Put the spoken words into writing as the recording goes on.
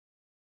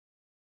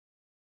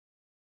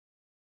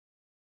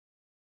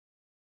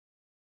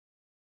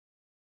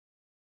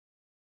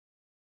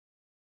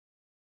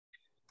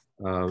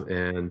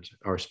And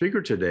our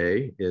speaker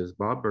today is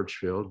Bob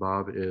Burchfield.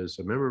 Bob is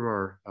a member of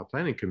our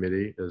planning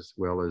committee as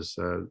well as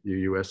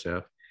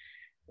UUSF.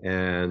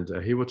 And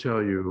he will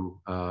tell you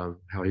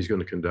how he's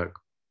going to conduct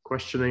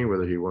questioning,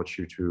 whether he wants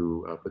you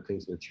to put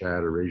things in the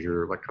chat or raise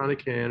your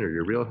electronic hand or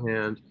your real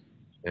hand,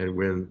 and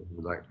when he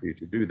would like for you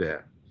to do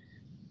that.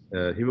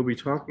 He will be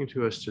talking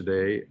to us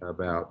today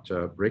about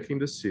breaking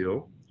the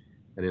seal,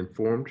 an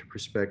informed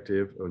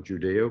perspective on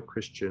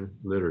Judeo-Christian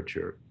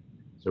literature.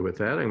 So with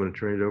that, I'm going to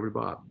turn it over to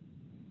Bob.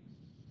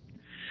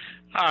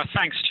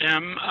 Thanks,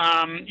 Jim.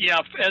 Yeah,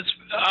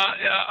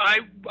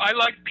 I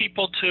like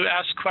people to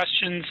ask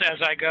questions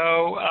as I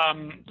go,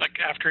 like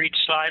after each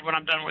slide, when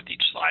I'm done with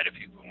each slide. If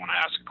you want to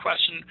ask a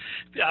question,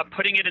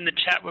 putting it in the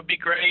chat would be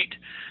great.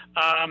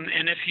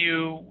 And if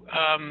you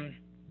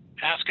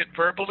ask it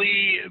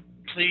verbally,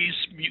 please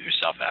mute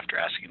yourself after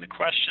asking the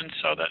question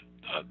so that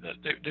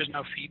there's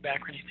no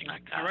feedback or anything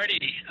like that.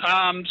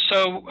 Alrighty.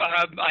 So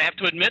I have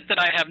to admit that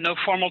I have no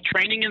formal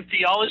training in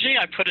theology.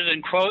 I put it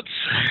in quotes.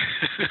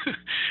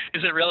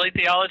 Is it really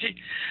theology?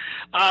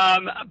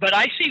 But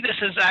I see this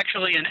as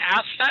actually an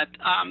asset.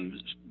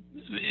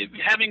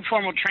 Having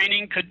formal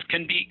training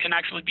can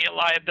actually be a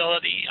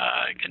liability.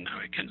 It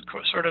can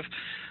sort of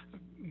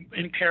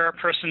impair a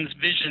person's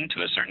vision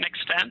to a certain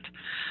extent.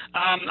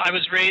 I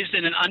was raised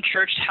in an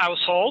unchurched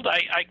household.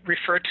 I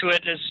refer to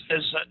it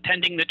as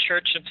attending the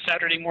church of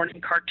Saturday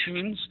morning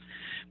cartoons,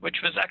 which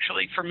was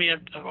actually for me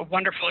a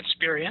wonderful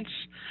experience.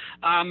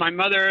 My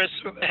mother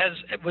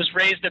was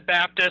raised a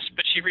Baptist,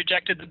 but she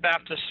rejected the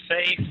Baptist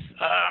faith.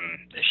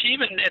 She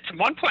even, at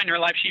one point in her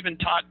life, she even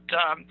taught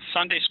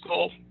Sunday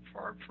school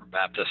for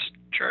Baptist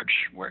church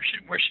where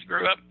she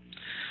grew up.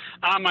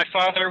 My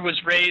father was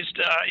raised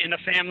in a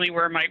family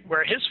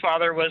where his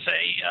father was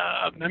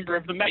a member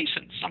of the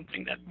Masons,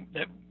 something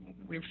that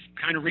we've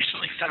kind of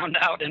recently found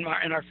out in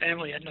our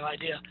family. I had no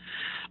idea.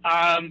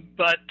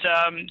 But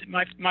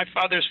my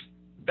father's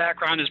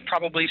background is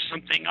probably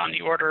something on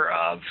the order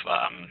of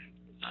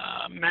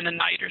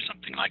Mennonite or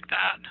something like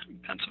that,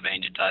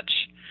 Pennsylvania Dutch,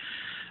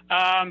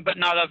 but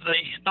not of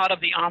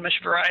the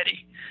Amish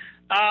variety.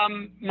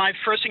 My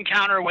first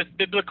encounter with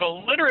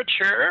biblical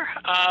literature,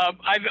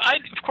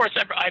 of course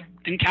I've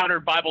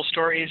encountered Bible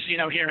stories,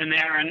 here and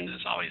there, and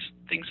there's always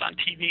things on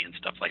TV and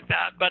stuff like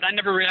that. But I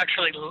never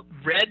actually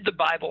read the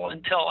Bible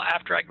until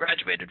after I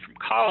graduated from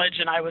college,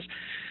 and I was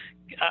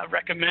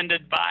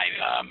recommended by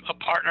a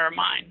partner of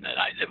mine that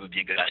it would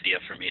be a good idea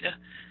for me to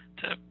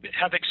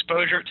have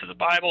exposure to the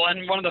Bible.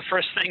 And one of the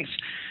first things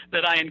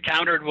that I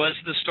encountered was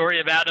the story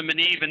of Adam and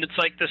Eve, and it's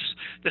like this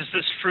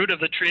fruit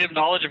of the tree of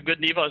knowledge of good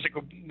and evil. I was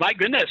like, my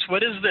goodness,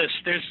 what is this?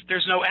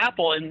 There's no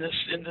apple in this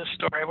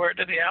story. Where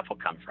did the apple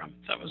come from?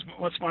 That was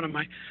one of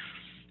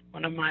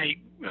my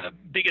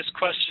biggest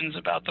questions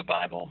about the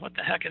Bible. What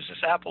the heck is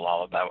this apple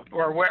all about?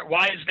 Or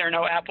why is there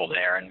no apple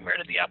there, and where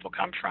did the apple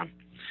come from?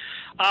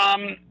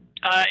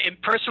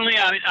 Personally,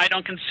 I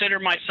don't consider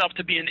myself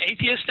to be an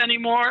atheist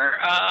anymore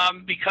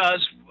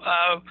because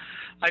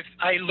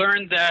I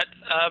learned that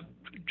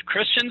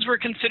Christians were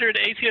considered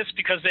atheists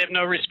because they have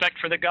no respect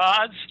for the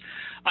gods.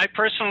 I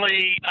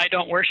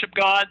don't worship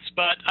gods,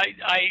 but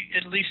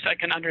at least I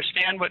can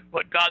understand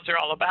what gods are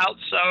all about.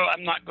 So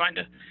I'm not going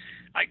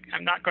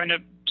to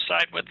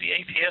side with the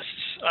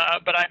atheists,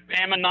 but I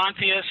am a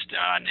non-theist,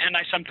 and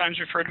I sometimes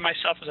refer to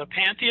myself as a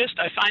pantheist.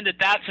 I find that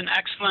that's an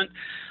excellent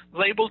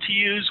label to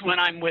use when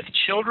I'm with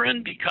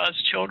children, because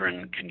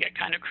children can get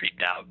kind of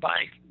creeped out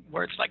by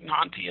words like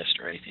non-theist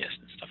or atheist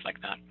and stuff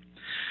like that.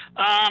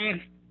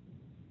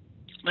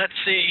 Let's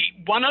see.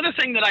 One other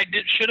thing that I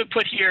should have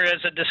put here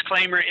as a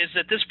disclaimer is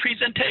that this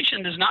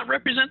presentation does not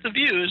represent the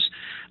views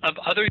of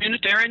other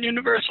Unitarian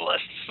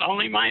Universalists,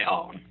 only my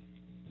own.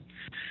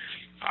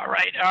 All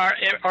right.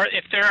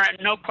 If there are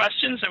no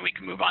questions, then we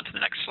can move on to the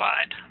next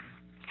slide.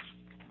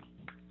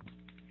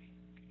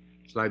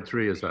 Slide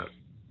 3 is up.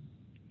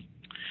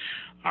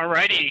 All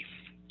righty.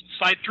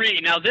 Slide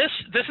 3. Now this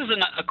is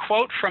a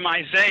quote from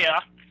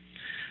Isaiah.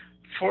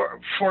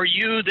 For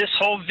you, this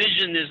whole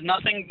vision is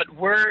nothing but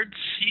words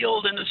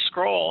sealed in a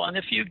scroll. And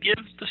if you give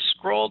the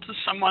scroll to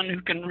someone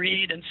who can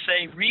read and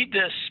say, read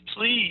this,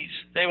 please,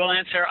 they will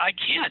answer, I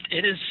can't,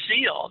 it is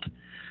sealed.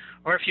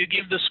 Or if you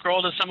give the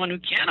scroll to someone who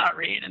cannot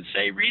read and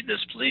say, read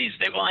this, please,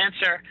 they will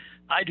answer,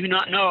 I do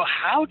not know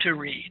how to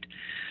read.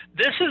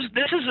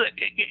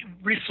 It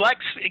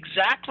reflects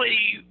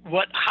exactly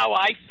how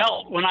I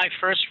felt when I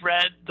first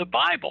read the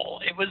Bible.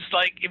 It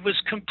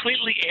was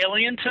completely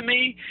alien to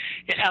me.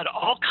 It had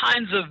all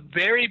kinds of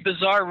very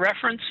bizarre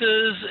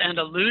references and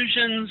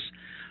allusions,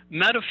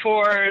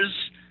 metaphors,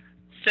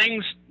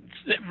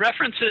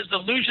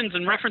 allusions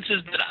and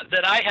references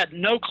that I had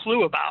no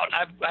clue about.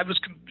 I was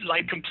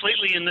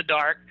completely in the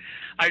dark.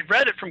 I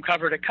read it from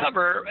cover to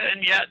cover,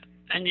 and yet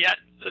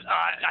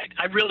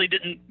I really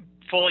didn't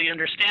fully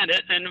understand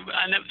it, and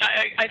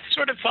I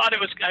sort of thought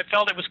I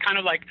felt it was kind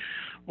of like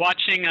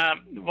watching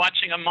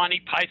a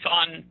Monty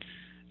Python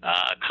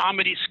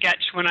comedy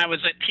sketch when I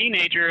was a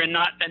teenager, and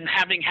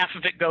having half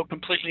of it go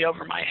completely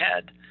over my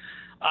head.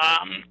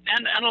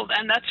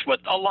 And that's what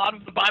a lot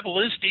of the Bible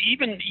is to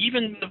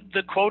even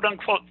the quote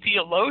unquote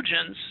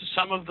theologians.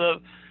 Some of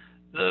the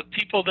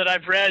people that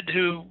I've read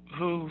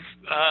who've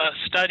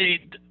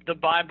studied the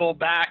Bible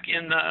back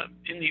in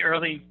the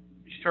early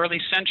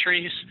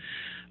centuries,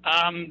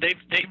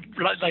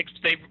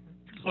 they've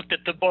looked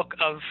at the book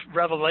of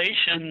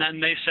Revelation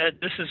and they said,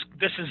 this is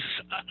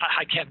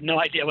I have no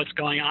idea what's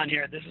going on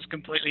here. This is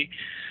completely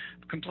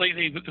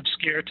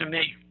obscure to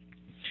me.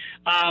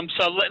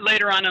 So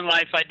later on in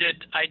life, I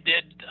did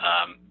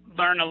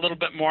learn a little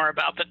bit more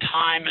about the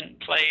time and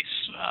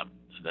place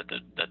that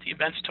the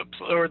events took,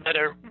 or that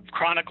are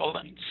chronicled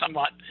and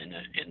somewhat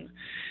and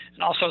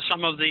also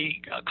some of the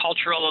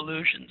cultural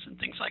allusions and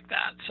things like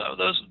that. So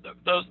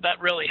those that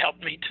really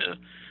helped me to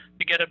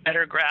get a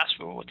better grasp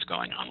of what's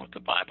going on with the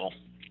Bible.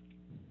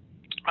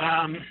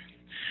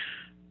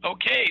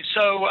 Okay,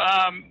 so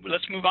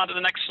let's move on to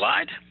the next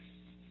slide.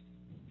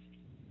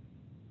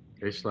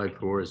 Okay, slide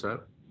 4 is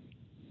up.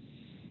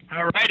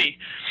 All righty.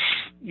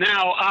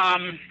 Now,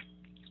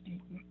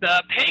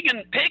 the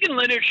pagan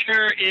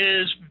literature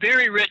is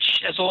very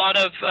rich, as a lot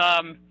of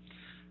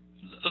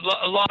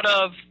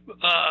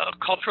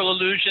cultural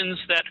allusions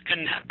that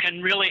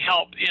can really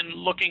help in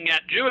looking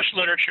at Jewish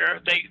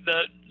literature.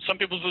 Some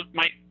people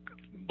might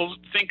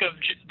think of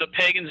the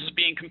pagans as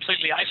being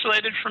completely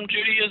isolated from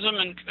Judaism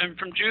and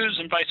from Jews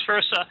and vice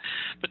versa,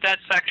 but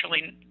that's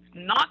actually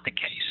not the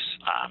case.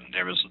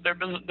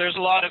 There's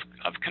a lot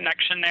of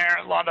connection there,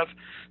 a lot of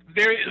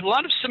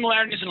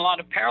similarities and a lot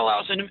of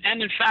parallels,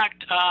 and in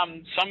fact,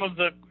 some of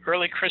the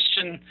early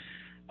Christian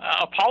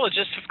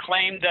apologists have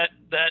claimed that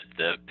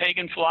the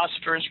pagan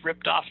philosophers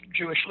ripped off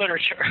Jewish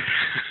literature.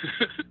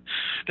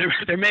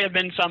 There may have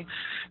been some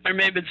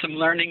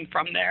learning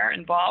from there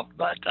involved,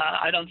 but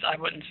I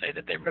wouldn't say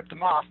that they ripped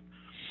them off.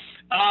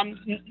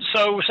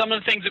 So some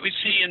of the things that we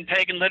see in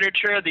pagan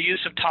literature, the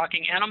use of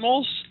talking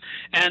animals,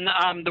 and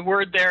the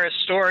word there is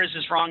stores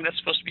is wrong. That's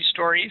supposed to be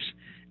stories,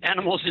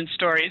 animals in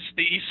stories.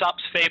 The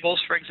Aesop's fables,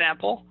 for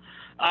example.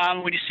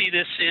 When you see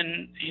this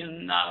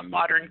in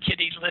modern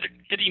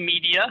kiddie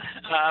media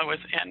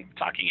and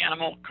talking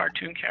animal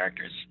cartoon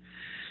characters.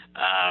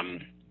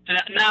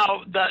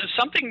 Now,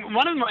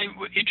 one of my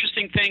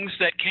interesting things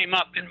that came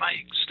up in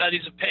my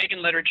studies of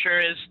pagan literature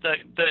is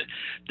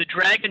the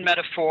dragon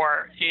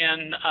metaphor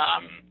in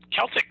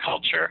Celtic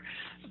culture.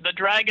 The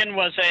dragon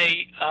was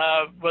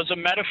a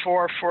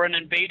metaphor for an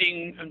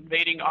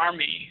invading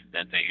army,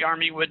 that the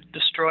army would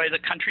destroy the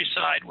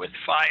countryside with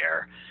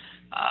fire.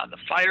 The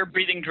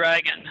fire-breathing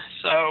dragon.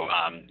 So,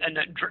 and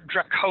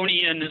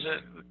draconian is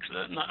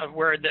a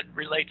word that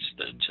relates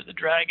to the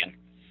dragon.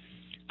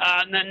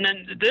 And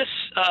then this.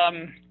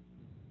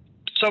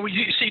 So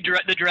you see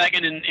the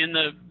dragon in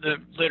the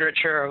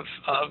literature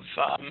of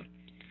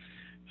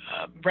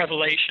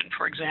Revelation,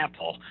 for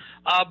example.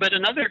 But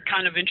another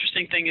kind of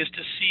interesting thing is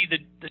to see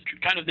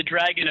the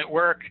dragon at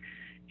work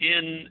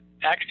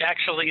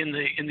actually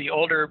in the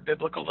older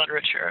biblical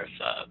literature.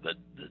 The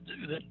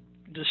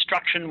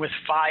destruction with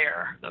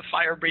fire, the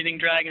fire-breathing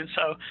dragon.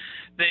 So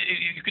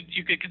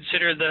you could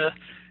consider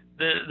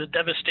the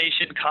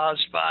devastation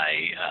caused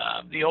by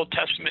the Old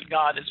Testament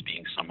God as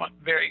being somewhat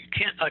very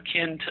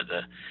akin to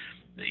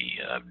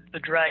the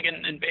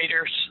dragon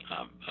invaders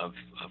of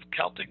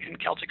Celtic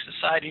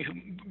society, who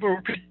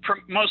were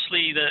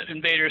mostly the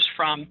invaders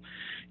from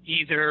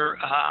either.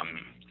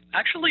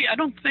 Actually, I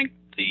don't think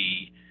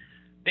they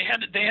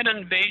had an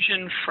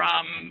invasion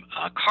from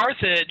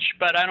Carthage,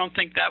 but I don't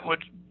think that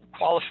would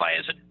qualify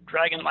as a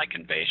dragon-like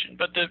invasion.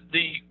 But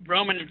the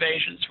Roman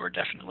invasions were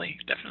definitely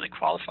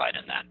qualified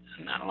in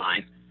that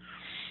line.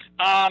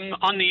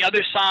 On the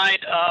other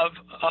side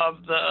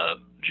of the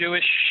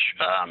Jewish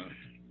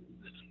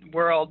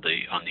world,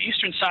 on the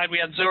eastern side, we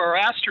have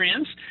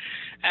Zoroastrians,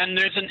 and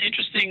there's an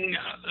interesting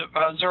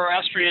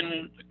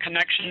Zoroastrian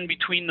connection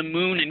between the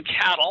moon and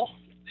cattle,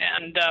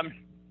 and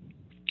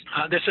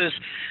this is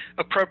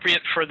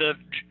appropriate for the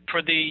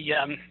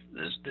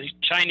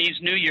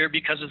Chinese New Year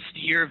because it's the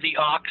year of the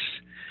ox,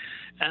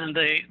 and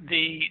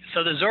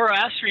so the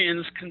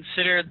Zoroastrians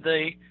considered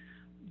the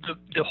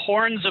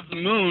horns of the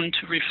moon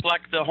to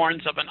reflect the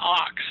horns of an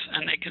ox,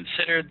 and they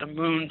considered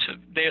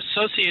they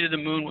associated the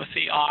moon with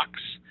the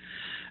ox.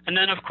 And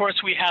then, of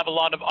course, we have a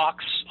lot of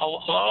ox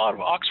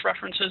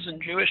references in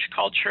Jewish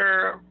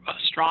culture.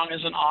 Strong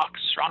as an ox,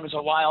 strong as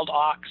a wild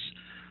ox.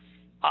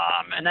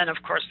 And then,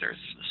 of course, there's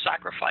the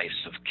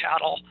sacrifice of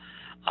cattle.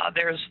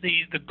 There's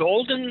the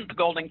golden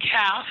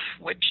calf,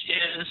 which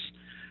is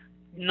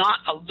not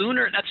a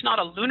lunar. That's not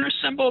a lunar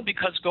symbol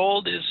because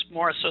gold is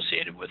more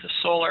associated with a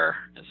solar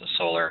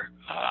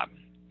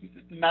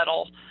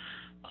metal.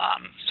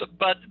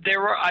 But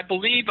I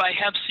believe I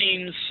have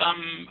seen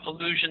some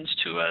allusions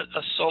to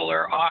a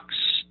solar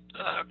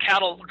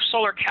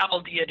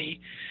cattle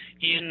deity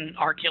in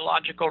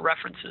archaeological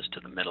references to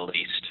the Middle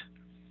East.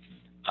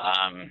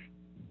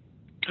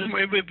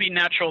 It would be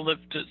natural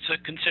to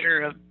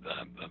consider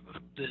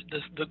if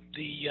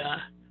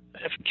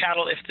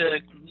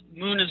the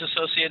moon is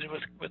associated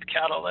with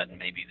cattle, then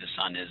maybe the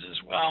sun is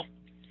as well.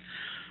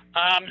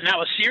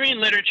 Now, Assyrian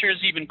literature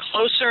is even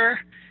closer,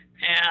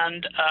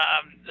 and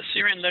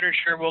Assyrian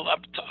literature will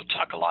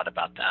talk a lot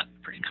about that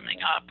coming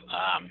up,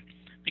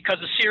 because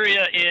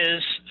Assyria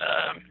is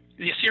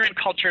the Assyrian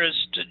culture is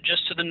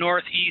just to the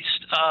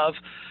northeast of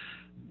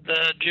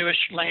the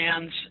Jewish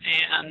lands,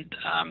 and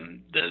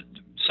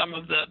some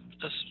of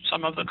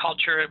the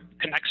culture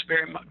connects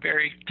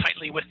very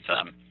tightly with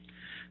the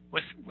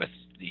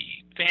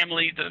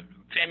family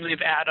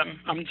of Adam.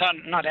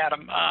 Not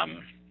Adam.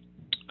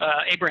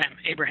 Abraham.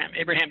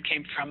 Abraham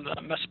came from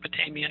the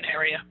Mesopotamian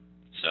area,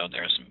 so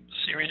there's some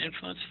Assyrian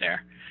influence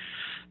there.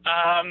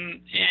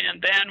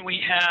 And then we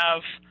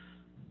have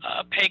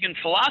pagan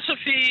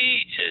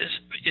philosophy.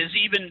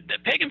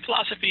 Pagan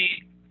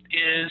philosophy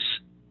is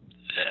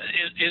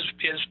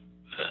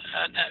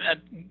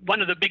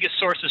one of the biggest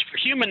sources for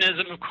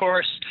humanism, of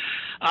course,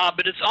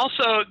 but it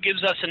also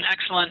gives us an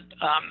excellent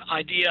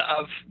idea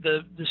of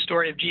the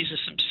story of Jesus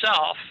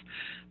himself,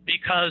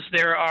 because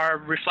there are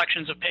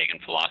reflections of pagan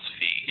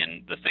philosophy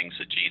in the things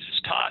that Jesus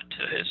taught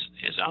to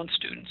his own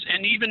students.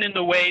 And even in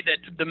the way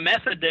that the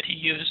method that he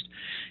used,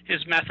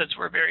 his methods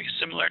were very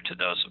similar to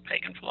those of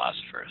pagan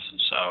philosophers.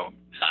 So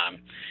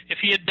if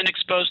he had been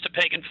exposed to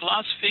pagan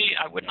philosophy,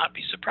 I would not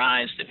be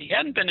surprised. If he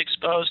hadn't been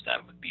exposed, I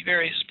would be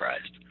very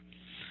surprised.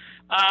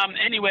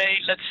 Anyway,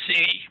 let's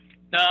see.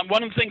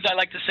 One of the things I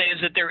like to say is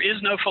that there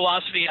is no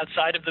philosophy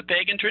outside of the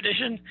pagan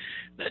tradition,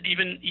 that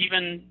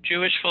even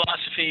Jewish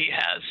philosophy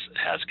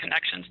has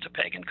connections to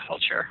pagan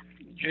culture.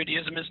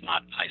 Judaism is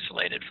not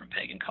isolated from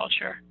pagan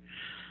culture.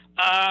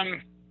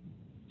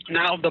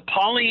 Now, the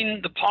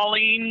Pauline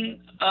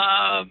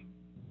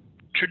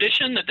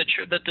tradition that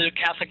the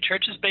Catholic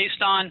Church is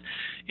based on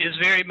is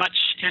very much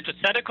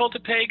antithetical to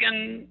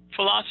pagan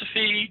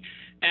philosophy,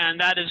 and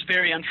that is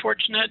very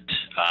unfortunate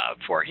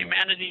for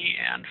humanity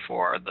and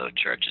for the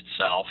church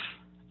itself.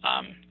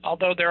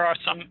 Although there are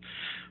some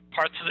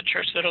parts of the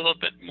church that are a little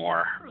bit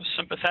more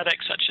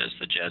sympathetic, such as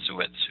the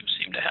Jesuits, who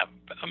seem to have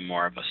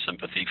more of a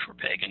sympathy for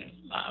pagan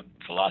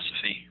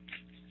philosophy.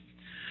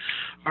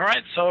 All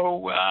right,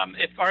 so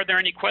are there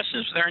any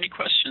questions? If there are any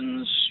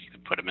questions, you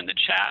can put them in the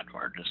chat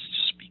or just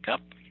speak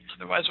up.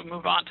 Otherwise, we'll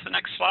move on to the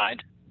next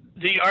slide.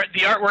 The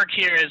artwork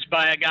here is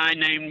by a guy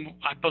named,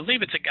 I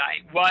believe it's a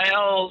guy,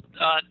 Wael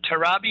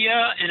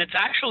Tarabia, and it's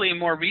actually a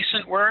more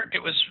recent work.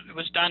 It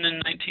was done in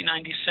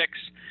 1996.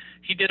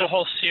 He did a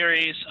whole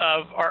series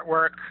of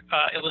artwork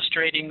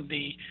illustrating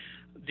the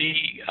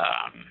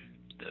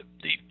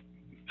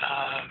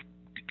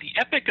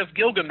Epic of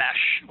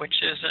Gilgamesh,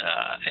 which is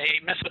a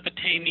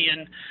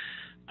Mesopotamian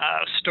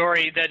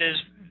story that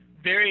is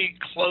very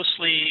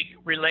closely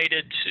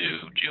related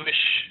to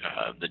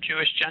the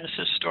Jewish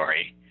Genesis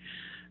story.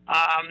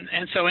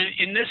 And so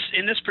in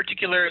this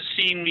particular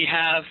scene, we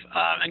have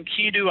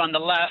Enkidu on the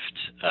left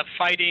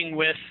fighting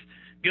with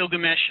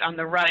Gilgamesh on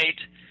the right,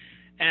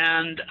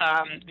 and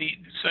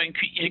so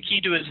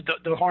Enkidu is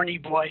the horny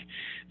boy.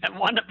 And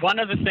one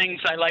of the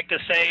things I like to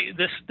say,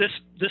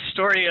 this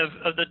story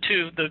of the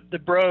two, the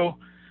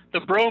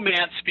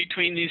bromance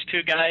between these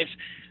two guys,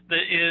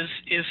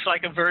 is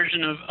like a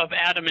version of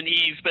Adam and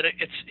Eve, but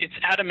it's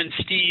Adam and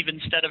Steve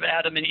instead of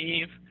Adam and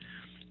Eve.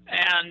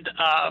 And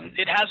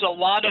it has a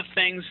lot of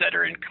things that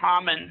are in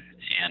common,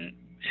 and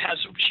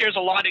shares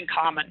a lot in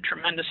common,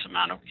 tremendous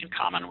amount in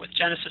common with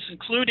Genesis,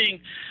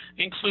 including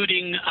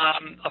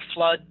a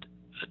flood,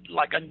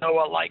 like a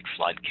Noah-like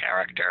flood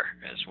character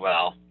as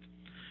well.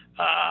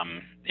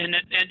 And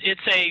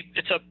it's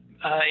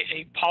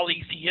a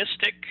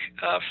polytheistic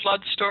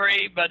flood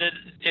story, but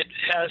it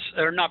has,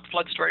 or not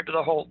flood story, but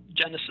the whole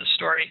Genesis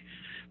story,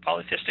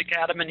 polytheistic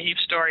Adam and Eve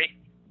story.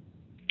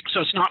 So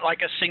it's not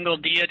like a single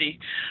deity.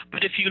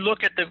 But if you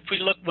look at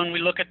when we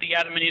look at the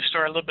Adam and Eve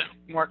story a little bit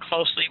more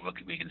closely,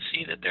 we can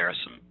see that there are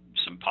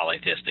some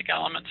polytheistic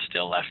elements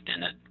still left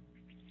in it.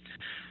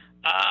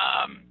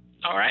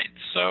 All right,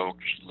 so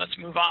let's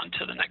move on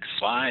to the next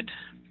slide.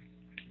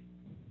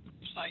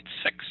 Slide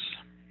 6.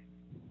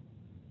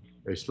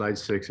 Okay, slide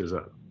 6 is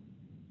up.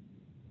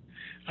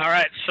 All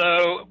right,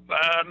 so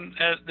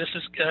this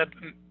is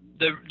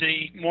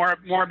the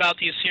more about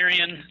the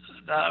Assyrian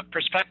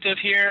perspective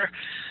here.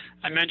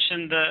 I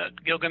mentioned the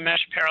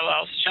Gilgamesh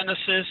parallels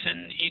Genesis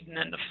and Eden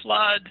and the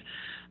flood.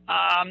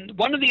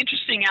 One of the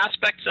interesting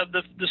aspects of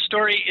the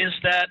story is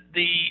that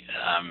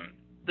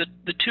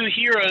the two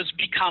heroes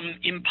become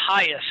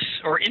impious,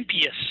 or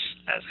impious,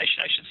 as I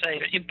should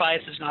say.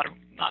 Impious is not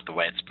the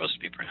way it's supposed to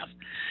be pronounced.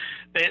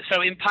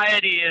 So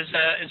impiety is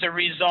a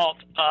result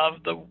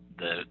of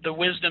the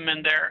wisdom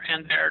in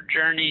their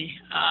journey,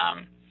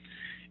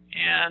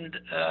 and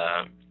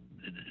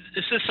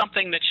this is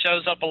something that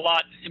shows up a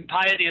lot.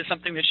 Impiety is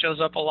something that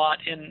shows up a lot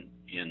in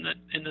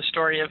the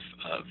story of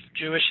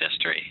Jewish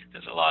history.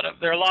 There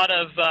are a lot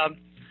of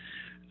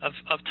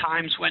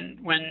times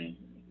when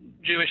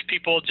Jewish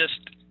people just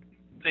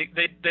they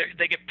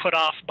get put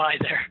off by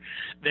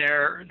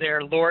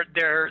their lord,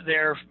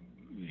 their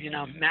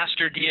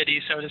master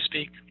deity, so to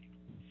speak.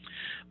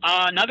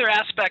 Another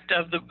aspect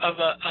of the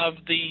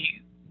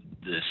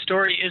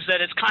story is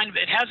that it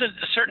has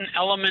a certain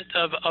element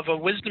of a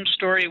wisdom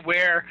story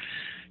where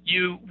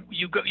you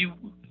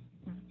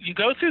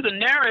go through the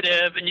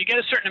narrative and you get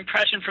a certain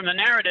impression from the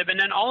narrative, and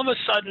then all of a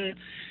sudden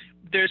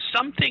there's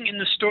something in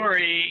the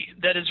story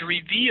that is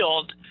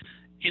revealed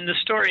in the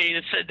story.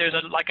 There's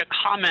like a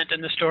comment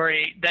in the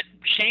story that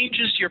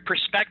changes your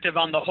perspective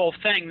on the whole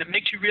thing, that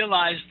makes you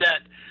realize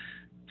that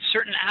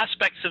certain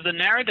aspects of the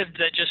narrative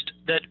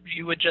that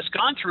you had just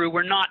gone through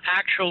were not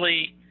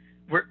actually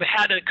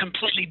had a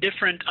completely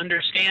different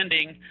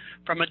understanding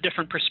from a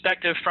different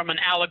perspective, from an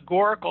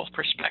allegorical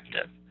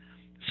perspective.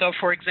 So,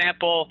 for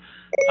example,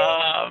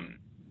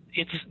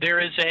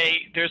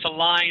 there's a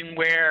line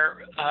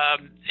where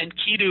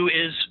Enkidu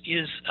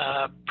is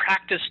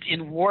practiced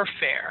in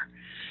warfare.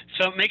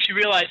 So it makes you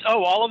realize,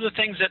 oh, all of the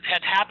things that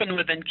had happened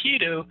with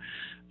Enkidu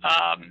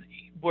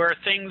were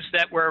things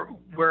that were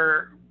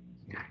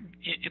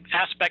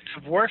aspects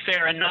of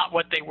warfare and not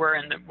what they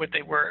were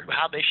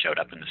how they showed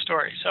up in the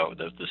story. So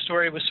the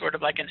story was sort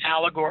of like an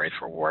allegory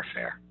for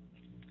warfare.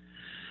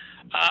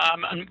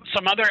 And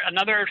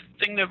another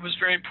thing that was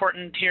very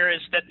important here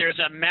is that there's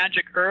a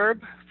magic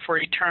herb for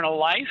eternal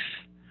life.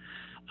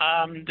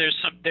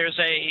 There's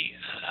a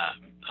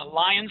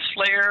lion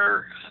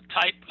slayer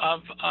type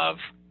of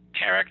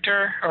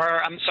character,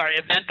 or I'm sorry,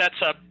 event.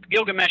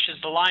 Gilgamesh is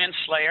the lion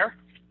slayer.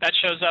 That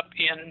shows up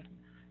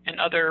in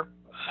other.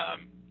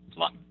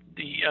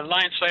 The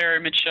lion slayer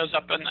image shows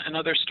up in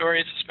other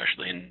stories,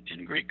 especially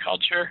in Greek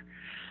culture.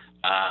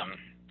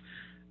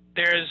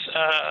 There's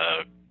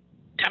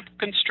temple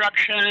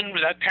construction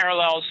that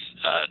parallels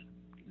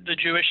the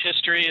Jewish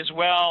history as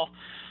well.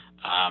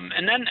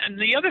 And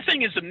the other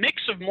thing is the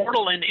mix of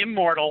mortal and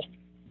immortal.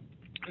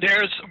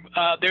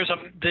 I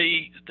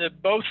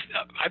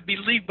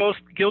believe both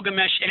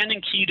Gilgamesh and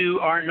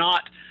Enkidu are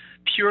not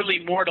purely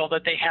mortal,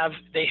 that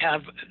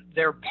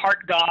they're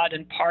part god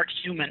and part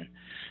human.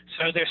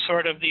 So they're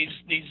sort of the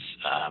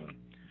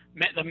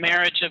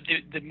marriage of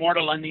the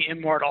mortal and the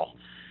immortal.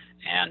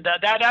 And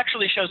that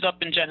actually shows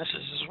up in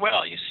Genesis as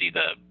well. You see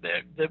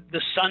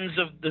the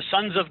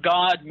sons of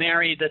God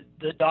marry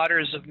the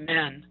daughters of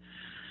men,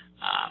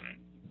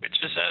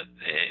 which is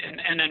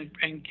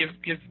and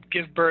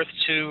give birth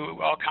to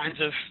all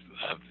kinds of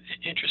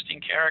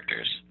interesting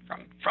characters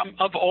from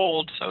of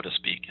old, so to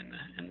speak,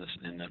 in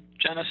the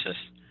Genesis.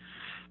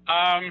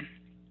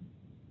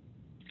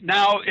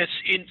 Now,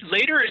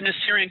 later in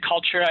Assyrian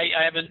culture,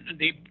 I have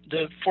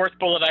the fourth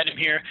bullet item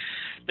here.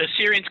 The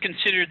Assyrians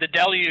considered the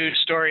deluge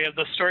story of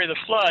the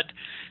flood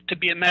to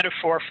be a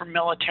metaphor for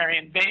military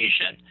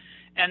invasion,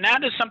 and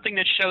that is something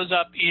that shows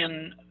up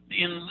in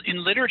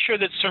literature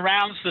that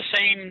surrounds the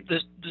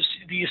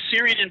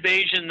Assyrian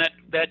invasion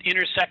that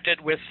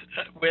intersected with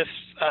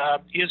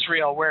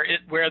Israel,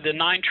 where the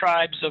 9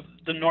 tribes of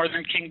the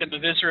northern kingdom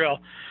of Israel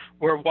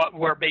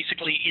were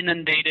basically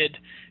inundated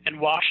and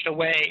washed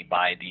away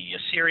by the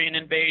Assyrian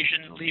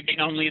invasion, leaving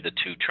only the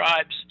 2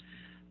 tribes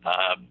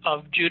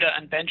of Judah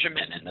and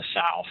Benjamin in the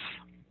south.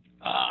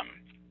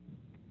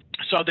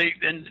 So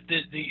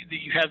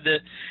you have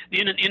the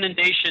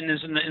inundation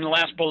is in the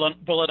last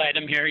bullet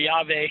item here.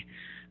 Yahweh,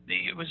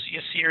 it was the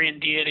Assyrian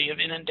deity of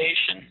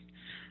inundation,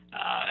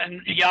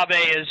 and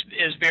Yahweh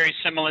is a very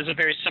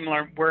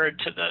similar word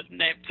to the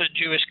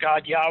Jewish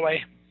God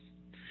Yahweh.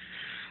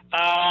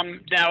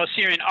 Now,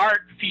 Assyrian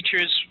art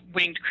features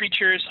winged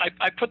creatures.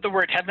 I put the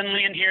word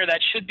heavenly in here.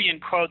 That should be in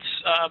quotes.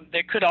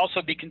 They could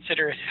also be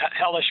considered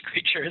hellish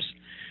creatures,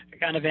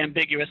 kind of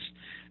ambiguous.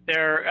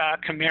 They're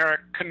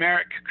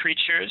chimeric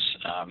creatures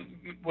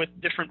with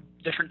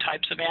different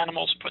types of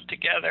animals put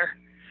together.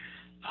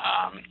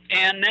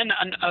 And then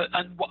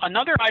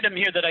another item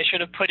here that I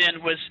should have put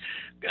in was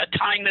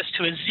tying this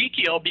to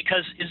Ezekiel,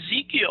 because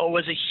Ezekiel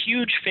was a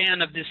huge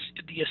fan of the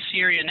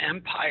Assyrian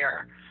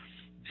Empire,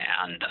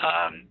 and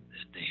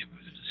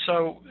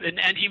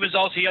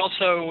he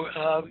also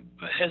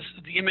has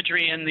the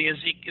imagery in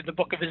the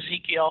book of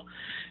Ezekiel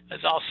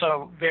is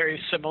also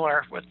very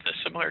similar, with the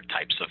similar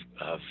types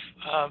of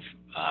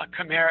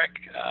chimeric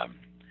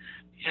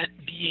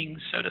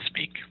beings, so to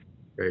speak.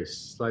 Okay,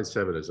 slide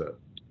 7 is up.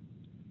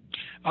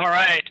 All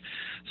right.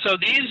 So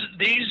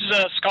these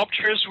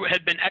sculptures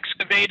had been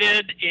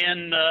excavated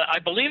in, I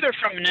believe they're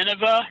from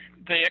Nineveh,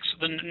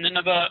 the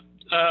Nineveh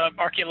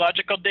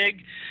archaeological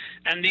dig,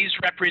 and these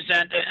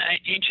represent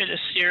ancient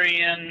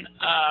Assyrian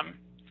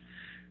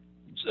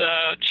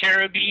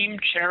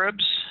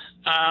cherubs.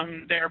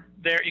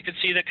 There you can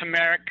see the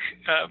chimeric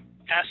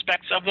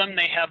aspects of them.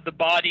 They have the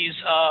bodies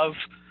of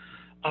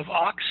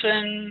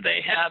oxen.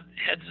 They have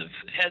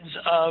heads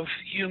of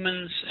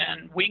humans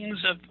and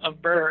wings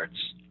of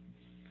birds.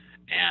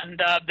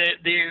 And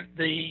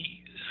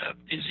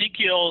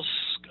Ezekiel's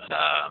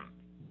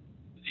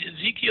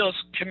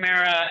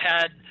chimera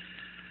had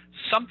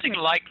something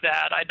like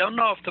that. I don't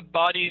know if the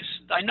bodies.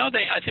 I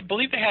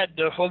believe they had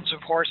the hooves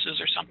of horses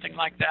or something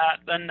like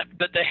that.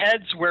 But the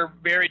heads were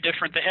very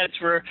different. The heads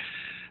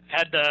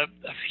had a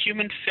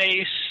human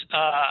face,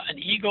 an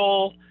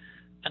eagle,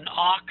 an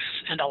ox,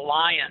 and a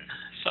lion.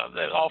 So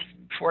they're all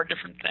 4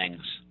 different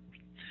things.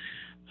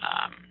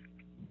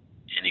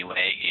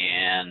 Anyway,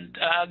 and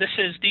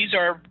these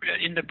are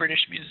in the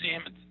British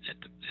Museum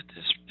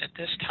at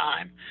this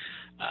time.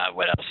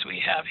 What else we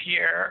have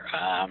here?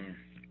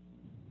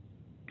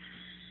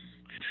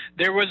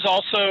 There was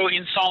also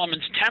in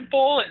Solomon's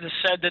temple, it is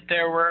said that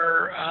there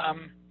were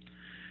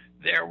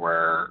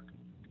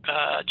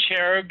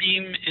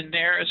cherubim in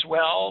there as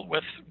well,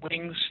 with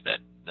wings that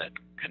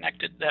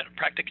connected, that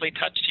practically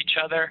touched each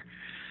other.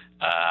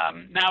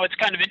 Now it's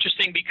kind of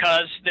interesting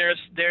because there's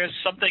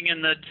something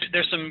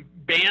there's some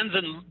bans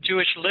in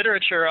Jewish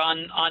literature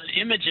on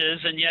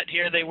images, and yet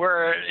here they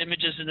were,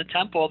 images in the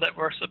temple that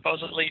were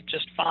supposedly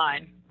just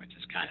fine, which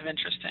is kind of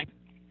interesting.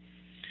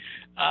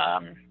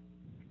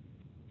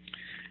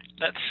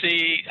 Let's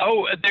see.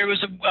 Oh, there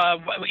was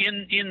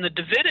in the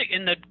Davidic,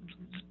 in the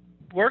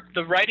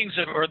writings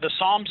of, or the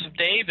Psalms of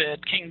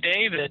David, King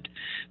David,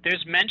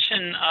 there's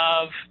mention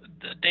of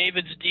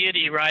David's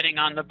deity riding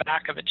on the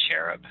back of a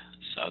cherub.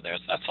 So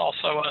that's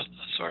also a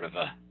sort of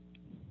a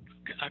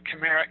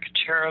chimeric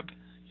cherub,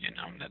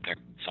 that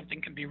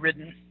something can be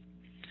ridden.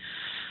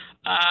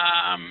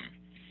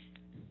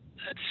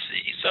 Let's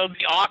see. So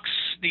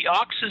the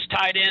ox is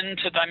tied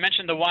into, I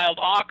mentioned the wild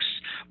ox.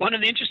 One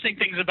of the interesting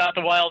things about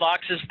the wild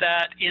ox is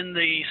that in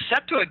the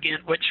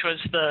Septuagint, which was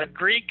the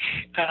Greek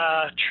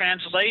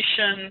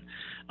translation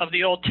of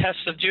the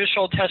Jewish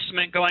Old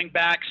Testament going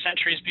back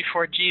centuries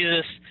before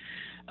Jesus,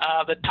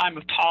 the time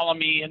of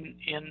Ptolemy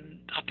in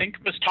I think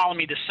it was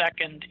Ptolemy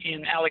II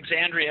in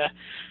Alexandria,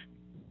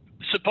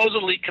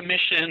 supposedly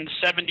commissioned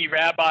 70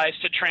 rabbis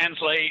to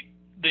translate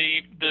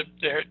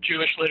their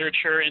Jewish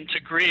literature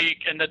into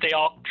Greek, and that they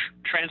all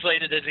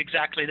translated it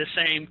exactly the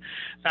same.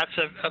 That's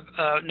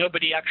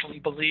nobody actually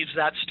believes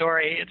that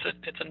story. It's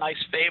a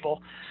nice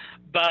fable,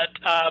 but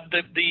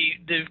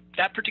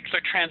that particular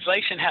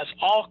translation has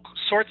all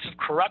sorts of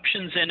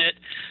corruptions in it.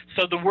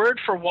 So the word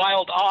for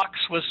wild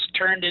ox was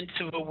turned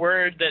into a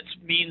word that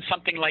means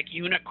something like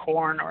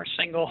unicorn or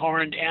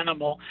single-horned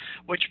animal,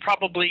 which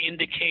probably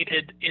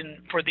indicated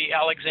for the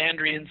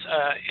Alexandrians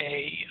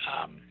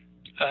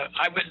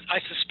I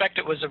suspect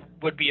it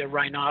would be a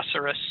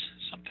rhinoceros,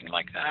 something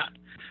like that,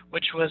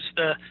 which was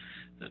a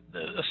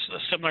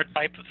similar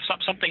type of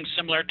something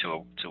similar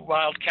to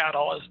wild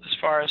cattle as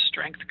far as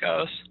strength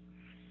goes.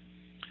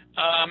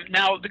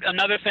 Now,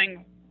 another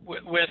thing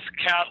with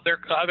cattle, there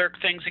are other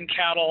things in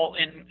cattle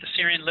in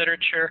Assyrian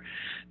literature.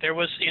 There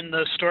was, in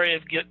the story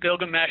of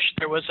Gilgamesh,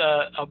 there was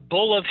a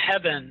bull of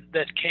heaven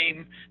that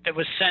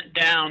was sent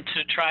down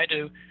to try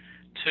to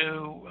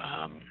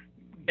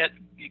get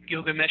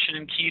Gilgamesh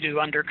and Enkidu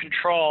under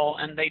control,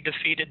 and they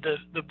defeated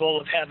the bull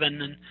of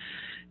heaven,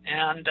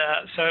 and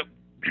so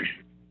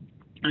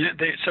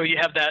you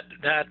have that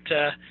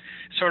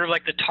sort of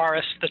like the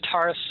Taurus,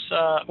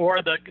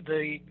 or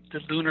the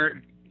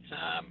lunar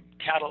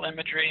cattle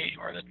imagery,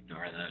 or the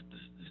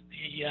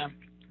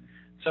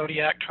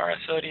zodiac, Taurus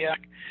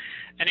zodiac.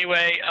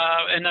 Anyway,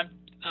 and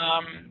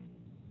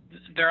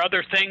there are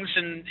other things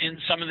in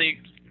some of the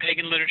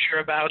pagan literature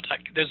about.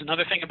 There's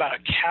another thing about a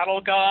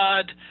cattle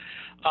god.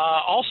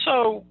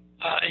 Also,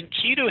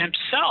 Enkidu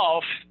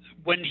himself,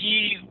 when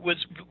he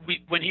was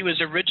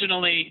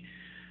originally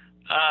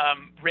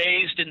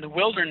raised in the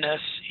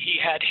wilderness, he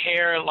had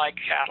hair like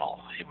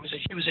cattle. He was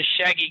a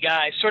shaggy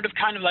guy, sort of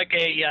like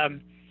a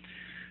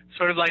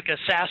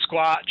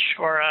Sasquatch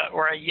or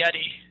a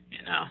Yeti,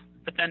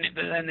 But then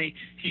he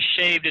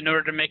shaved in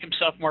order to make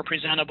himself more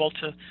presentable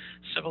to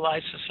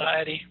civilized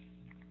society.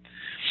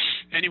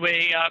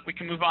 Anyway, we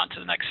can move on to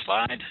the next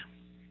slide.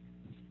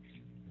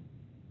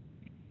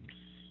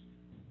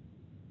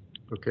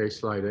 Okay,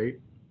 slide 8.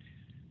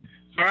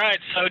 All right,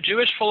 so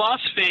Jewish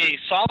philosophy.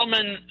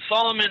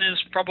 Solomon is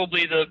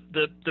probably the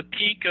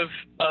peak of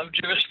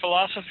Jewish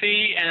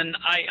philosophy, and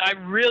I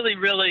really,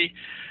 really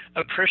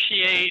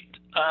appreciate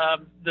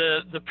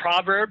the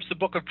Proverbs, the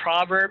book of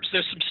Proverbs.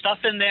 There's some stuff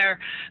in there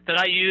that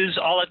I use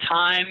all the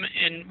time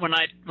when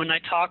I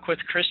talk with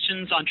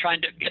Christians on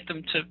trying to get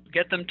them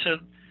to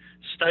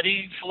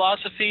study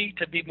philosophy,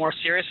 to be more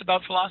serious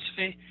about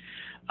philosophy.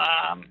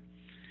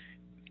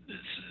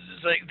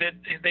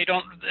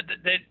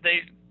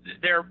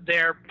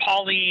 Their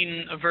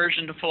Pauline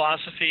aversion to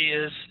philosophy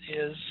is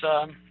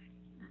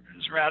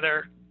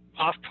rather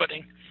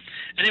off-putting.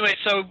 Anyway,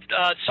 so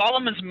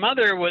Solomon's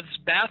mother was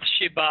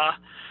Bathsheba,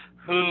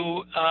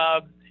 who,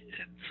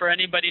 for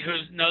anybody who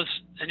knows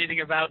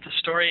anything about the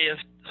story of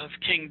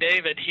King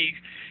David, he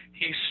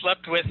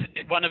slept with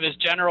one of his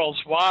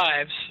general's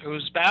wives, who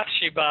was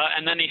Bathsheba,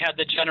 and then he had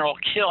the general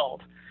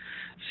killed.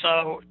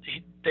 So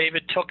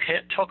David took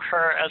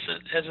her as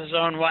his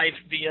own wife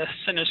via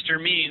sinister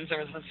means.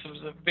 This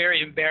was a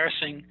very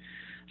embarrassing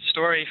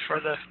story for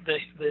the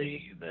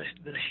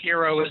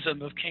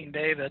heroism of King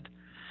David.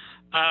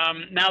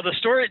 Now the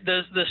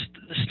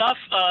stuff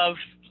of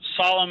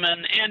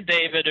Solomon and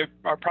David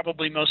are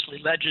probably mostly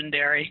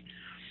legendary.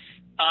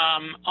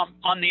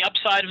 On the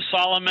upside of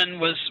Solomon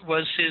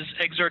was his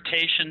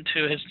exhortation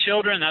to his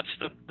children. That's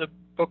the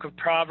book of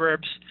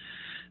Proverbs,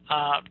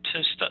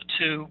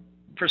 to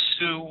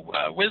pursue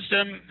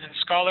wisdom and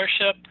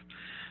scholarship.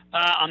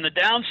 On the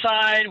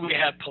downside, we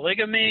have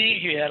polygamy.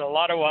 He had a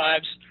lot of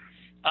wives.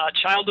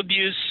 Child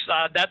abuse.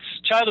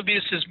 Child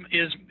abuse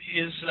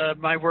is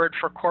my word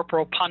for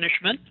corporal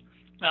punishment.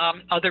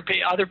 Other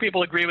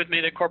people agree with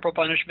me that corporal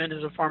punishment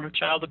is a form of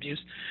child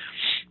abuse.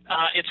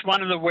 It's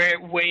one of the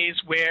ways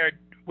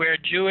where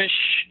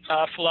Jewish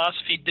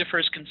philosophy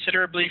differs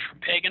considerably from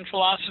pagan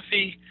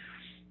philosophy.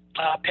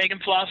 Pagan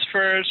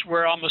philosophers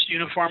were almost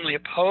uniformly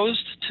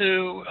opposed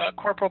to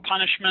corporal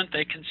punishment.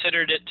 They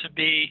considered it to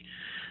be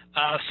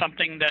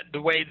something that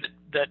the way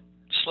that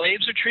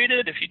slaves are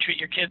treated. If you treat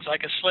your kids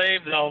like a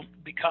slave, they'll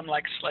become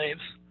like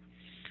slaves.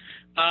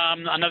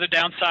 Another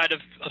downside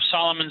of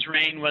Solomon's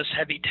reign was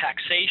heavy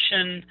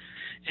taxation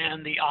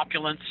and the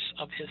opulence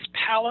of his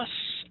palace.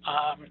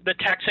 The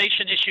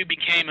taxation issue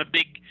became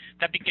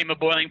a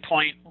boiling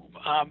point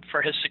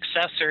for his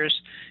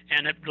successors,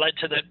 and it led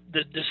to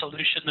the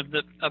dissolution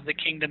of the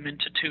kingdom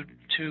into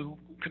two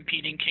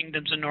competing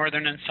kingdoms, the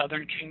northern and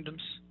southern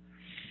kingdoms.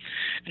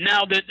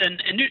 Now, an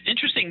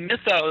interesting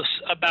mythos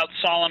about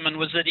Solomon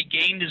was that he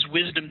gained his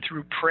wisdom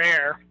through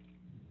prayer.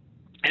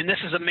 And this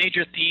is a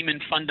major theme in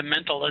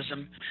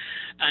fundamentalism,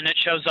 and it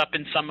shows up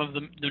in some of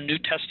the New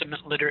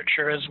Testament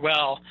literature as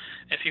well.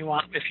 If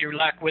you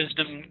lack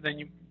wisdom, then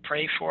you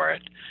pray for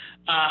it.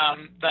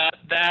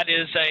 That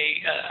is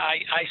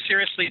I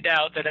seriously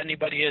doubt that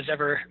anybody has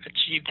ever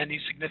achieved any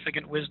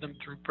significant wisdom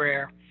through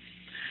prayer.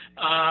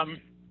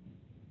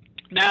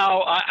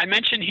 Now, I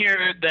mentioned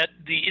here that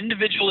the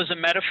individual is a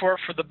metaphor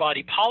for the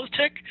body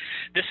politic.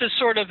 This is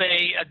sort of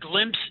a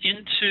glimpse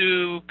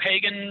into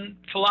pagan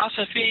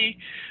philosophy.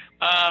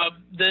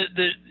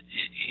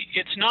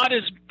 It's not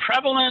as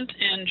prevalent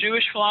in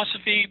Jewish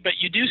philosophy, but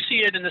you do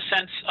see it in the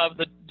sense of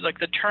the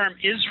term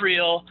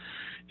Israel.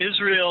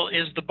 Israel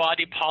is the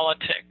body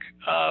politic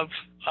of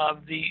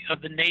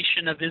the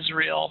nation of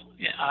Israel,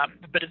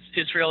 but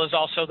Israel is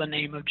also the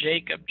name of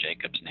Jacob.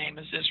 Jacob's name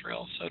is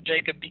Israel, so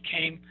Jacob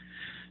became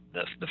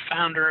the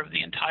founder of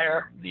the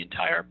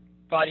entire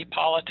body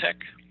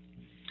politic.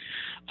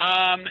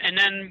 And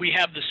then we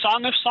have the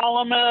Song of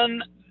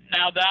Solomon.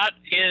 Now that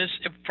is,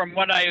 from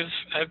what I've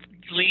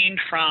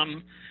gleaned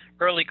from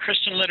early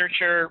Christian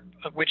literature,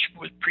 which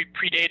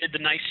predated the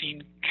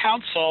Nicene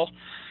Council,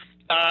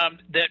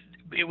 that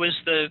it was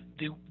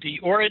the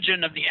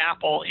origin of the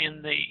apple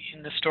in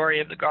the story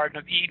of the Garden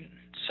of Eden.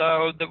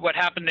 So what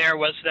happened there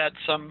was that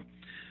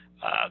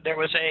there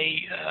was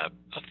a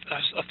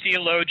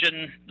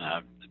theologian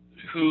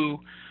who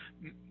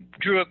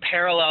drew a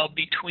parallel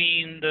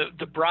between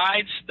the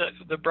bride's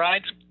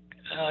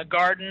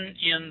garden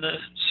in the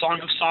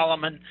Song of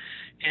Solomon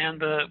and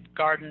the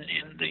garden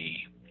in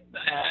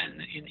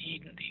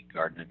Eden, the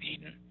Garden of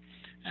Eden,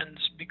 and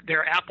there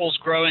are apples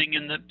growing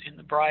in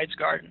the bride's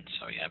garden.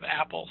 So you have the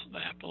apple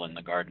in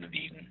the Garden of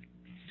Eden.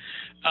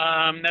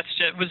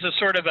 It was a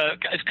sort of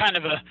it's kind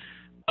of a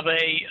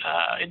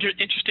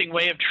interesting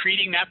way of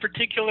treating that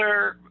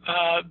particular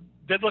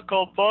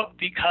biblical book,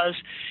 because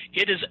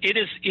it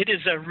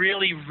is a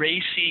really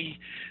racy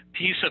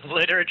piece of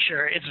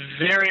literature. It's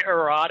very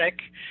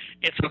erotic.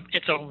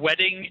 It's a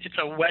wedding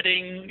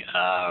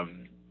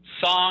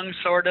song,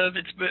 sort of.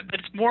 But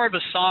it's more of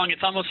a song.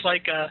 It's almost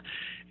like a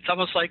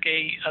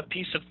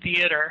piece of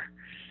theater,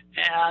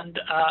 and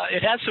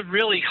it has some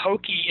really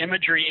hokey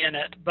imagery in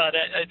it. But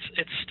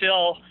it's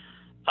still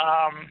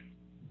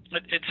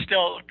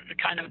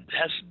kind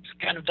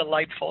of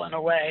delightful in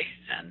a way.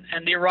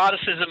 And the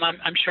eroticism,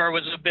 I'm sure,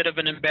 was a bit of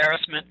an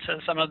embarrassment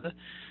to some of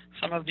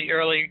the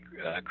early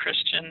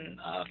Christian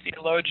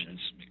theologians,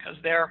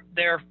 because their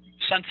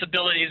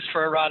sensibilities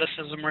for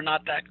eroticism were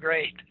not that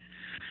great.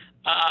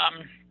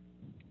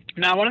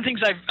 Now, one of the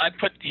things I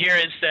put here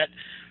is that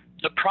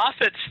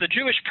the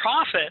Jewish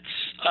prophets,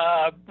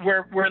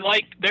 were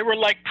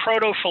like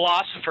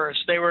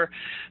proto-philosophers.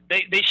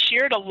 They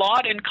shared a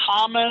lot in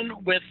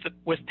common with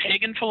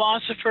pagan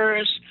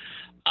philosophers,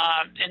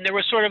 and there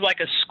was sort of like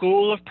a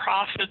school of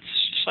prophets,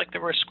 just like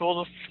there were a school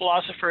of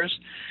philosophers,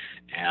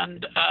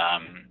 and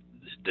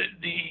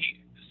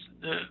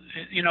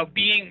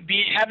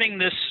having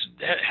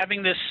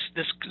this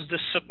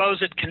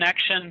supposed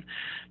connection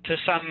to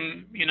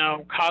some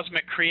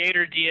cosmic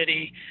creator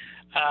deity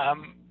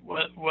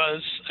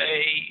was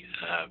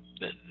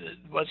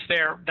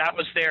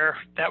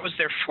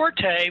their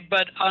forte.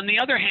 But on the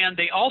other hand,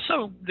 they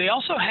also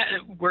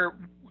were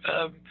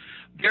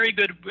very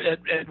good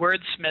at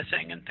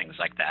wordsmithing and things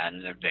like that,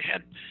 and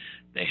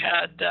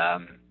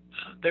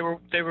they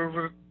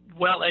were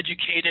well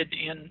educated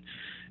in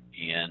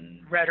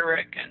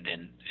rhetoric and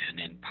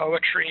in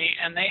poetry,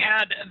 and they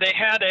had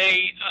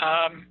a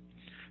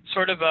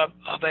sort of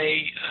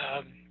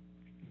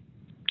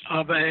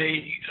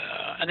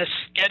an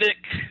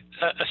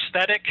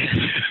aesthetic,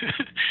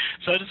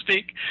 so to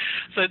speak.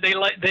 So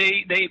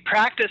they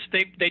practiced.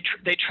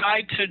 They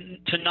tried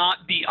to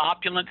not be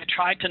opulent. They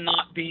tried to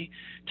not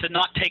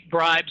take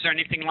bribes or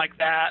anything like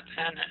that,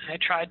 and they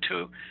tried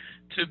to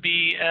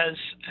be as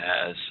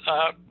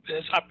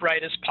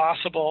upright as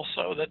possible,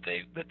 so that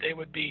they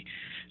would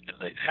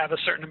have a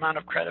certain amount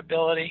of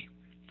credibility,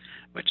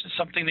 which is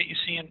something that you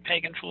see in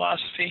pagan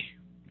philosophy.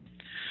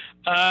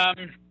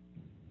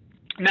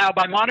 Now,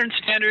 by modern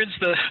standards,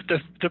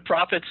 the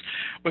prophets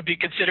would be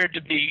considered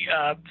to be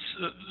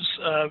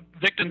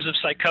victims of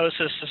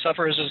psychosis, the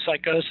sufferers of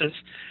psychosis,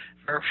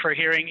 for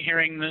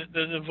hearing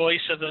the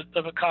voice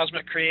of a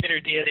cosmic creator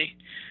deity,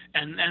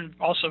 and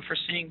also for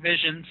seeing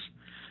visions.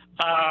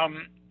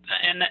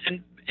 And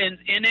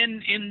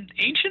in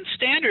ancient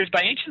standards,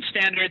 by ancient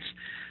standards,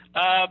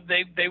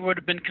 they would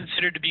have been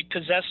considered to be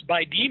possessed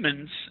by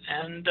demons,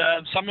 and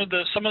some of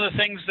the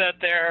things that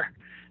their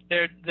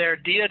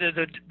deity,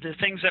 the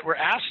things that were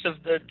asked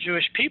of the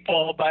Jewish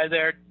people by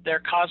their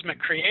cosmic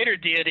creator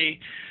deity,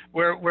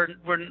 were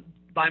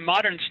by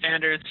modern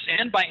standards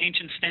and by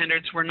ancient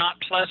standards were not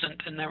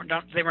pleasant, and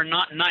they were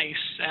not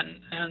nice,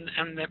 and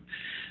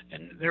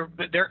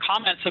their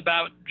comments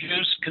about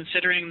Jews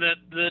considering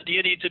the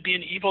deity to be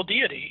an evil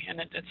deity, and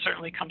it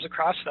certainly comes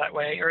across that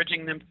way,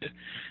 urging them to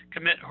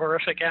commit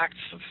horrific acts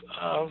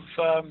of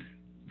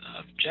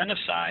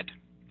genocide.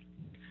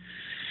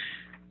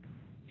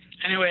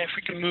 Anyway, if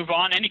we can move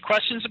on. Any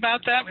questions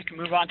about that? We can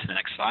move on to the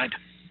next slide.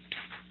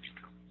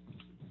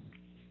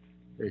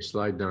 Okay,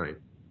 slide 9.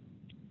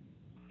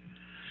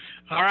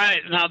 All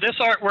right. Now, this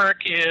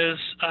artwork is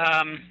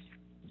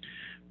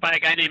by a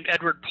guy named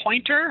Edward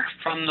Poynter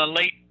from the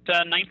late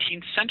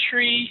 19th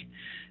century.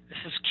 This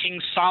is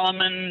King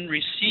Solomon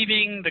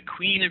receiving the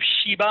Queen of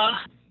Sheba.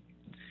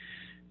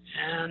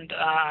 And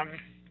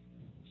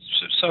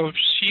so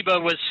Sheba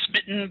was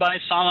smitten by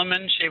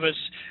Solomon.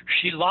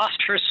 She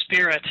lost her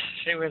spirit.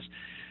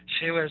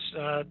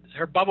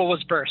 Her bubble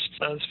was burst,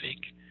 so to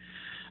speak.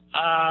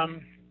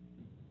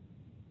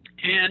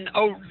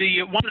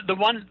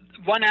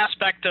 One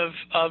aspect of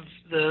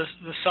the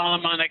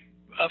Solomonic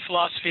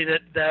philosophy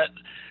that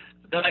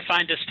I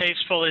find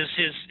distasteful is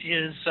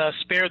his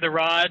spare the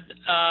rod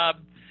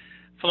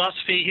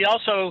philosophy. He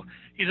also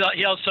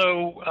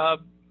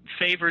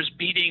favors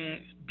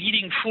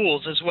beating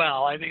fools as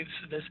well. I think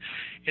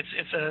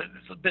it's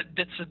a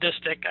bit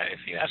sadistic,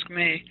 if you ask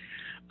me.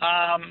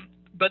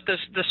 But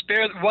the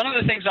spare, one of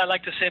the things I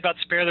like to say about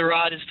spare the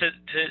rod is to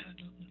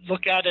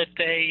look at it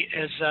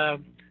as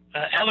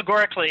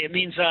allegorically. It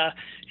means a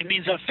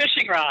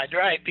fishing rod,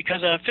 right?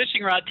 Because a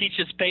fishing rod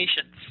teaches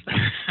patience.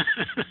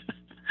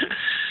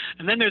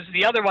 And then there's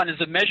the other one is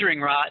a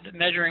measuring rod.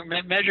 Measure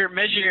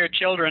your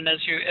children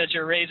as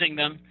you're raising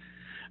them.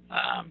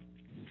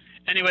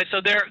 Anyway,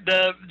 so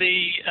the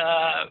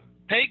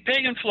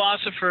pagan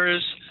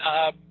philosophers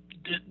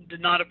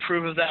did not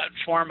approve of that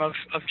form of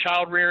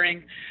child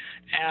rearing,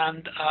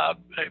 and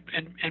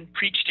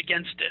preached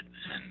against it,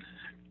 and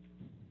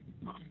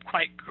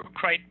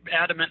quite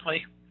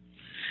adamantly.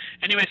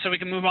 Anyway, so we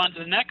can move on to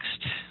the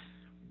next.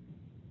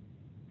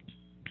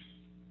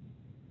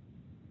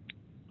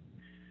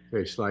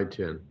 Okay, slide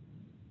 10.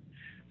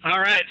 All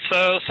right.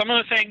 So some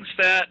of the things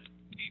that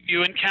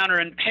you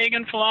encounter in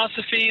pagan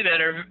philosophy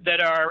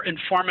that are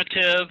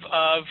informative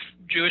of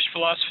Jewish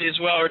philosophy as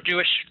well, or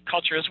Jewish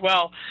culture as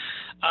well.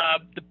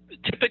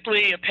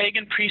 Typically, a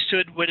pagan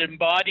priesthood would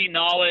embody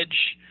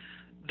knowledge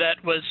that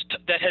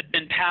had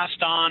been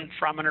passed on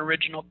from an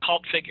original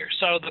cult figure.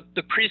 So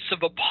the priests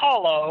of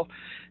Apollo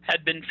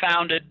had been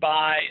started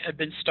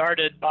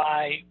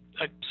by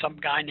some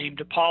guy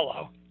named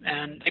Apollo,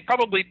 and they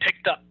probably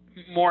picked up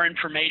more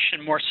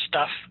information, more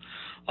stuff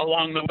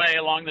along the way,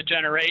 along the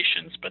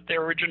generations. But the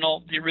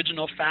original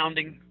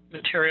founding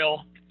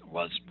material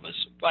was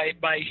by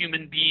a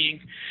human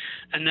being,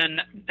 and then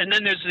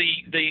there's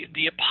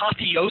the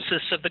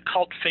apotheosis of the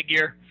cult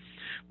figure,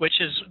 which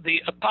is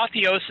the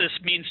apotheosis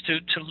means to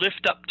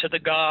lift up to the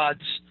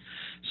gods.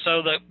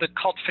 So the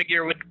cult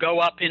figure would go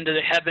up into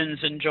the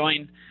heavens and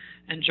join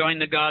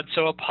the gods.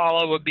 So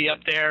Apollo would be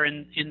up there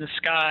in the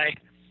sky,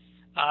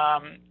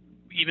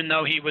 even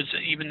though he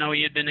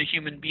had been a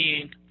human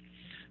being.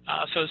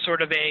 So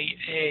sort of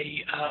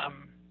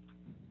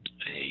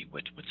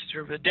what's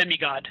sort of a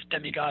demigod.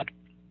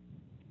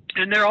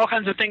 And there are all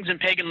kinds of things in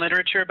pagan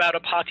literature about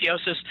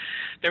apotheosis.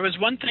 There was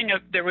one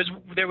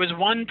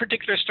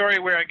particular story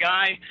where a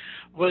guy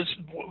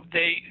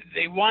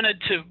they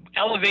wanted to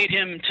elevate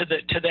him to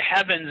the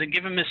heavens and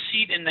give him a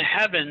seat in the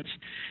heavens,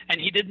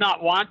 and he did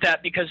not want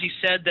that because he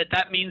said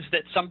that means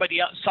that some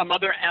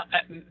other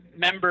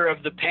member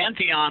of the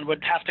pantheon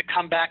would have to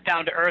come back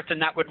down to earth,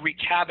 and that would wreak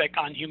havoc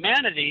on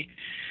humanity,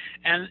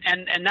 and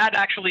that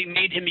actually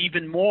made him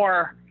even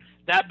more,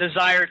 that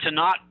desire to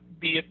not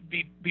be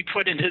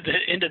put into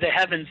the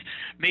heavens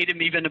made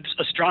him even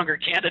a stronger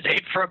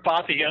candidate for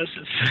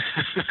apotheosis.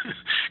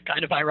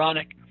 Kind of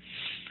ironic.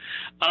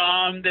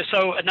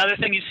 So another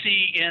thing you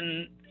see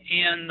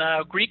in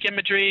Greek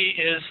imagery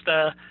is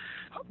the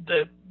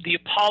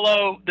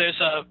Apollo. There's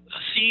a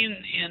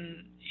scene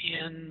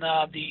in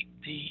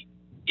the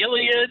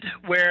Iliad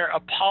where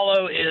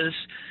Apollo is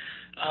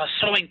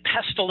sowing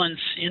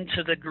pestilence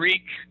into the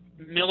Greek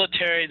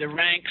military, the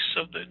ranks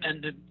of the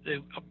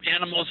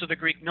animals of the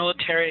Greek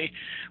military,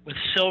 with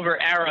silver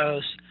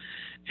arrows,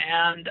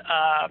 and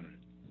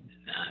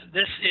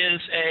this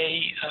is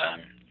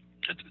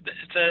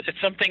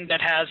it's something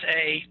that has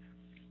a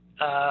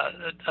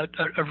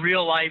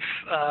real life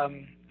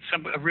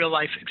a real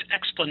life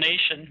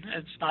explanation.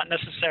 It's not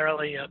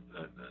necessarily a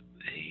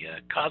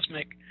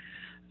cosmic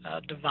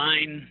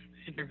divine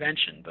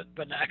intervention, but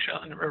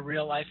a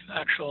real life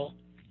actual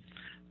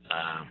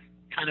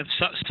kind of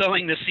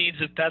sowing the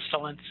seeds of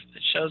pestilence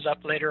that shows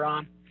up later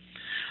on.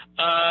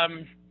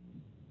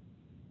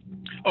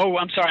 Oh,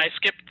 I'm sorry, I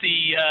skipped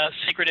the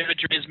sacred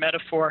imagery as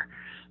metaphor.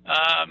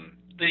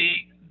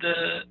 This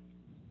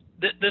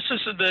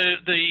is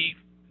the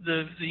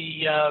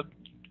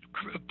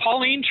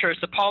Pauline Church.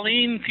 The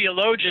Pauline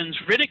theologians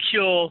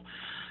ridicule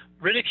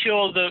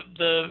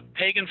the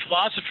pagan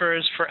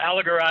philosophers for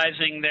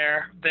allegorizing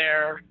their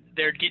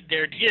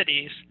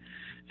deities,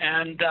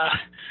 and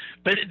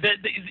but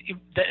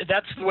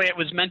that's the way it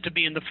was meant to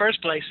be in the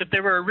first place. If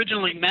they were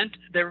originally meant,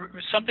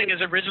 something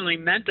is originally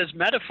meant as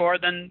metaphor,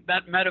 then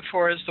that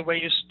metaphor is the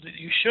way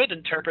you should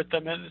interpret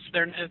them.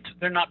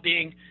 They're not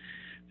being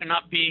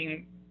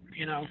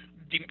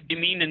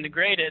demeaned and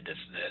degraded.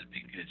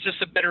 It's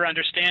just a better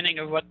understanding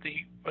of what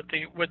the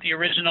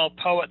original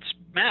poets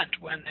meant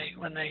when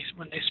they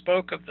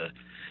spoke of the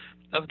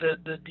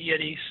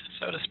deities,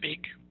 so to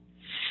speak.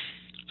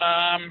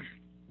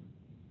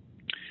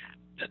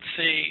 Let's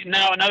see.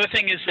 Now, another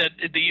thing is that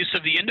the use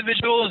of the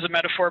individual is a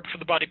metaphor for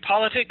the body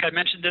politic. I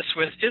mentioned this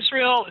with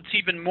Israel. It's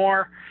even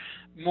more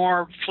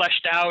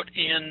fleshed out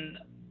in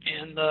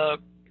the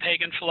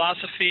pagan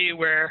philosophy,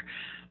 where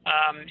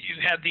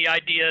you have the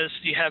ideas,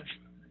 you have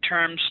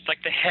terms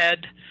like the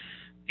head,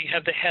 you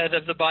have the head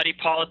of the body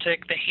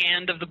politic, the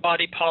hand of the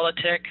body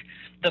politic,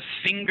 the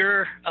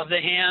finger of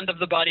the hand of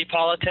the body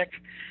politic,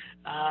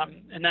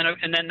 and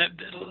then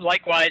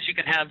likewise you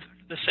can have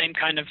the same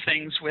kind of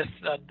things with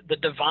the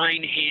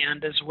divine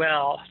hand as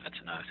well. That's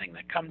another thing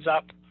that comes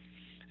up,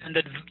 and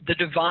the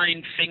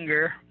divine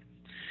finger.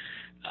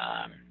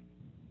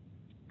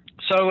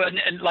 So,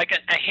 like a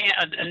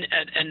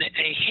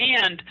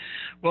hand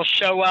will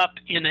show up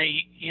in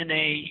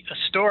a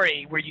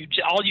story where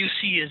all you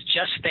see is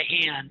just the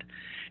hand,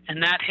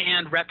 and that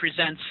hand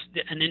represents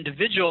an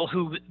individual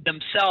who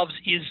themselves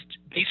is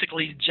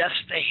basically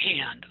just a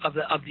hand of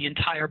the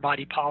entire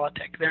body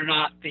politic. They're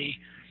not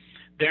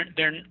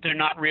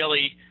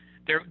really.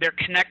 They're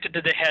connected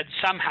to the head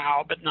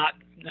somehow, but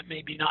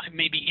maybe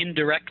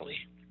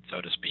indirectly,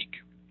 so to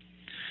speak.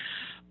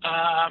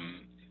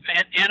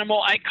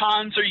 Animal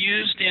icons are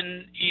used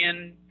in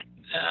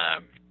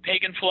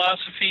pagan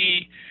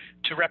philosophy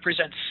to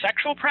represent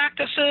sexual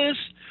practices.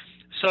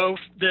 So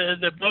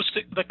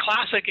the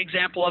classic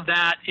example of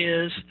that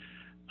is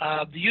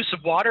the use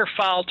of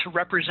waterfowl to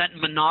represent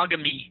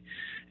monogamy,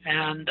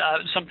 and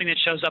something that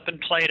shows up in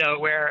Plato,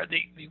 where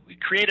we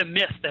create a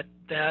myth that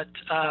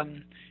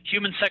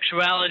human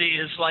sexuality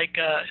is like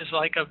a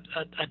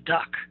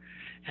duck,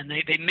 and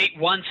they mate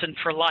once and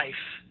for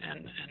life,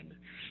 and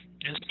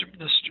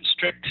the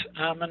strict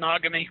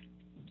monogamy.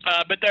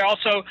 But there are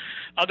also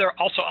other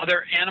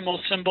animal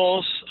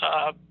symbols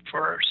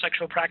for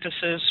sexual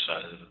practices.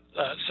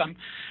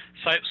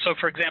 So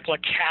for example, a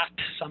cat.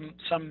 Some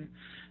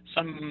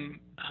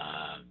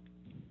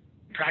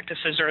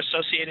practices are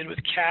associated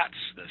with cats.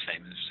 The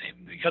same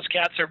because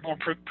cats are more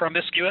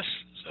promiscuous,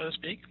 so to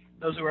speak.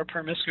 Those who are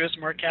promiscuous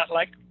more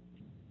cat-like.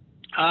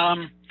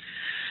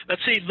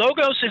 Let's see.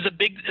 Logos is a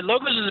big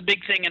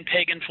thing in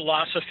pagan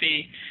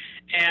philosophy.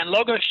 And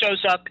logos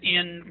shows up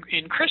in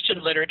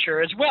Christian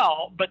literature as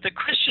well, but the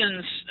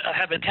Christians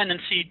have a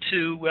tendency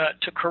to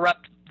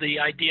corrupt the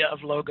idea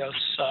of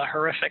logos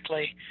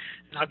horrifically,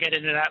 and I'll get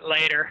into that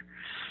later.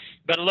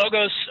 But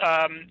logos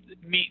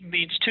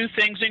means two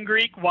things in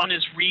Greek. One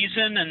is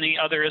reason, and the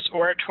other is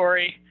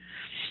oratory.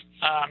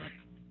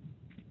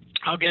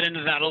 I'll get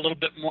into that a little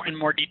bit more in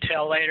more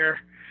detail later.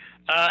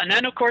 And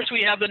then, of course,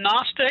 we have the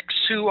Gnostics,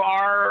 who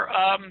are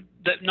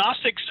the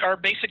Gnostics are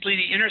basically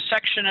the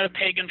intersection of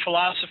pagan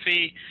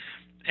philosophy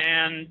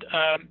and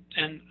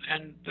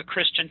the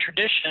Christian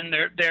tradition.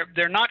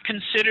 They're not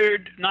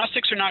considered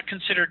Gnostics are not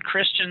considered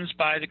Christians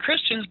by the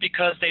Christians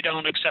because they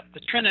don't accept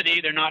the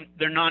Trinity.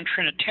 They're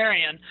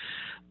non-Trinitarian,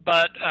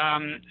 but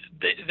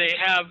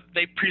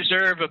they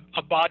preserve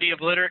a body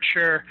of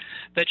literature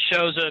that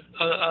shows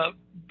a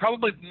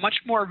probably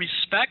much more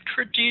respect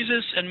for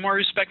Jesus and more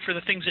respect for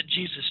the things that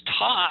Jesus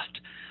taught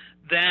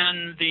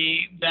than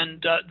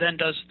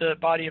does the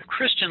body of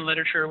Christian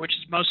literature, which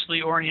is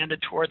mostly oriented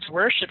towards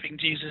worshiping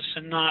Jesus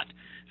and not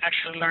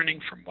actually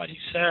learning from what he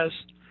says.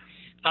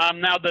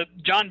 Now,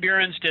 John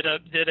Burens did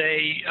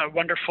a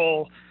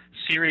wonderful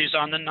series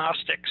on the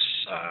Gnostics,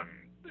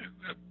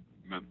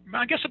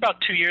 I guess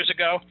about 2 years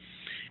ago,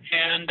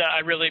 and I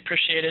really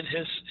appreciated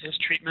his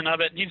treatment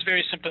of it. And he's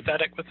very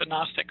sympathetic with the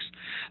Gnostics.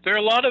 There are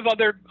a lot of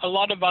other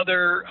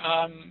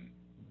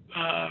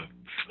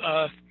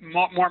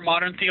more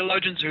modern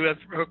theologians who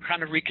are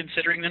kind of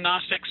reconsidering the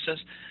Gnostics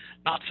as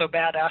not so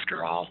bad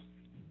after all,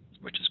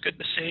 which is good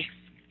to see.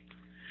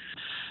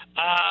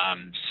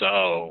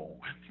 So,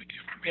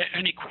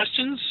 any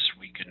questions?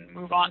 We can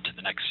move on to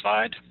the next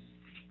slide.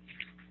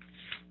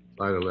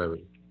 Slide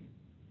 11.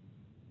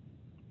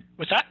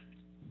 What's that?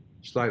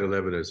 Slide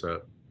 11 is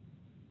up.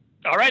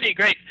 Alrighty,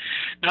 great.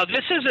 Now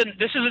this is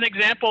an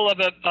example of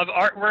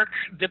artwork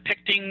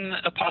depicting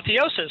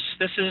apotheosis.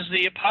 This is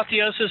the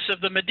apotheosis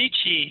of the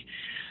Medici,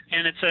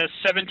 and it's a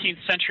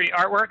 17th century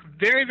artwork.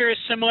 Very, very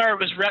similar. It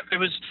was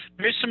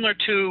very similar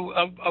to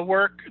a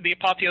work, the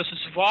Apotheosis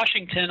of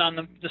Washington, on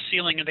the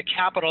ceiling of the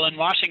Capitol in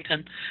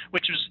Washington,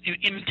 which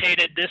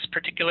imitated this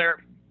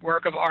particular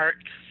work of art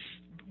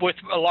with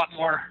a lot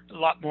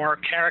more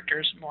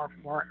characters,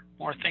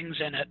 more things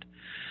in it.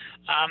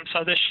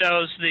 So this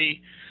shows the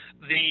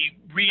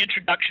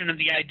reintroduction of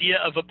the idea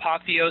of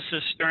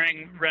apotheosis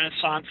during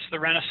the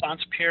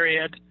Renaissance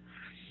period.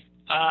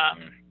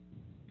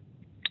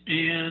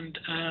 And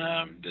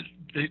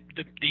the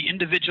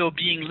individual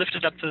being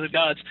lifted up to the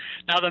gods.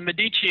 Now the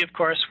Medici, of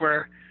course,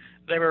 were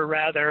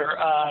rather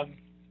I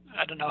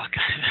don't know,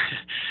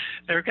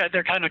 they're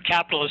kind of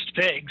capitalist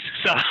pigs.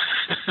 So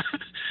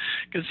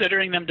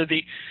considering them to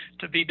be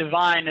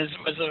divine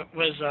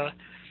was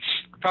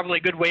probably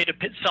a good way to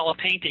sell a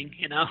painting,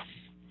 you know.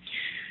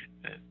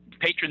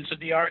 Patrons of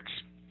the arts.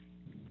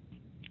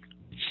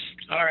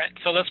 All right,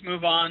 so let's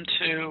move on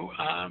to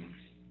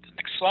the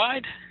next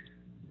slide.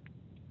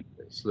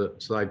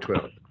 Slide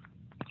 12.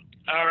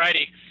 All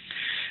righty.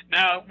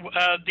 Now,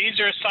 these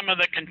are some of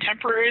the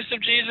contemporaries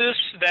of Jesus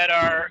that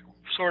are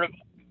sort of,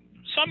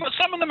 some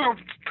of them are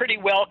pretty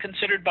well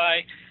considered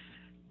by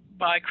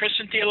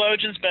Christian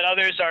theologians, but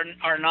others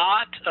are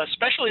not,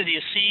 especially the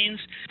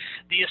Essenes.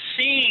 The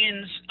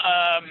Essenes,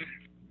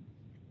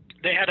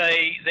 they had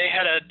a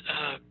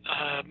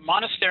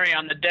monastery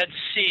on the Dead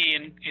Sea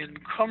in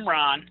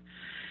Qumran.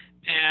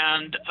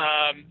 And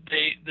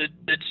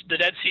the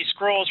Dead Sea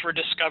Scrolls were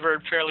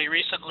discovered fairly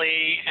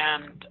recently,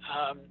 and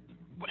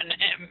an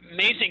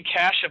amazing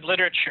cache of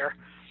literature.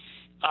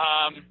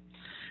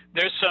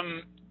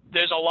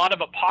 There's a lot of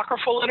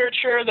apocryphal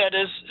literature that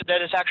is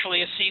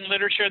actually Essene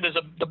literature. There's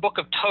the Book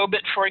of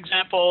Tobit, for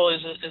example,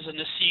 is an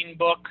Essene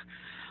book.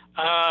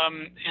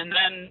 And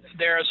then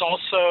there's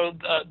also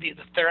the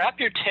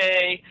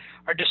Therapeutae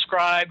are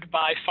described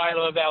by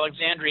Philo of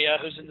Alexandria,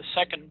 who's in the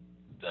second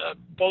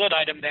bullet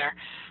item there.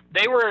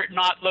 They were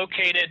not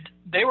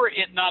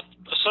not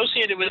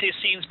associated with the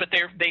Essenes, but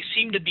they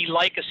seem to be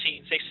like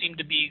Essenes. They seem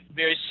to be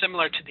very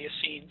similar to the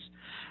Essenes.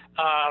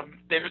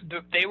 They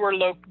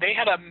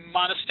had a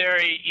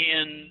monastery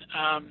in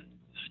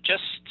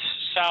just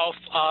south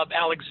of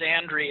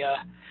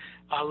Alexandria,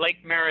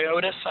 Lake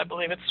Mareotis, I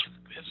believe it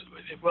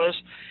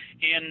was,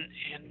 in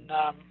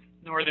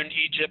northern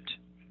Egypt,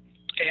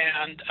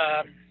 and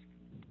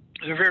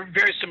they're very,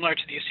 very similar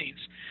to the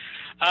Essenes.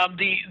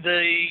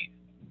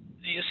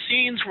 The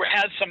Essenes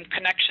had some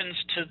connections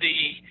to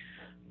the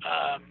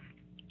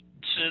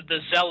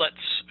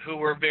Zealots, who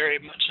were very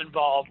much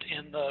involved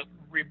in the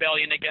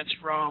rebellion against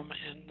Rome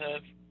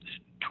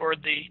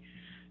toward the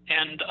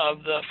end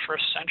of the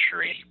first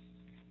century.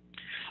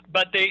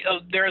 But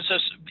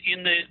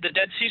in the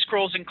Dead Sea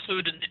Scrolls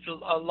include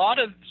a lot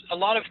of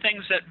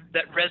things that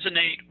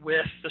resonate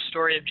with the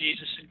story of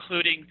Jesus,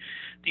 including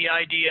the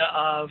idea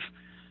of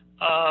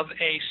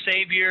a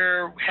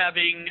savior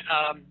having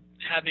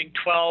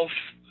 12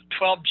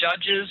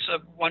 judges,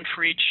 one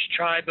for each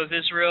tribe of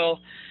Israel,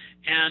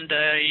 and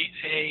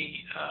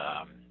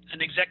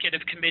an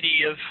executive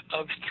committee of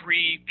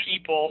 3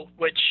 people,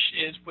 which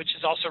is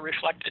also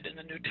reflected in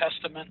the New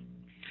Testament.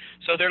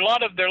 So there are a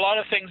lot of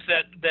things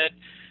that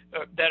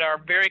are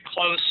very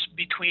close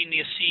between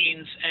the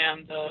Essenes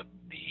and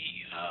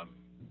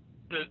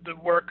the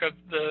work of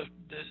the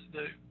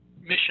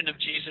mission of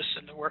Jesus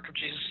and the work of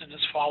Jesus and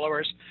his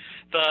followers.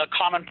 The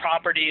common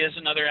property is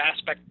another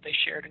aspect that they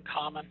shared in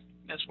common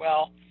as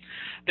well.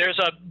 There's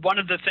one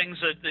of the things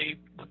that the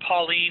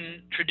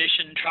Pauline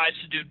tradition tries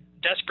to do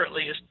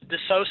desperately is to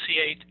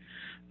dissociate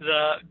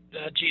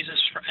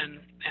Jesus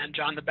and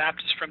John the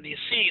Baptist from the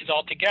Essenes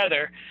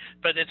altogether,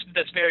 but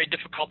that's very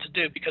difficult to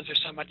do because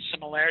there's so much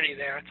similarity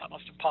there. It's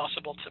almost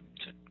impossible to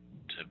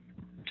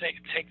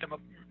take them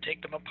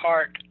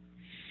apart.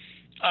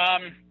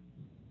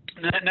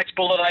 The next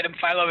bullet item,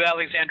 Philo of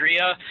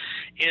Alexandria,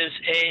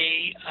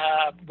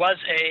 was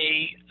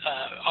a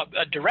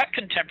direct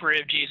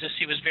contemporary of Jesus.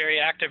 He was very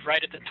active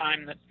right at the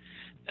time that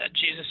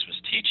Jesus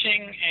was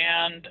teaching,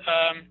 and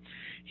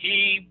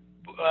he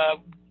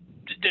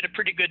did a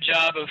pretty good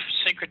job of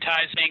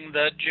syncretizing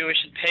the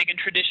Jewish and pagan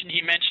tradition.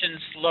 He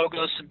mentions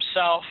Logos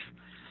himself.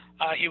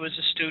 He was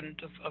a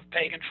student of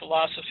pagan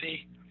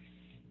philosophy,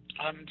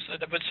 so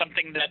that was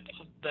something that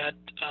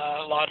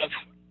a lot of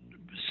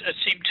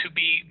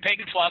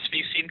pagan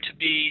philosophy seemed to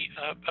be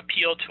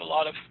appealed to a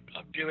lot of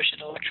Jewish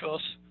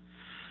intellectuals.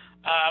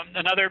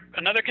 Another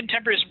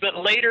contemporary is a bit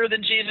later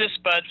than Jesus,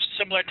 but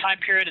similar time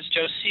period, is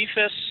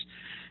Josephus,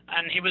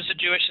 and he was a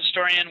Jewish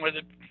historian with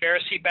a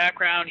Pharisee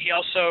background. He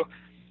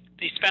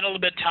spent a little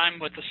bit of time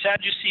with the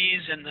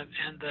Sadducees and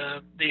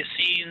the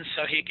Essenes,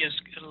 so he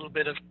gives a little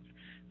bit of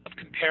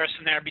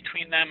comparison there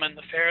between them and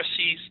the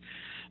Pharisees.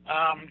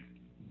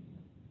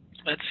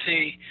 Let's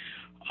see.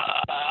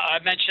 I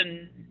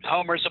mentioned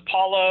Homer's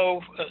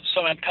Apollo,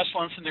 and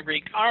pestilence in the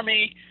Greek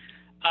army.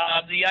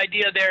 The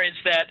idea there is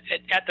that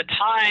at the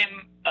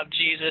time of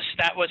Jesus,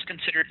 that was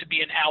considered to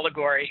be an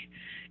allegory,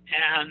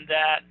 and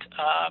that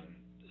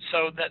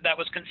that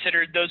was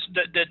considered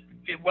that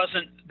it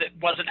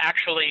wasn't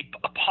actually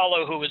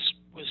Apollo who was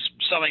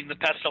sowing the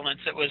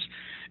pestilence. It was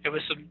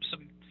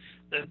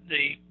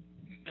the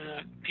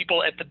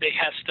people at the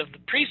behest of the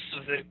priests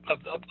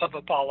of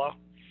Apollo.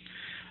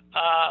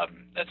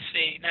 Let's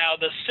see. Now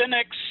the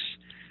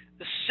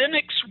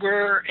Cynics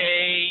were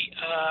I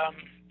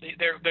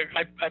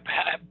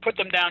put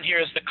them down here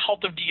as the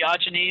cult of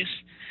Diogenes.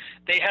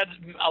 They had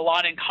a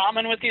lot in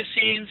common with the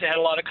Essenes. They had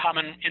a lot in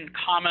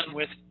common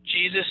with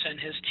Jesus and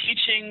his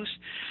teachings.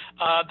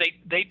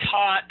 They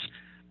taught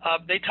a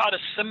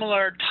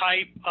similar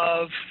type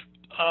of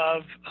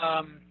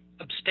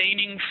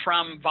abstaining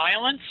from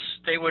violence.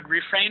 They would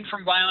refrain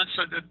from violence,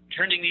 so the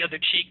turning the other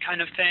cheek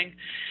kind of thing.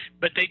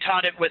 But they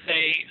taught it with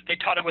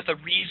a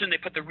reason. They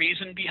put the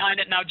reason behind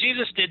it. Now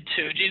Jesus did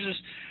too. Jesus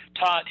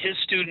taught his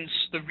students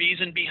the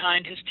reason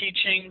behind his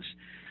teachings,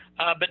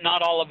 but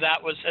not all of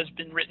that has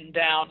been written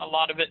down. A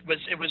lot of it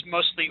was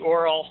mostly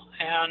oral,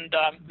 and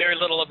very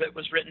little of it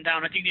was written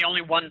down. I think the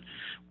only one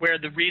where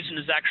the reason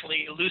is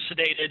actually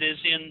elucidated is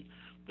in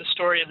the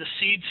story of the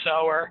seed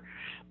sower.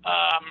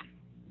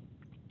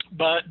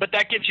 But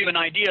that gives you an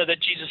idea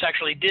that Jesus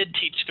actually did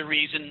teach the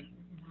reason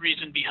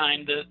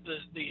behind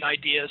the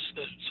ideas.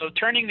 So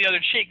turning the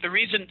other cheek, the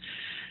reason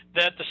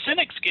that the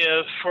Cynics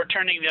give for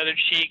turning the other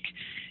cheek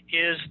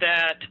is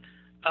that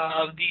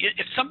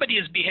if somebody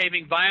is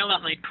behaving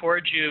violently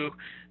towards you,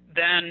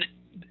 then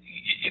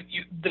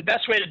the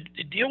best way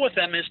to deal with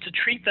them is to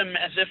treat them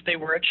as if they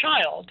were a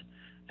child.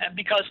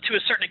 Because to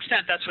a certain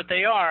extent, that's what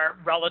they are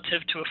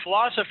relative to a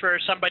philosopher.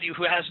 Somebody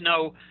who has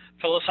no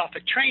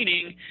philosophic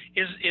training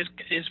is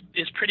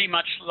pretty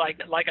much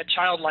like a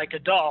childlike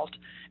adult,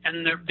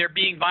 and they're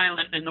being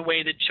violent in the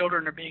way that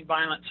children are being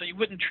violent. So you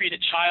wouldn't treat a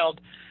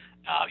child,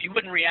 you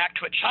wouldn't react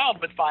to a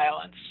child with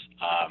violence.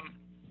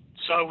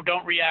 So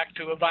don't react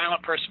to a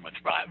violent person with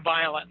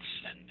violence.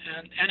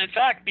 And in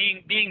fact,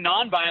 being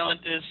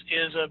nonviolent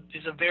is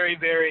a very,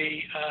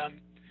 very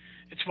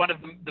it's one of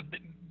the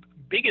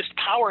biggest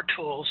power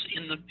tools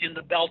in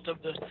the belt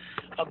of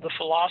the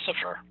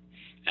philosopher.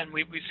 And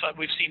we've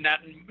seen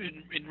that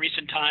in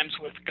recent times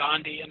with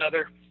Gandhi and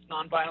other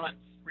nonviolent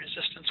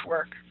resistance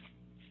work.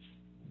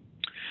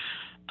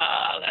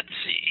 Let's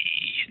see.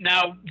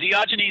 Now,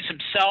 Diogenes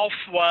himself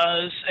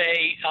was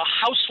a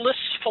houseless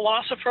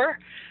philosopher.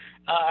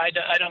 I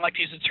don't like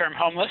to use the term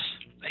homeless.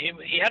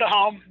 He had a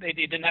home. He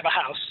didn't have a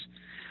house.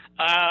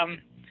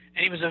 And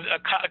he was a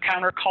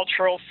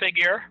countercultural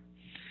figure.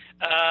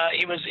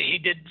 He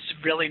did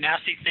really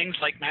nasty things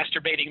like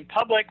masturbating in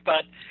public,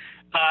 but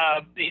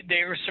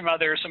there were some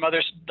other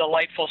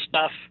delightful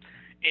stuff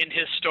in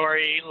his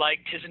story,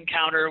 like his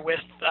encounter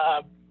with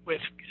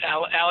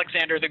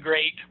Alexander the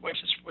Great,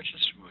 which is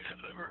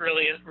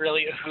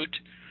really a hoot.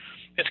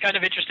 It's kind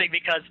of interesting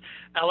because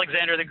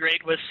Alexander the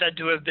Great was said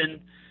to have been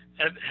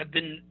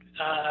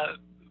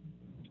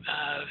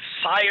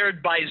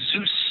sired by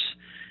Zeus,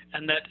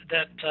 and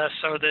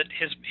so that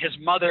his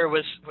mother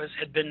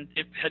had been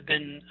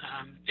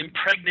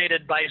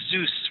impregnated by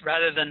Zeus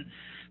rather than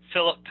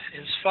Philip,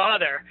 his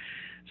father.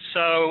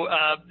 So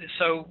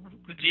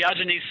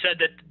Diogenes said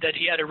that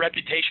he had a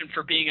reputation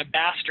for being a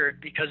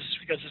bastard because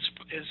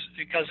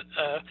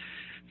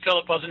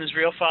Philip wasn't his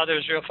real father.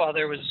 His real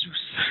father was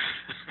Zeus.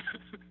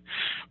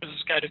 Which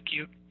is kind of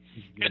cute.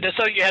 And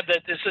so you have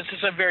that. This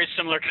is a very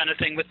similar kind of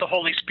thing with the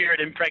Holy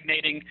Spirit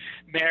impregnating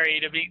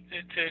Mary to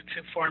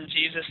form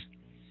Jesus.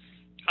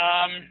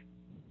 And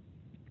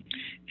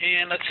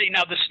let's see.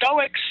 Now the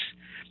Stoics,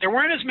 there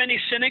weren't as many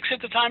Cynics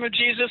at the time of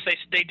Jesus.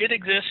 They did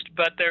exist,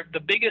 but they're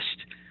the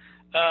biggest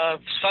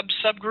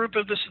subgroup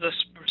of this, the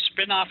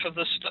spin-off of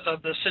the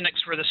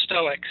Cynics were the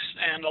Stoics,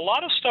 and a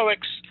lot of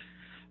Stoics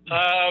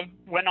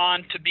went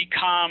on to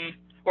become,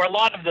 or a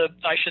lot of the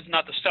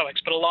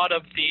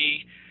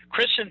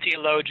Christian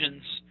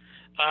theologians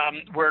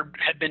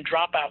had been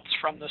dropouts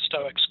from the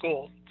Stoic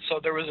school. So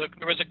there was a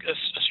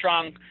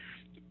strong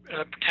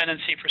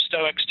tendency for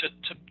Stoics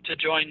to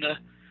join the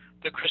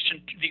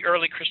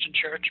early Christian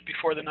church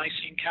before the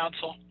Nicene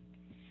Council.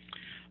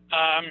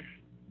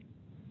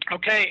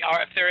 Okay,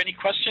 if there are any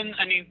questions,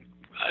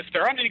 if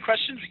there aren't any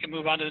questions, we can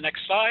move on to the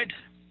next slide.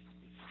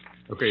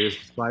 Okay, this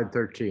is slide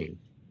 13.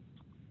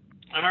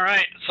 All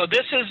right, so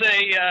this is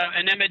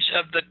an image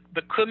of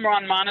the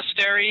Qumran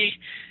monastery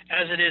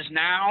as it is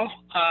now.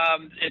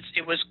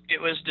 It was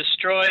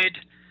destroyed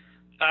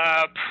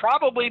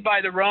probably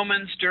by the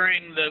Romans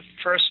during the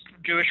first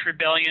Jewish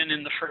rebellion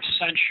in the 1st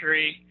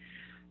century.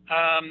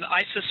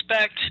 I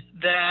suspect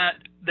that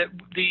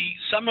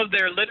some of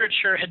their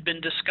literature had been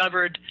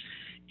discovered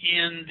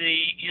in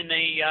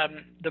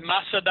the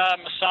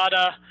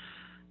Masada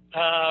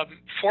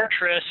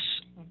fortress,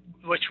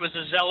 which was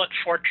a zealot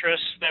fortress,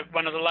 that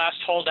one of the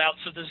last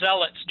holdouts of the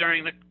zealots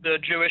during the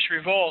Jewish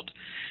revolt.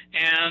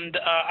 And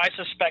I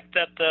suspect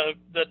that the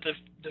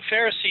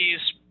Pharisees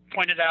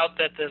pointed out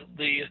that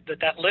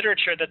that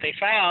literature that they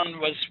found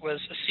was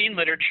Essene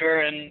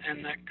literature,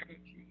 and that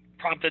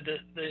prompted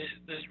the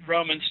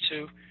Romans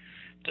to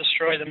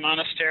destroy the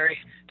monastery.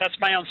 That's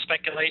my own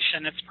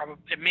speculation.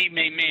 It may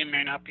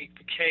not be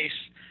the case,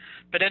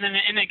 but in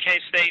any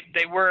case,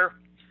 they were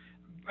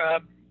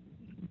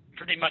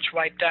pretty much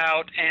wiped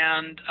out,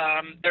 and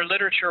their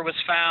literature was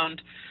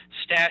found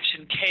stashed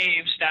in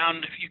caves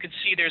down. You can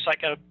see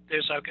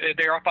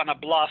they're up on a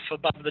bluff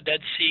above the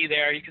Dead Sea.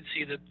 There, you can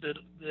see the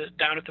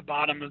down at the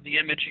bottom of the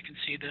image. You can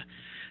see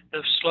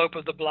the slope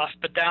of the bluff,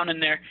 but down in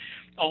there,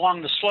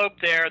 along the slope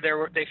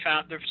they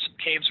found some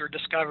caves were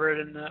discovered,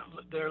 and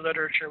their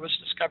literature was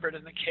discovered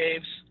in the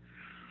caves.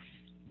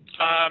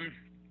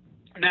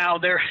 Now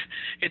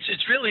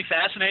it's really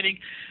fascinating.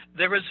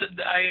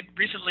 I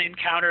recently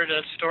encountered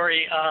a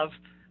story of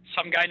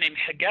some guy named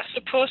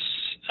Hegesippus,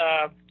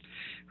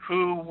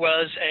 who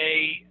was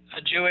a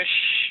Jewish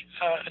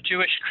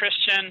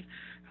Christian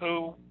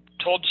who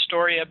told a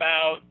story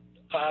about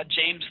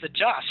James the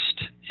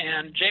Just.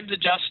 And James the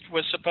Just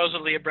was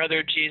supposedly a brother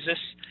of Jesus,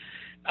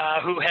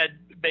 who had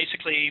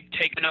basically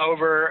taken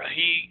over.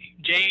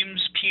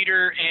 James,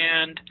 Peter,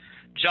 and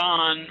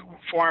John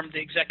formed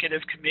the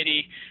executive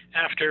committee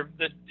after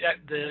the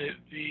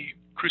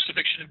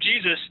crucifixion of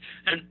Jesus,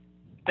 and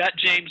that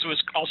James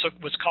was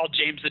called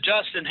James the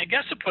Just, and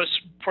Hegesippus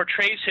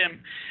portrays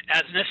him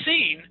as an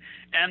Essene,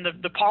 and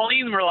the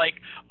Pauline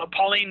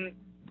Pauline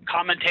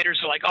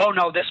commentators are like, oh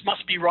no, this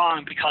must be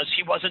wrong because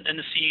he wasn't an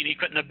Essene, he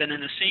couldn't have been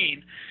an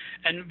Essene,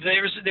 and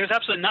there's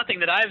absolutely nothing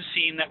that I've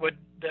seen that would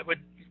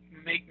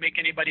make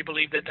anybody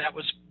believe that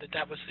was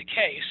the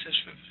case.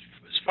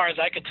 As far as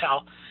I could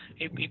tell,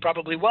 he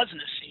probably was an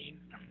Essene.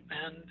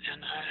 And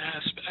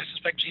I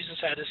suspect Jesus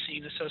had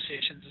Essene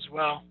associations as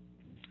well.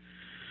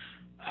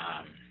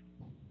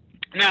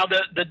 Now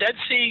the Dead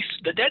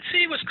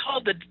Sea was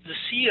called the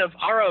Sea of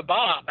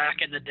Arabah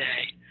back in the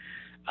day,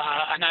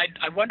 and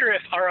I wonder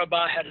if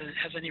Arabah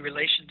has any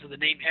relation to the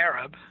name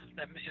Arab.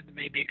 There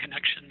may be a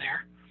connection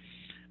there.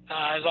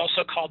 It's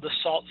also called the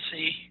Salt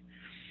Sea.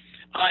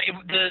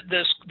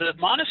 The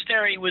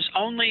monastery was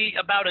only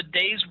about a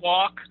day's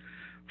walk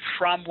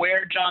from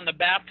where John the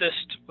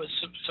Baptist was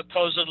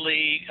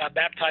supposedly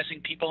baptizing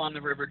people on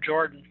the River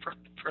Jordan,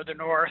 further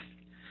north.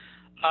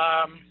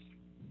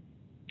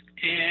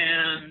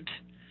 And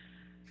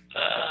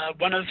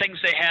one of the things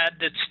they had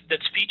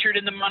that's featured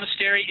in the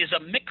monastery is a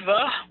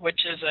mikveh,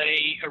 which is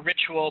a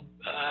ritual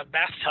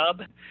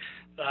bathtub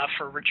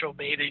for ritual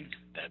bathing,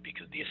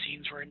 because the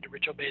Essenes were into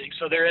ritual bathing.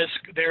 So there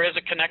is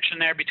a connection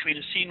there between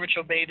Essene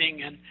ritual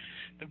bathing and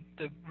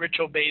the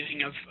ritual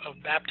bathing of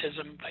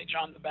baptism by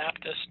John the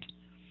Baptist.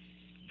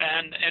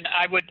 And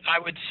I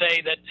would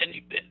say that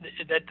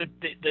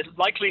the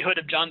likelihood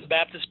of John the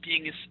Baptist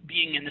being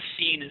in the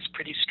scene is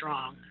pretty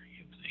strong.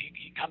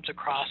 He comes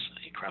across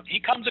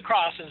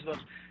as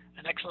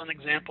an excellent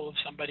example of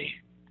somebody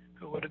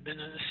who would have been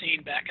in the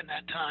scene back in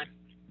that time.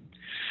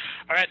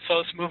 All right, so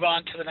let's move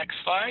on to the next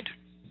slide.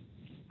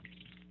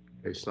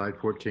 Okay, slide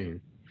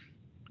 14.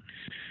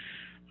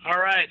 All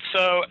right,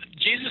 so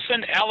Jesus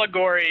and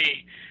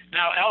allegory.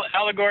 Now,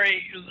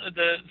 allegory.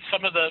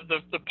 Some of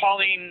the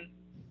Pauline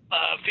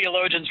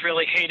theologians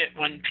really hate it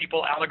when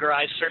people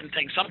allegorize certain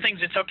things. Some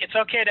things it's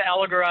okay to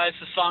allegorize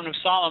the Song of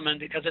Solomon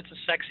because it's a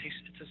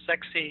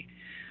sexy,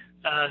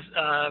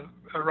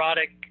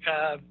 erotic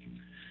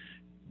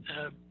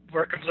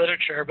work of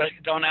literature, but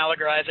don't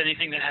allegorize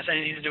anything that has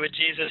anything to do with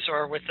Jesus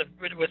or with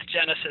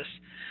Genesis.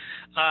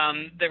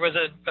 There was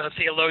a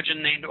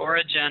theologian named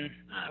Origen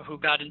who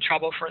got in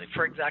trouble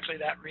for exactly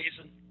that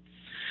reason.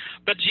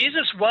 But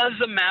Jesus was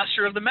the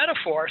master of the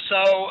metaphor,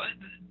 so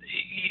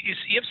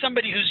you have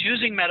somebody who's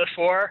using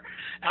metaphor.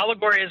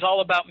 Allegory is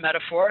all about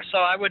metaphor. So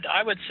I would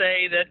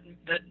say that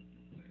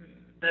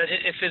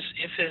if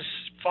his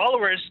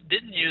followers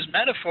didn't use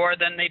metaphor,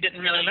 then they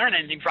didn't really learn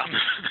anything from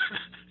him.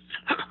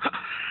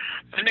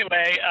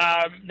 Anyway,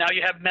 now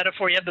you have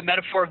metaphor. You have the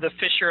metaphor of the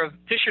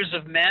fishers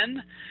of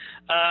men.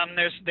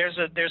 There's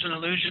an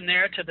allusion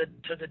there to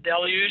the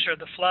deluge or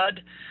the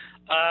flood.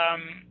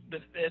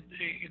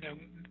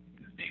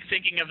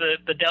 Thinking of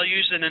the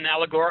deluge in an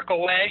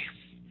allegorical way.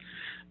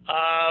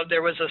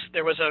 There was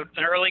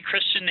an early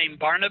Christian named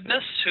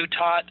Barnabas who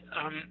taught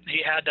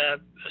he had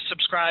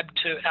subscribed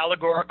to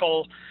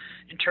allegorical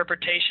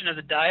interpretation of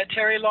the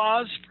dietary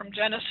laws from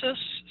Genesis.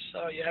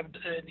 So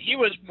he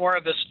was more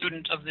of a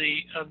student of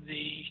the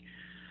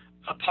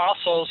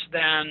apostles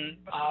than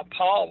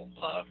Paul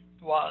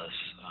was.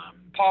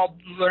 Paul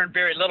learned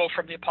very little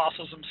from the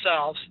apostles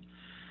themselves.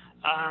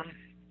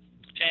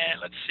 And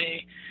let's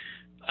see.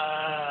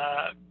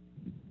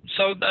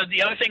 So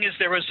the other thing is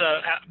there was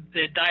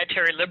the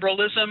dietary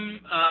liberalism.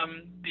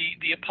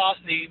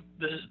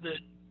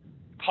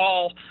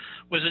 Paul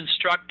was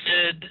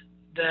instructed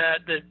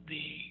that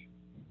the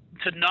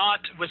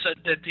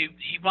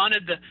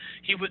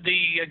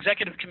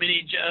executive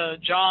committee,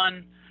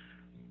 John,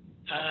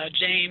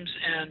 James,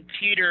 and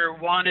Peter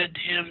wanted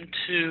him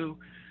to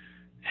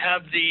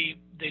have the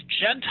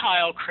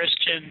Gentile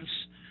Christians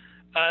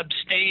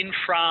abstain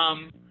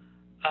from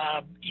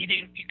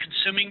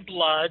consuming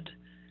blood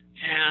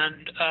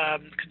and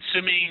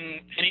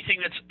consuming anything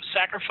that's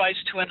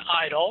sacrificed to an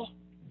idol,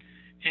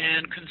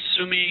 and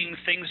consuming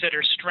things that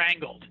are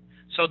strangled.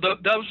 So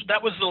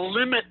that was the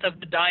limit of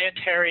the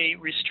dietary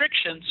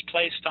restrictions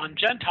placed on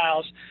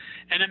Gentiles,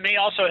 and it may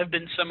also have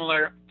been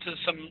similar to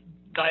some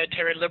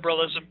dietary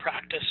liberalism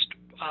practiced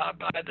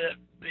by the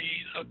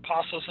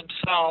apostles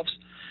themselves.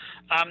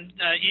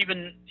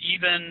 Even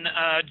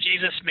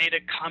Jesus made a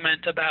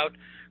comment about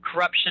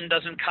corruption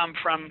comes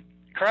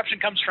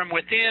from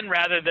within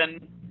rather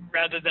than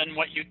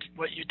what you eat,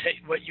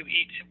 what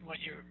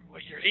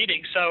you're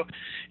eating. So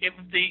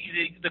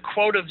the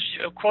quote of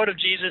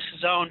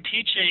Jesus' own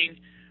teaching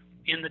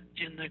in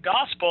the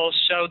Gospels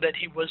showed that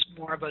he was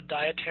more of a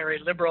dietary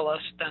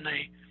liberalist than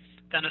a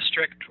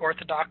strict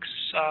Orthodox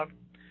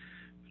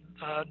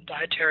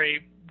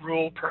dietary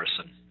rule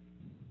person.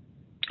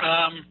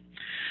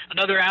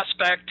 Another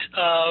aspect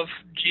of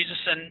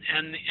Jesus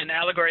and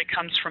allegory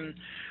comes from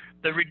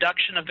the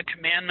reduction of the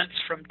commandments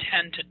from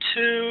 10 to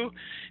 2,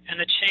 and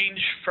the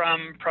change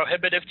from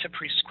prohibitive to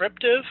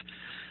prescriptive.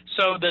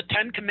 So the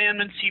 10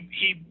 Commandments,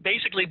 he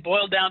basically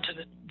boiled down to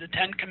the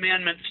 10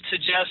 Commandments to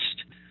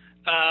just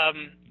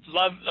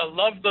love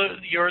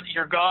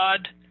your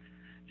God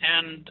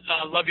and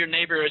love your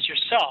neighbor as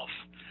yourself.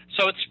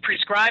 So it's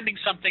prescribing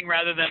something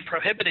rather than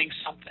prohibiting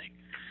something.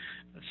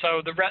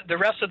 So the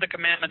rest of the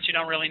commandments you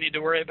don't really need to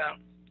worry about.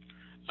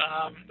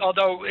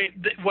 Although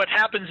what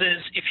happens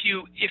is if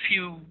you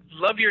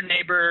love your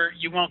neighbor,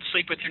 you won't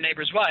sleep with your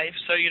neighbor's wife,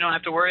 so you don't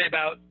have to worry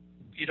about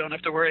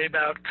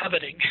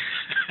coveting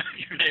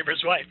your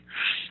neighbor's wife,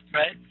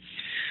 right?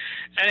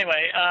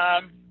 Anyway,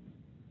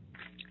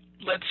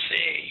 let's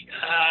see.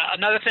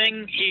 Another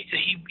thing,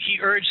 he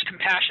urged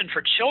compassion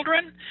for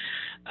children.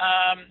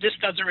 This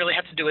doesn't really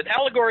have to do with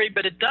allegory,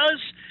 but it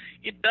does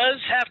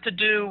have to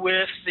do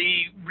with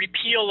the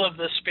repeal of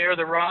the spare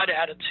the rod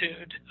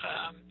attitude,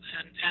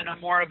 and a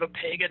more of a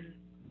pagan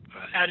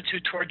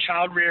attitude toward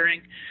child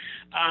rearing,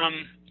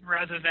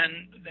 rather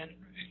than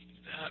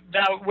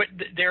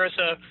there is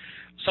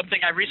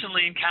something I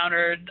recently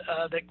encountered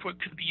that could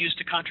be used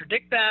to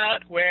contradict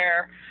that,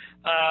 where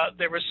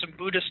there was some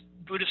Buddhist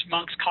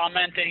monks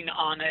commenting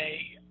on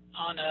a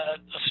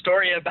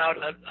story about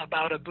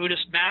a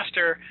Buddhist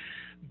master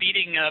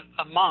beating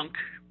a monk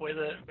with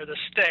a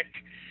stick,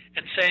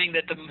 and saying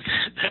that the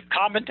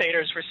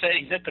commentators were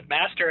saying that the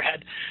master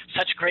had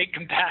such great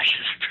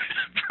compassion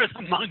for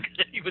the monk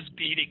that he was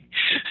beating.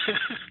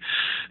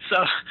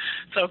 so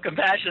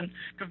compassion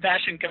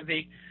can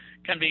be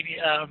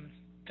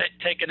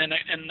taken in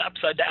an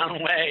upside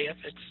down way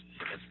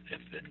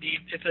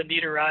if the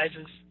need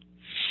arises.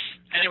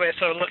 Anyway,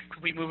 so look,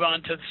 we move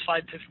on to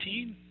slide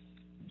 15.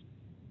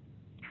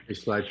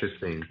 Slide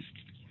 15.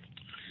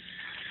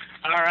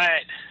 All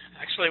right.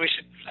 Actually, I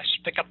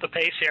should pick up the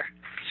pace here.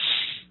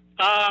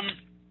 I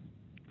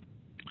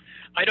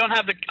don't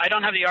have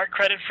the art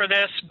credit for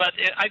this, but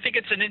I think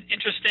it's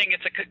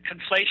it's a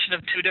conflation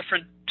of two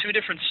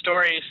different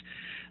stories.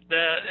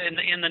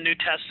 In the New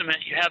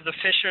Testament, you have the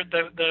fisher,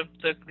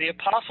 the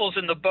apostles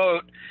in the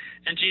boat,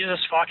 and Jesus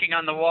walking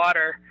on the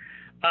water,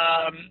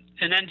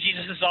 and then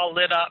Jesus is all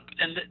lit up,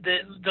 and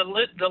the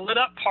lit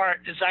up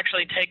part is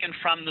actually taken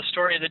from the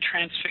story of the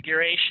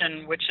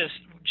Transfiguration, which is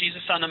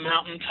Jesus on a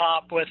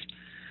mountaintop with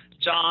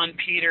John,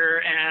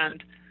 Peter,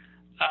 and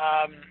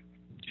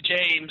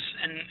James,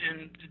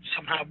 and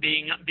somehow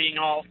being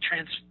all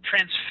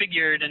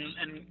transfigured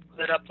and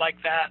lit up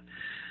like that.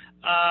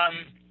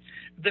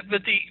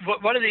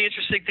 One of the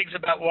interesting things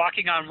about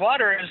walking on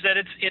water is that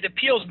it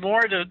appeals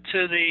more to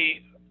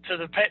the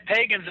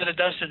pagans than it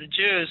does to the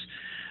Jews.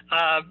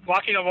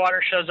 Walking on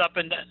water shows up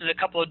in a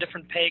couple of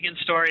different pagan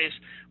stories.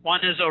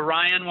 One is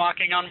Orion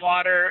walking on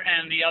water,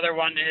 and the other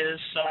one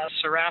is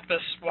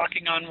Serapis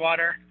walking on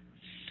water.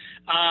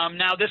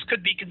 Now, this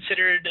could be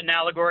considered an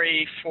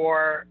allegory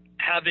for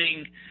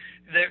having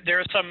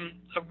there's some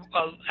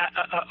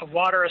a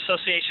water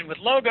association with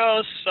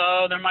logos,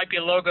 so there might be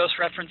a logos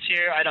reference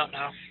here. I don't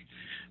know,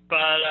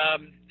 but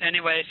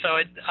anyway, so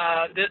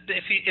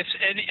if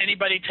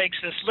anybody takes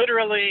this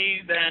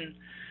literally, then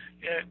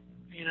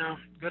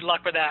good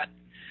luck with that.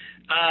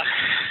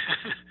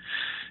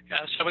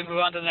 Shall we move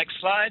on to the next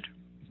slide?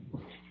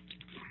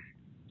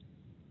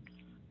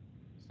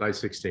 Slide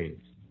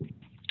 16.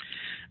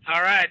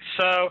 All right,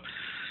 so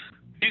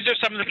these are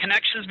some of the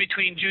connections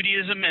between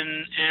Judaism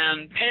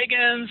and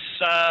pagans.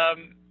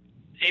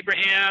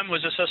 Abraham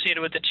was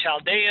associated with the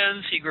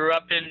Chaldeans. He grew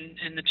up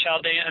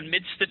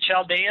amidst the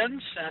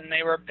Chaldeans, and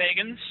they were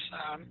pagans.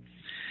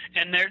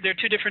 And there are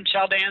two different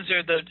Chaldeans. There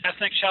are the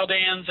ethnic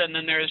Chaldeans, and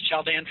then there's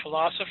Chaldean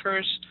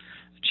philosophers.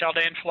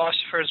 Chaldean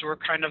philosophers were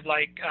kind of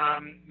like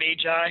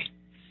magi.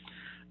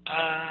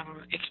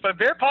 It's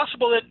very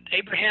possible that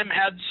Abraham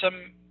had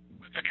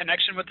a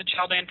connection with the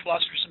Chaldean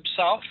philosophers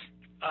himself.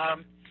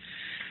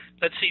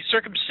 Let's see,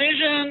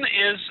 circumcision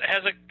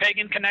has a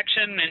pagan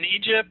connection in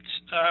Egypt,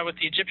 with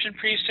the Egyptian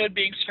priesthood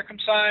being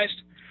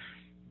circumcised.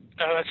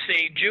 Let's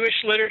see,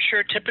 Jewish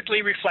literature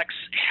typically reflects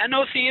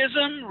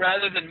henotheism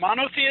rather than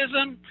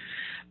monotheism.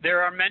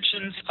 There are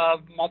mentions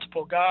of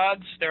multiple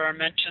gods. There are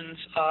mentions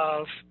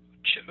of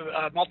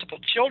multiple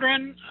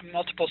children,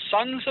 multiple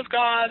sons of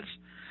gods.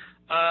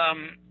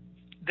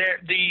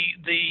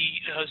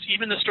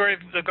 Even the story of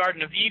the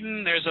Garden of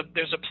Eden, there's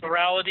a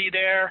plurality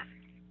there.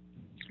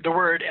 The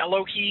word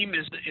Elohim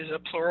is a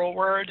plural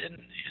word in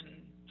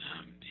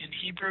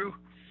Hebrew.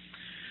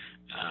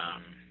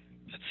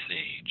 Let's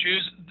see.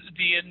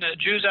 The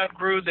Jews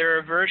outgrew their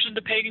aversion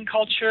to pagan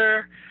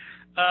culture.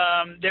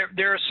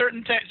 There are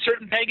certain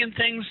pagan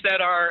things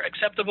that are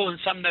acceptable and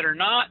some that are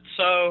not.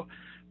 So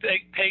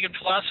pagan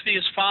philosophy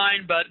is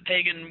fine, but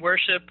pagan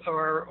worship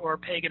or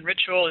pagan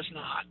ritual is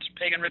not.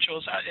 Pagan ritual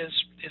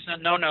is a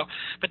no-no.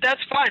 But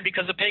that's fine,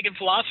 because the pagan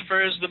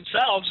philosophers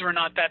themselves were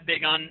not that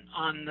big on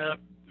the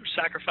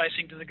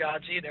sacrificing to the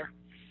gods either.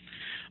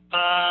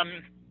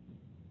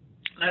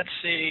 Let's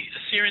see.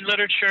 Assyrian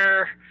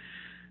literature,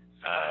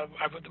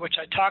 which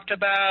I talked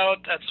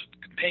about. That's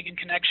pagan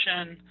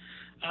connection.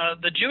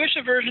 The Jewish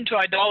aversion to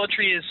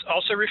idolatry is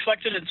also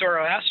reflected in the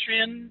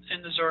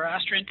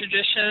Zoroastrian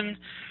tradition.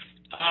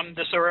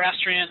 The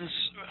Zoroastrians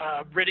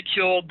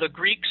ridiculed the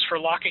Greeks for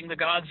locking the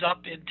gods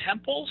up in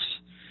temples.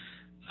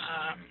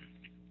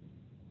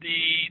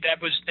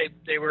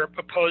 They were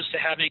opposed to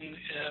having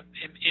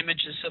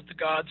images of the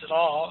gods at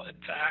all, in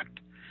fact.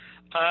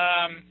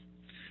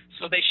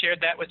 So they shared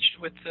that with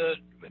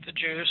the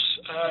Jews.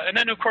 And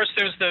then, of course,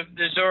 there's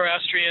the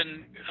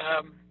Zoroastrian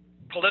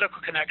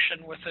political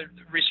connection with the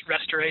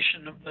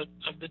restoration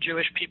of the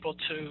Jewish people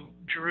to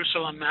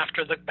Jerusalem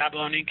after the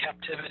Babylonian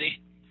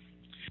captivity.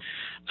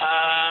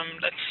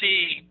 Let's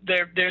see.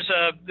 There's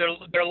a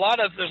lot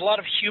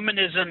of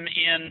humanism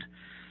in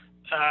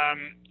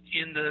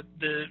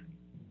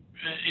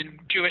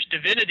Jewish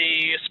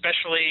divinity,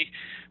 especially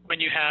when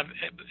you have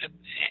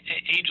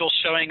angels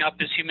showing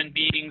up as human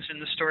beings in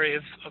the story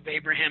of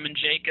Abraham and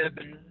Jacob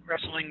and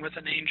wrestling with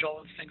an angel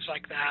and things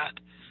like that.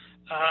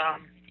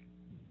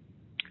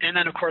 And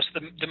then, of course,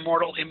 the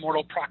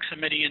immortal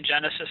proximity in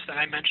Genesis that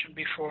I mentioned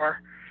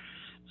before.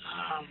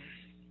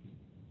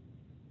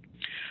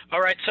 All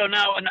right. So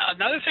now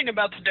another thing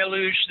about the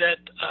deluge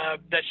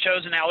that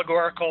shows an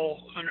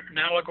allegorical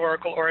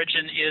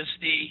origin is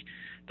the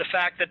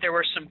fact that there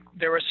were some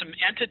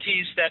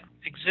entities that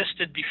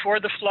existed before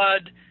the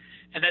flood,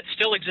 and that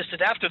still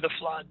existed after the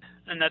flood,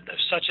 and that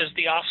such as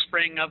the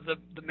offspring of the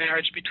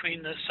marriage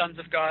between the sons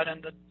of God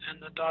and the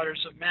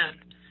daughters of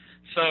men.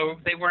 So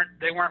they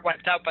weren't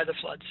wiped out by the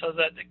flood. So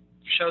that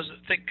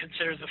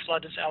considers the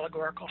flood as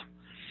allegorical.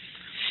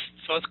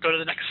 So let's go to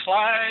the next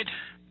slide.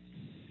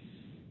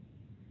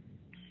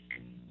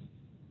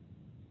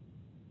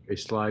 Okay,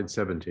 slide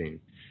 17.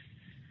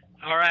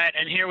 All right,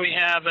 and here we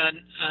have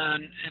an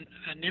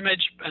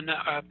image,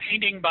 a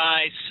painting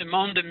by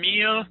Simone de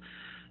Mille,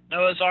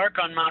 Noah's Ark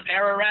on Mount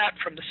Ararat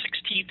from the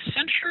 16th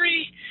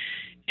century.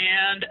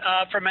 And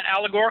from an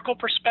allegorical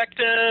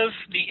perspective,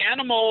 the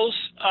animals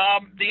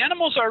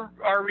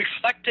are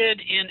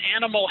reflected in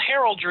animal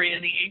heraldry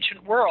in the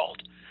ancient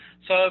world.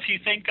 So if you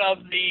think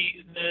of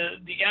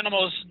the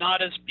animals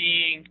not as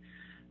being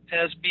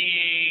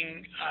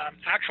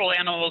actual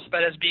animals,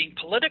 but as being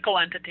political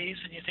entities,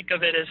 and you think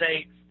of it as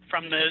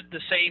from the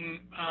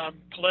same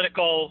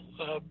political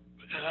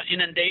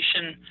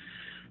inundation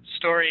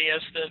story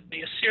as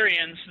the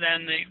Assyrians,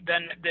 then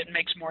it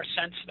makes more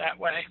sense that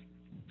way.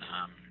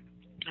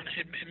 And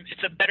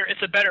it's a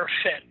better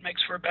fit. It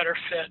makes for a better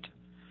fit.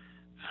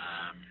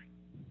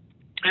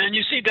 And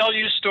you see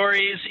deluge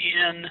stories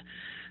in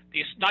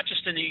not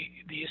just in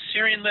the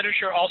Assyrian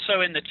literature,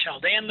 also in the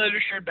Chaldean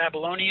literature,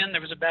 Babylonian.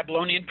 There was a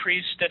Babylonian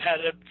priest that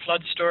had a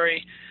flood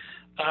story.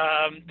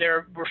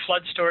 There were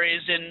flood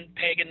stories in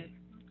pagan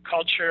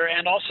culture,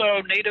 and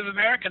also Native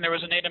American. There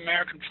was a Native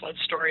American flood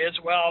story as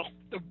well.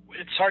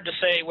 It's hard to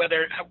say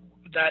whether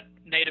that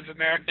Native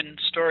American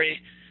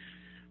story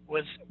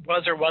was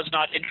or was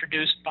not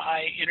introduced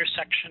by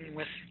intersection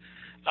with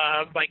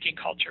Viking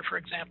culture, for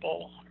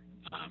example,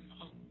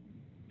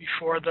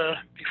 before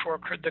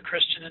the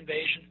Christian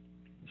invasion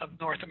of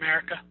North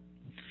America.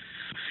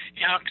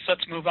 Yeah, so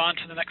let's move on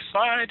to the next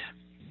slide.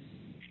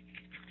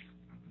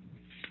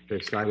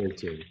 Okay, slide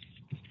 18.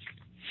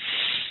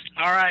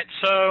 All right,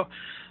 so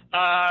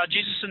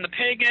Jesus and the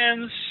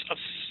pagans,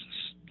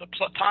 the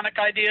Platonic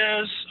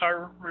ideas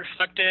are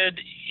reflected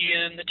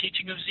in the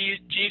teaching of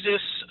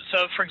Jesus.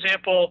 So, for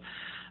example,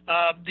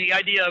 the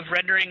idea of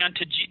rendering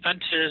unto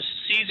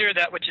Caesar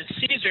that which is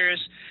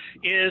Caesar's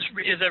is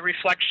a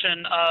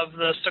reflection of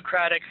the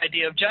Socratic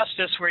idea of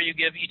justice, where you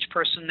give each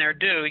person their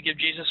due. You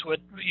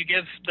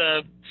give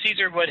the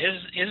Caesar what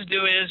his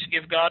due is, you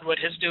give God what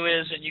his due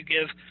is, and you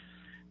give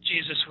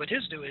Jesus what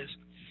his due is.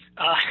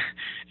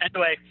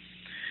 Anyway,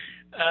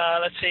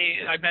 let's see.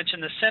 I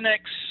mentioned the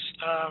Cynics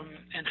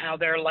and how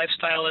their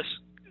lifestyle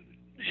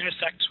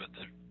intersects with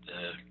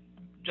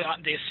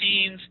the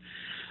Essenes.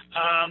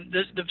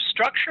 The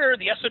structure,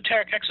 the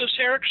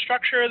exoteric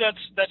structure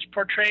that's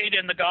portrayed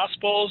in the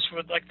Gospels,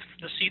 with like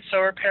the seed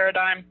sower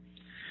paradigm,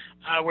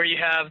 where you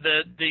have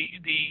the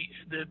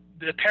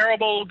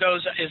parable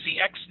is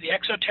the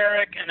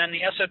exoteric, and then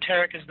the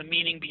esoteric is the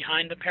meaning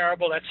behind the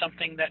parable. That's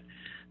something that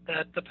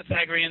the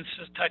Pythagoreans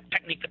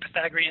technique the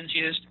Pythagoreans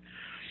used.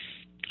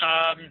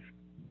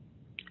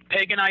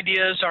 pagan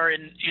ideas are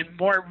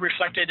more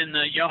reflected in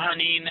the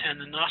Johannine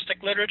and the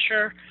Gnostic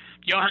literature.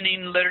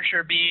 Johannine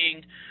literature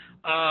being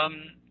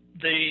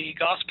the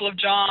Gospel of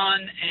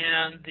John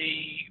and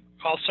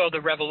also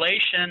the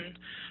Revelation.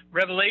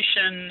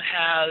 Revelation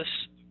has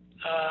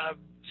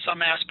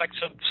some aspects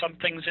of some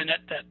things in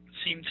it that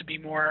seem to be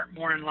more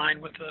in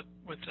line with the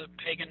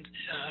pagan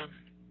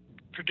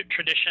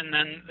tradition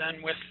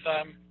than with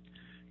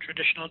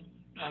traditional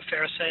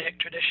Pharisaic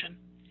tradition.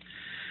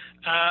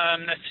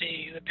 Let's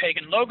see, the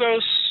pagan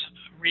logos,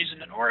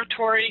 reason and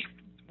oratory,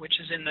 which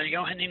is in the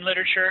Johannine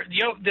literature.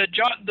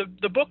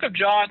 The book of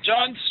John,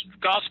 John's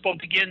Gospel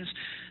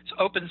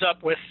opens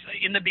up with,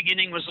 in the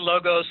beginning was the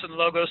Logos, and the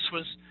Logos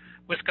was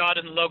with God,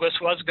 and the Logos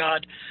was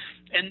God.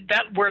 And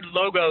that word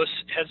Logos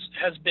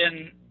has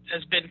been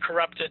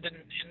corrupted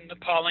in the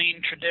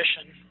Pauline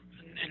tradition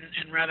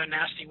in rather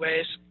nasty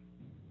ways.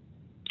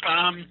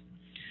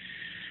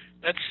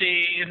 Let's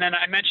see, and then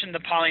I mentioned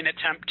the Pauline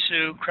attempt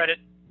to credit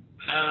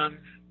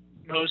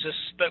Moses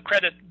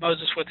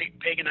with the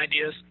pagan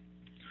ideas.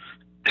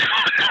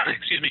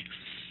 Excuse me.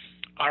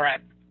 All right.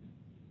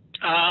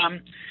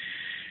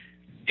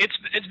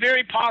 It's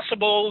very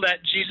possible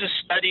that Jesus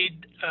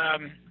studied.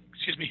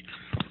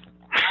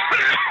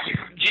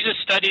 Jesus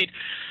studied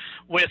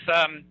with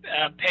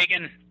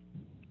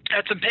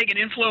had some pagan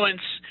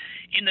influence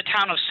in the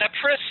town of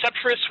Sepphoris.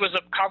 Sepphoris was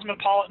a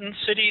cosmopolitan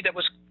city that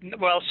was,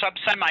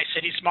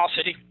 semi-city, small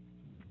city,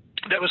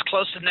 that was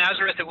close to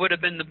Nazareth. It would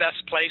have been the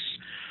best place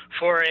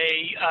for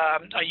a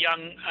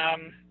young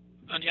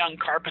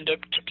carpenter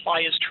to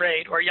ply his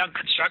trade, or a young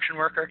construction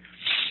worker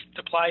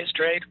to ply his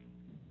trade.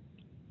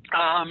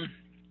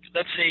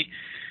 Let's see.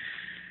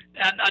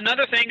 And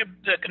another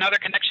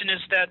connection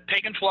is that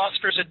pagan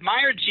philosophers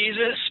admired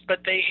Jesus,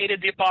 but they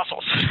hated the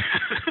apostles.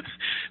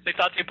 They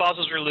thought the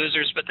apostles were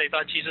losers, but they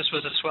thought Jesus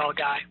was a swell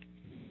guy.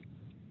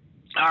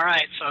 All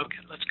right, so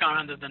let's go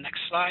on to the next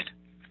slide.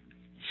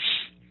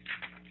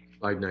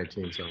 Slide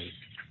 19, sorry.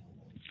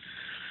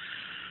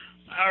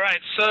 All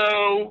right,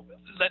 so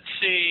let's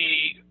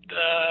see.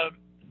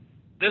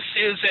 This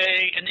is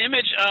an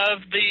image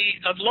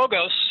of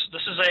Logos.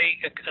 This is a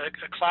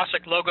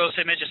classic Logos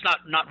image. It's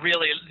not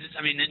really.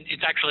 I mean,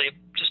 it's actually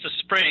just a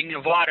spring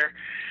of water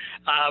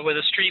with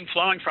a stream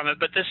flowing from it.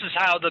 But this is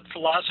how the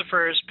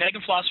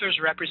pagan philosophers,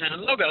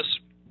 represented Logos.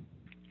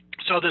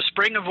 So the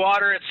spring of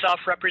water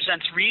itself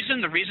represents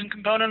reason, the reason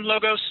component of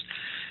Logos,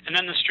 and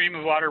then the stream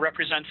of water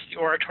represents the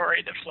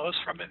oratory that flows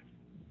from it.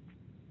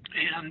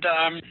 And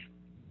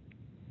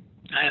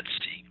let's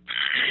see.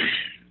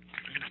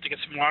 I'm gonna have to get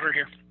some water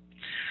here.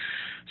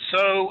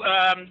 So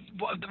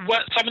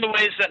some of the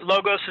ways that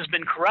Logos has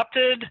been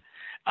corrupted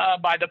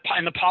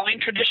in the Pauline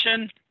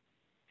tradition.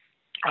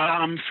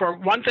 For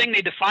one thing,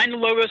 they define the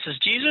Logos as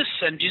Jesus,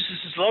 and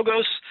Jesus is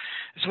Logos.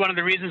 It's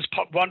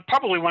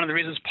probably one of the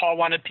reasons Paul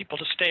wanted people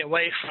to stay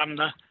away from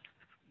the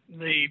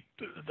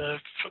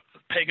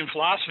pagan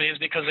philosophy, is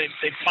because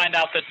they find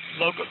out that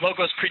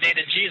Logos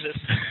predated Jesus.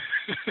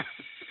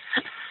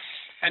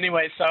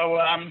 Anyway, so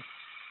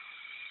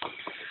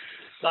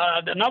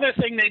another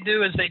thing they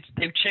do is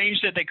they've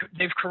changed it.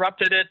 They've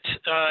corrupted it.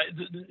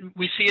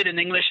 We see it in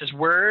English as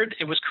word.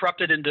 It was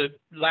corrupted into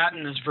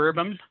Latin as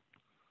verbum,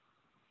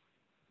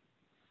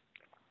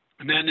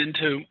 and then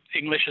into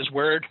English as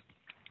word.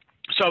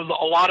 So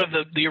a lot of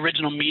the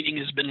original meaning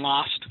has been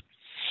lost.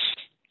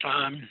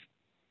 And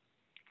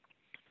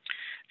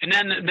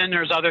then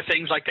there's other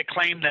things like the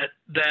claim that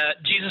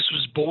Jesus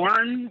was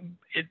born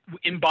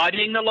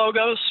embodying the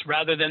Logos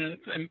rather than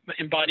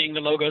embodying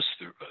the Logos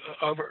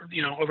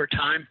over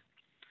time.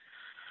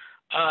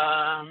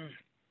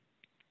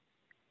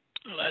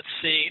 Let's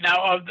see.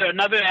 Now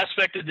another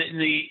aspect of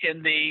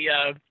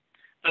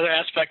other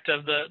aspect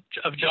of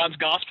John's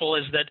Gospel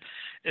is that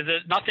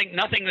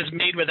nothing is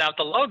made without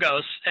the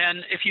Logos.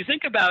 And if you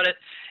think about it,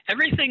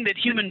 everything that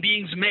human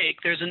beings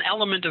make, there's an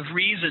element of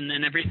reason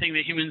in everything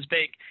that humans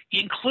make,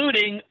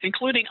 including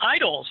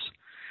idols.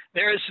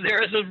 There is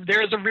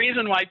a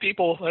reason why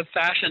people have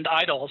fashioned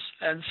idols,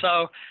 and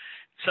so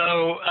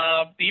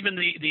even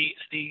the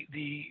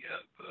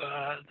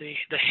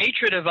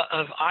hatred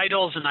of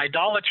idols and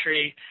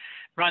idolatry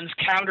runs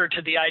counter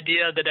to the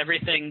idea that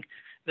everything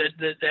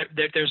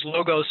that there's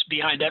Logos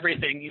behind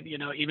everything.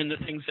 Even the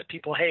things that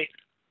people hate.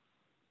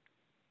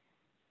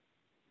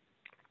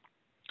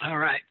 All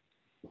right.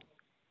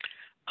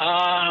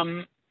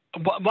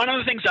 One of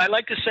the things I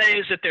like to say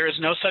is that there is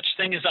no such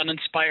thing as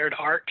uninspired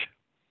art,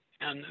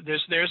 and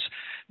there is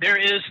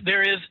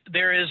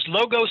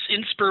Logos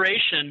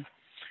inspiration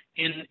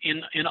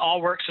in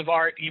all works of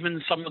art,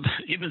 even some of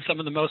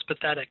the most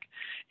pathetic,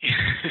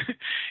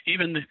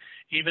 even the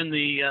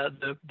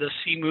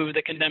C movie,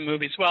 the condemned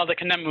movies. Well, the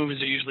condemned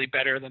movies are usually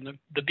better than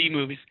the B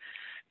movies.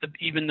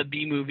 Even the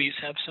B movies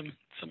have some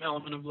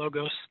element of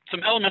Logos,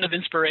 some element of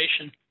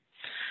inspiration.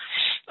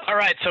 All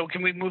right, so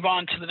can we move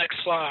on to the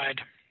next slide?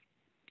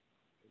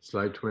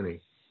 Slide 20.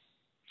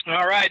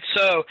 All right,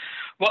 so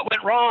what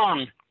went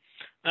wrong?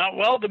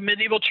 Well, the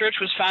medieval church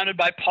was founded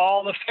by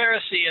Paul the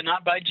Pharisee and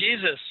not by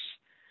Jesus.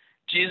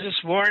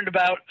 Jesus warned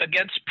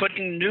against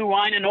putting new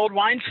wine in old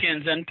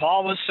wineskins, and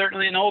Paul was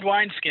certainly an old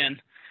wineskin.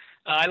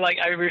 I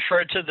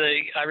refer to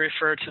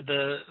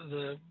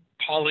the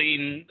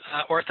Pauline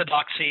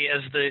orthodoxy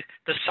as the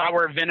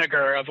sour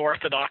vinegar of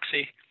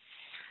orthodoxy.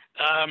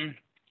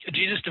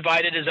 Jesus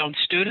divided his own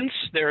students.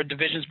 There are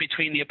divisions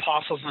between the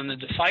apostles and the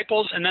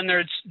disciples, and then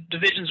there's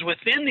divisions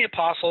within the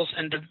apostles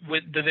and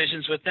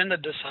divisions within the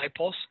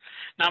disciples.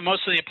 Now,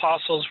 most of the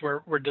apostles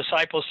were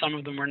disciples. Some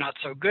of them were not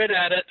so good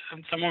at it,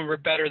 and some of them were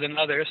better than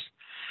others.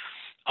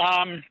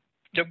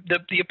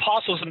 The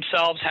apostles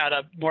themselves had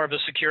more of a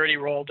security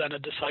role than a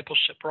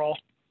discipleship role.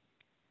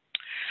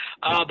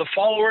 The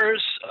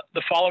followers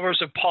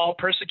of Paul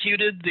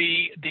persecuted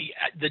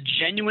the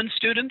genuine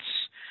students.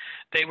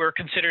 They were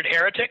considered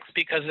heretics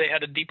because they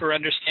had a deeper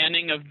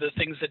understanding of the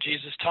things that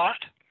Jesus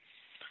taught.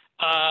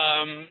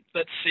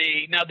 Let's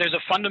see. Now, there's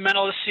a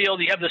fundamentalist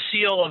seal. You have the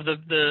seal of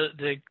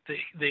the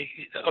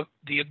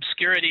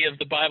obscurity of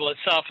the Bible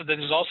itself. And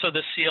there's also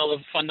the seal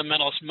of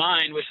fundamentalist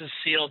mind, which is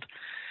sealed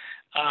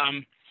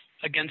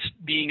against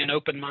being an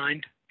open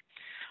mind.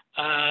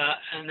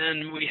 And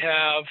then we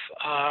have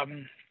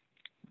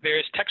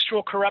various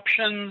textual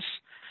corruptions,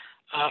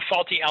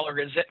 faulty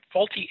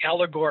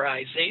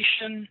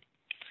allegorization.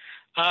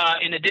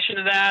 In addition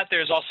to that,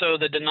 there's also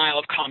the denial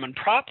of common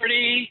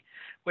property,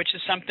 which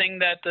is something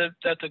that the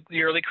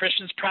early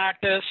Christians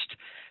practiced.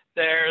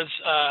 There's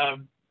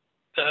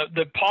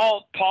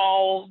Paul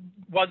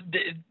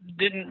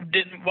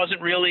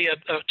wasn't really a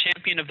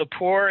champion of the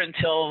poor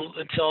until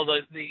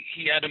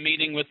he had a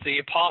meeting with the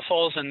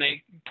apostles, and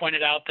they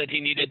pointed out that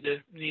he needed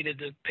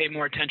to pay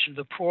more attention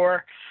to the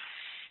poor.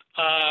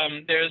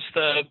 There's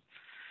the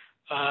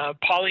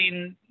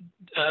Pauline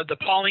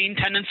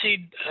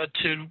tendency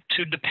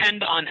to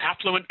depend on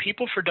affluent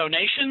people for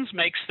donations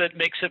makes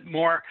it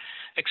more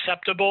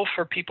acceptable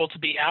for people to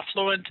be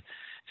affluent,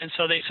 and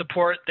so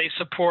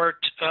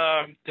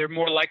they're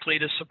more likely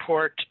to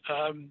support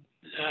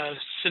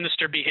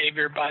sinister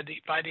behavior by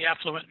the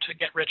affluent to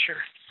get richer.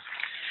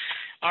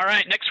 All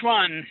right, next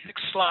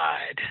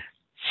slide.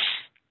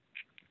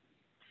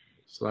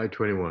 Slide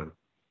 21.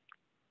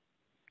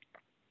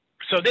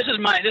 So this is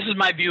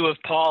my view of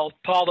Paul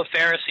the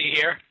Pharisee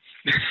here,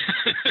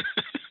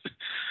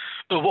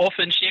 the wolf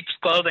in sheep's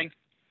clothing.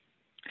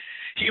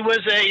 He was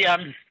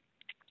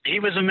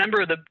a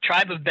member of the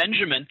tribe of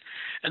Benjamin,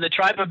 and the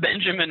tribe of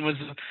Benjamin was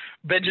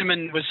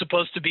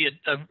supposed to be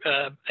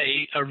a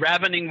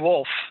ravening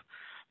wolf.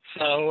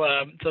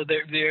 So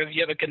there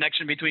you have a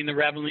connection between the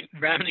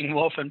ravening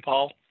wolf and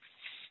Paul.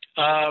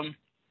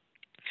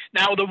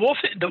 Now the wolf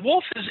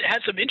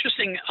has some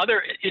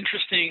other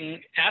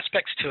interesting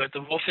aspects to it.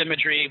 The wolf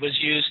imagery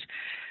was used.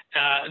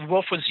 The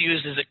wolf was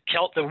used as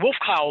the wolf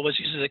howl was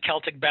used as a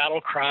Celtic battle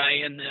cry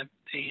in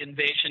the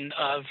invasion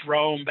of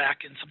Rome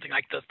back in something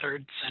like the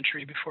 3rd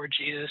century before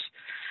Jesus.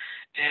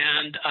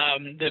 And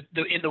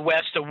in the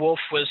West, a wolf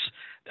was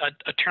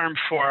a term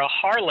for a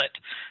harlot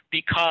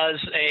because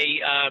a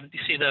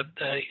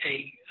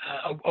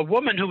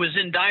woman who was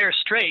in dire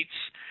straits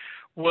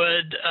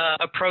would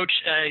approach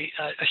a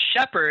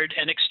shepherd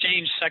and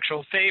exchange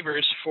sexual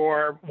favors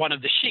for one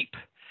of the sheep.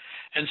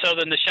 And so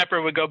then the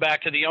shepherd would go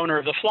back to the owner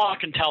of the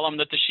flock and tell him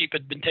that the sheep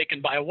had been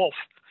taken by a wolf.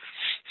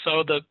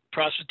 So the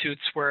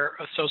prostitutes were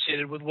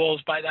associated with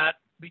wolves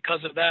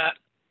because of that.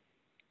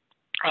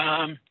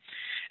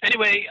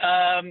 Anyway,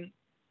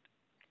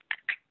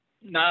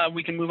 now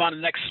we can move on to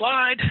the next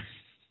slide.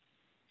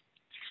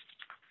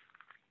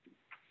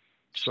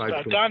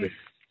 Slide done.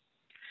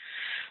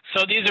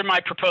 So these are my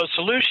proposed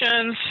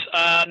solutions.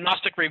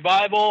 Gnostic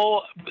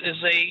revival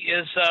is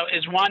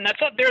one.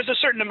 There's a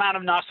certain amount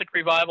of Gnostic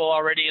revival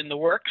already in the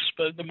works,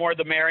 but the more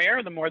the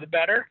merrier, the more the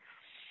better.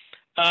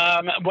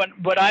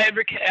 What I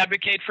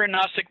advocate for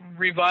Gnostic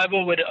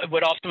revival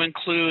would also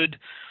include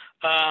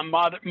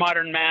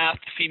modern math,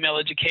 female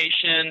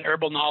education,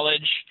 herbal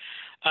knowledge,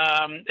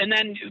 and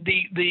then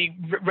the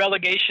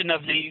relegation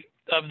of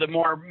the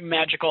more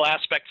magical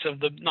aspects of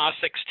the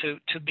Gnostics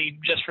to be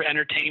just for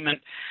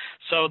entertainment,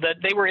 so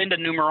that they were into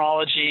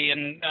numerology,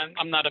 and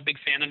I'm not a big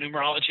fan of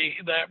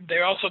numerology.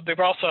 They've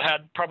also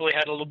probably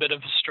had a little bit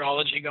of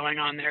astrology going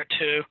on there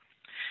too.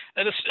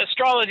 And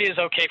astrology is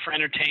okay for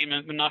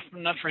entertainment, but not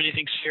for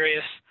anything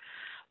serious.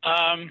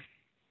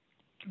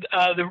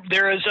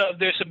 There's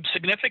some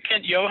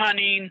significant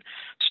Johannine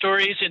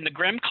stories in the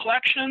Grimm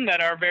collection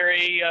that are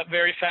very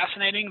very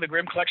fascinating. The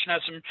Grimm collection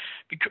has some.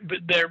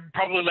 They're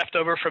probably left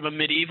over from a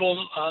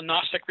medieval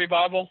Gnostic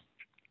revival.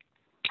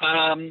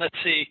 Let's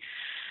see,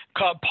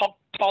 called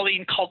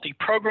Pauline culty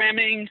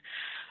programming,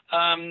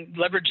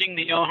 leveraging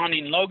the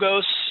Johannine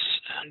logos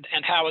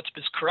and how it's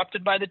been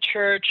corrupted by the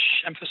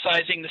church,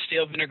 emphasizing the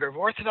stale vinegar of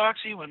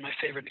orthodoxy, one of my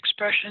favorite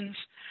expressions.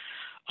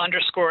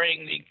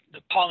 Underscoring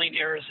the Pauline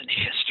errors in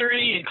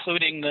history,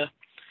 including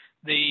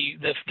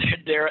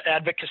their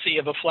advocacy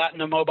of a flat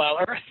and immobile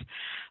earth,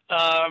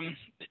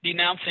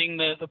 denouncing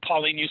the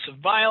Pauline use of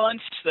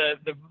violence,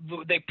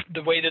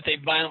 the way that they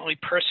violently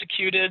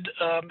persecuted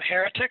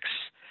heretics,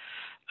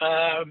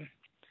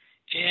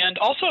 and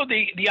also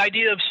the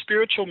idea of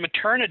spiritual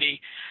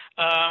maternity.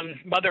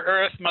 Mother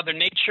Earth, Mother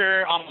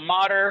Nature, alma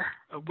mater,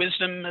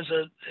 wisdom as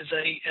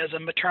a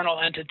maternal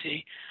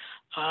entity.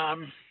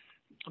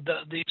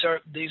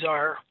 These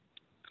are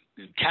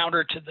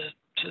counter to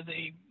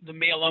the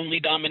male only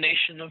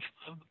domination of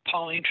the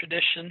Pauline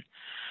tradition.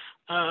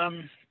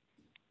 And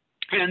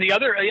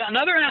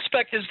another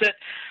aspect is that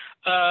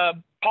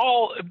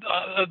Paul,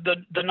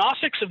 the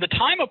Gnostics of the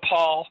time of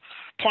Paul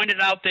pointed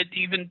out that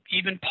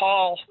even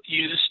Paul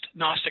used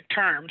Gnostic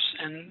terms,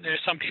 and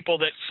there's some people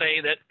that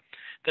say that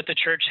the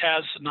church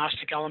has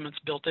Gnostic elements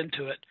built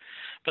into it.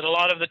 But a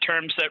lot of the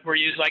terms that were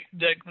used, like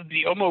the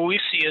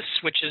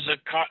homoousios, which is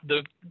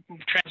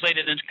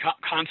translated into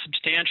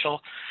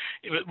consubstantial,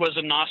 it was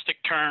a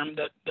Gnostic term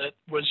that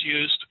was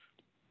used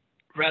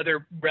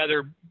rather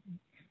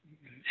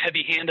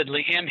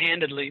heavy-handedly,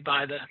 ham-handedly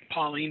by the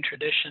Pauline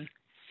tradition.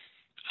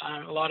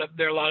 There are a lot of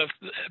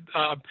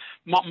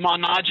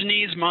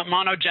monogenes,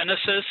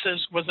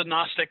 monogenesis was a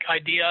Gnostic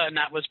idea, and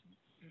that was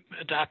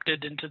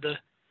adapted into the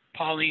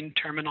Pauline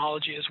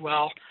terminology as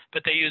well,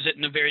 but they use it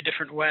in a very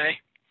different way.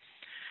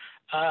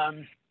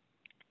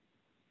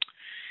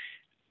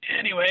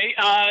 Anyway,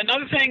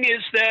 another thing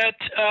is that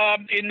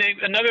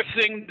another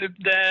thing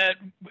that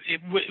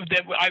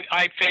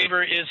I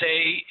favor is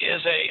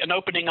an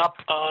opening up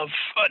of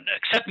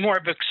more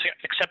of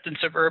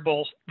acceptance of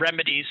herbal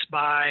remedies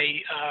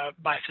by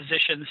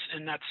physicians,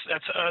 and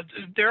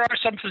there are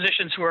some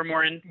physicians who are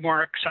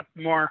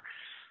more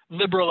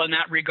liberal in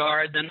that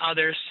regard than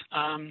others.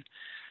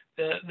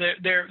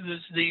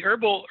 The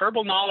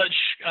herbal knowledge,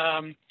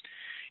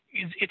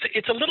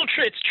 it's a little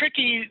it's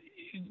tricky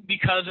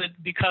because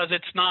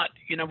it's not,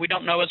 we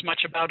don't know as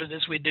much about it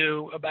as we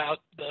do about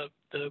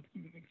the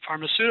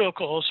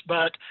pharmaceuticals,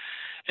 but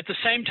at the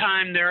same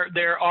time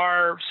there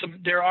are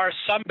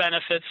some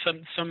benefits,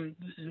 some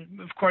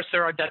of course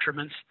there are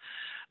detriments,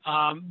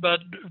 but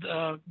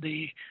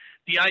the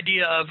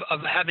idea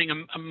of having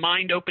a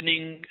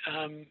mind-opening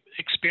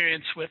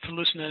experience with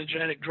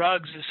hallucinogenic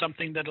drugs is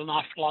something that an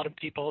awful lot of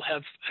people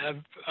have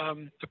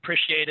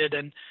appreciated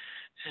and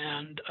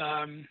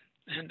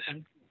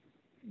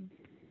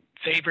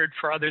favored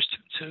for others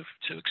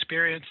to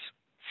experience.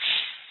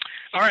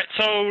 All right,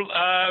 so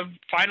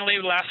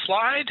finally, last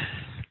slide.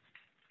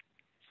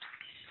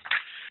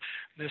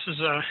 This is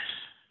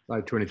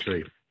slide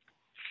 23.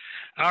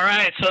 All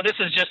right, so this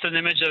is just an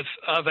image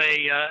of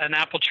an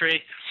apple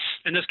tree,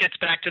 and this gets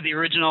back to the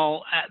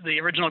original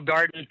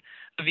Garden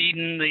of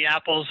Eden, the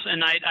apples.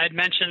 And I'd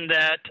mentioned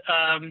that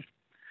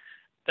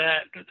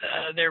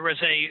there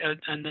was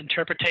an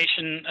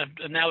interpretation,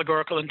 an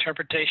allegorical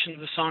interpretation of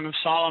the Song of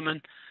Solomon,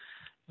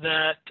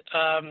 that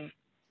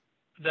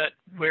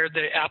where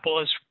the apple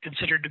is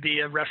considered to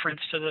be a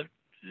reference to the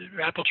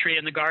apple tree,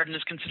 and the garden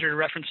is considered a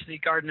reference to the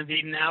Garden of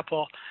Eden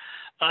apple.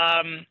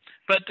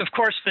 But of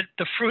course,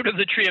 the fruit of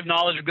the tree of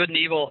knowledge of good and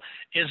evil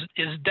is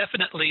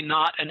definitely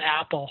not an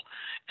apple,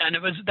 and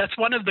that's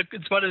one of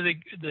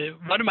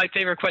my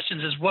favorite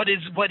questions is what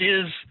is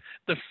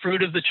the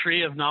fruit of the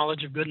tree of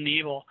knowledge of good and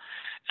evil.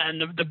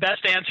 And the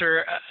best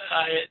answer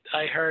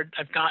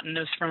I've gotten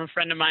is from a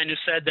friend of mine who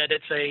said that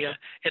it's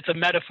a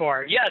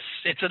metaphor. Yes,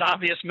 it's an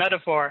obvious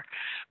metaphor,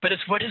 but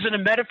it's what is it a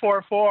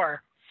metaphor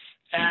for?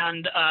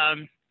 And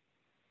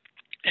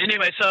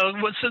anyway, so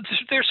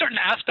there are certain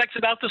aspects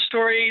about the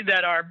story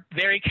that are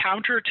very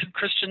counter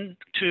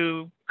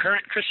to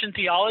current Christian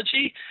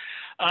theology.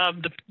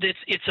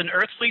 It's an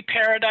earthly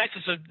paradise.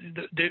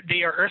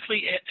 They are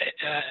earthly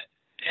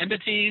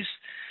entities.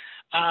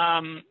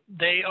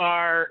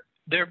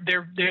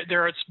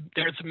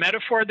 There's a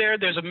metaphor there.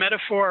 There's a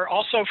metaphor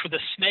also for the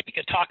snake.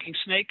 A talking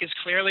snake is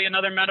clearly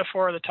another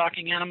metaphor. The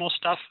talking animal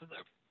stuff,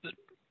 the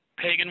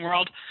pagan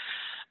world.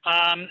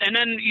 And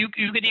then you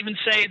could even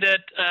say that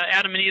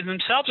Adam and Eve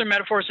themselves are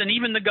metaphors, and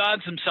even the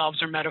gods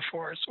themselves are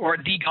metaphors, or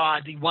the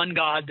God, the one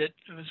God that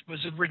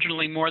was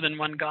originally more than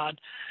one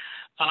God,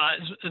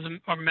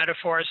 are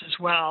metaphors as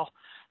well.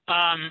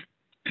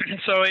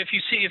 So if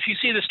you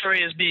see the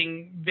story as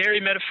being very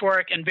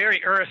metaphoric and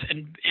very earth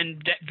and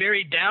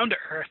very down to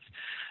earth,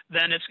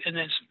 then it's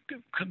a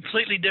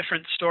completely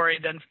different story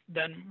than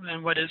the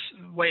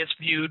way it's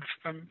viewed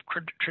from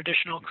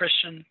traditional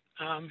Christian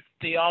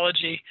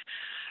theology.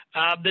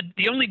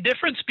 The only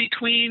difference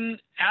between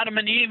Adam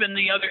and Eve and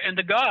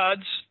the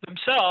gods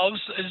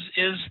themselves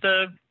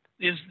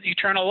is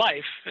eternal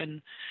life.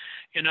 And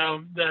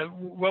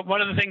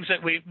one of the things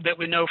that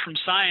we know from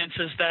science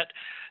is that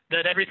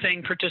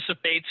everything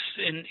participates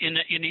in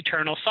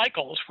eternal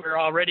cycles. We're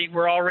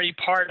already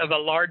part of a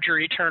larger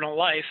eternal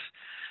life.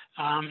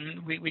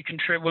 We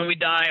contribute when we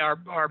die.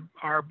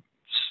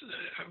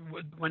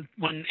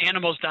 When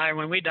animals die, or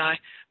when we die,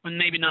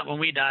 maybe not when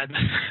we die, but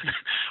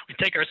we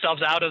take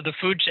ourselves out of the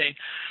food chain.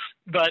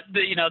 But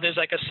there's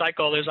like a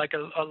cycle. There's like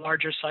a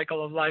larger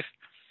cycle of life,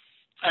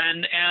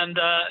 and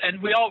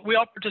we all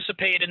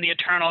participate in the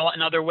eternal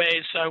in other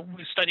ways.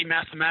 We study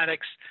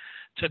mathematics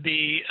to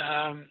be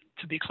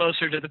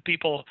closer to the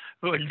people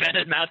who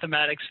invented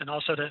mathematics, and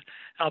also to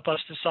help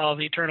us to solve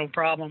the eternal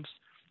problems,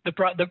 the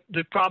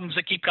problems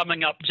that keep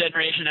coming up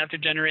generation after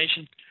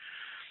generation.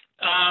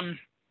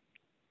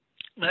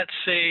 let's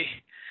see.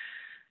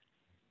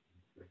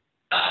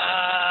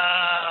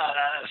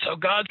 So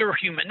gods are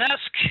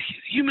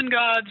human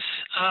gods.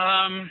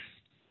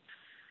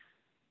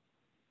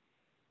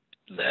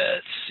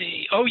 Let's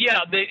see. Oh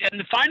yeah,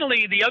 and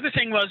finally the other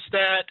thing was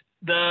that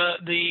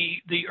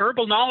the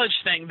herbal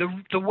knowledge thing.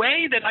 The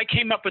way that I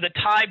came up with a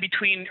tie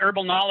between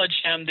herbal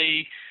knowledge and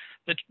the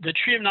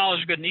tree of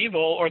knowledge of good and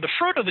evil, or the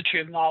fruit of the tree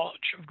of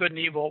knowledge of good and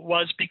evil,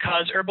 was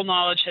because herbal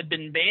knowledge had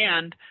been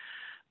banned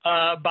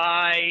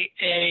by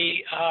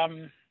it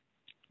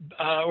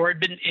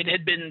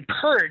had been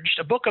purged.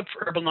 A book of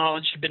herbal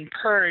knowledge had been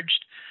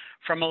purged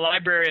from a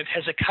library of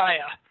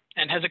Hezekiah,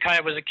 and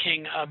Hezekiah was a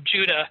king of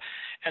Judah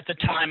at the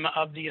time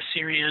of the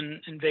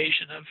Assyrian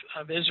invasion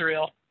of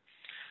Israel.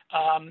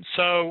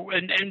 So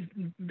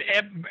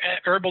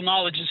herbal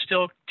knowledge is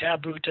still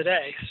taboo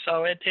today.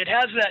 So it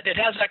has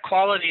that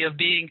quality of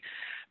being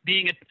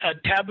a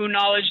taboo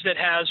knowledge that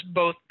has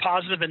both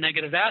positive and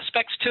negative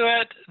aspects to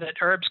it. That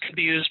herbs can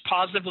be used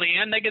positively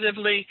and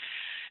negatively,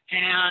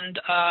 and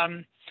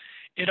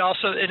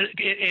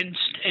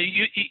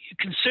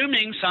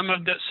consuming some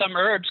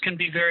herbs can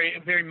be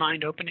very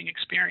mind-opening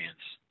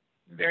experience,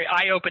 very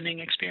eye-opening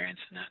experience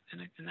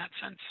in that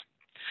sense.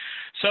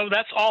 So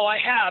that's all I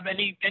have.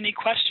 Any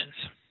questions?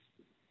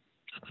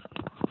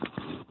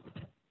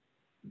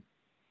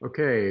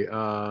 Okay,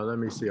 let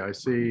me see. I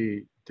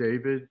see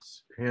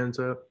David's hands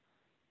up.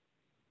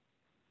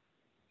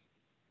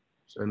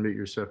 So unmute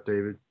yourself,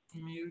 David.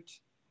 Mute.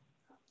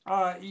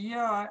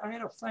 Yeah, I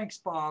had thanks,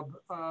 Bob.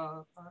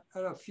 I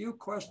had a few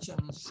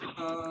questions.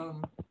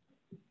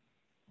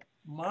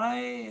 My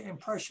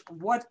impression,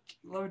 what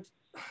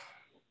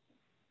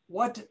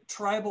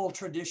tribal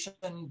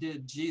tradition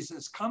did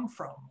Jesus come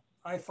from?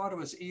 I thought it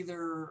was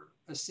either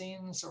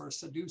Essenes or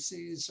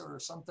Sadducees or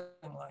something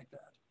like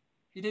that.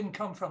 He didn't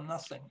come from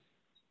nothing.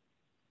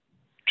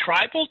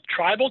 Tribal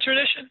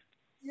tradition?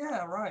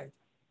 Yeah, right.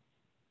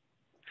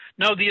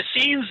 No, the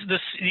Essenes,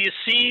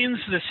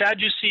 the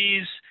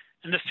Sadducees,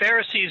 and the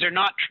Pharisees are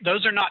not.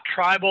 Those are not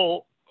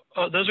tribal.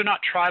 Those are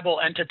not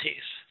tribal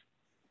entities.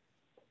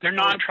 They're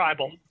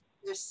non-tribal.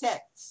 They're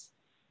sects,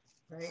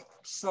 right?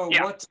 So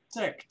yeah. What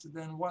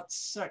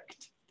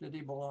sect did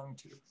he belong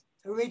to?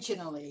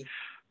 Originally.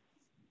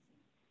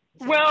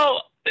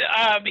 Well,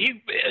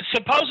 he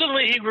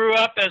supposedly grew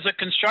up as a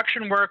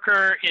construction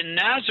worker in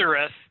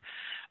Nazareth.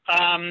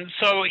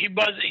 So he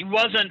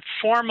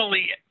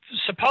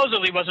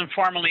supposedly wasn't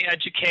formally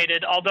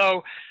educated,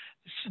 although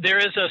there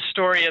is a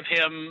story of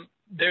him.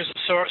 There's a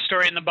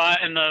story in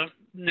the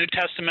New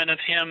Testament of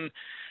him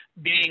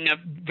being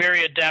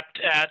very adept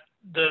at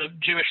the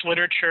Jewish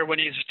literature when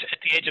he's at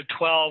the age of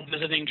 12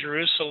 visiting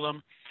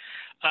Jerusalem.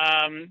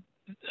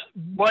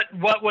 What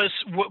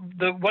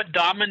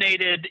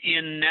dominated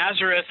in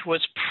Nazareth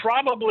was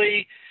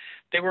probably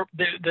the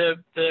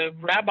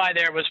rabbi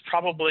there was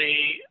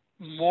probably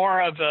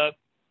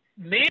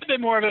may have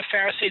been more of a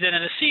Pharisee than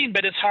an Essene,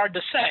 but it's hard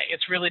to say.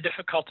 It's really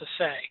difficult to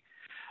say.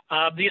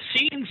 The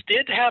Essenes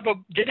did have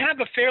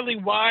a fairly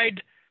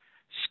wide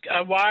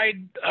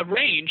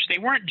range. They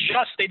weren't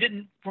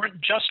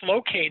just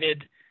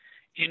located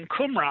in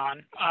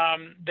Qumran.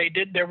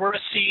 There were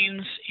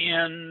Essenes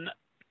in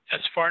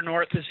as far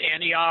north as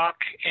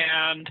Antioch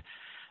and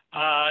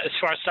as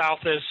far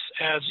south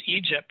as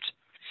Egypt.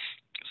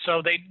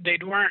 So they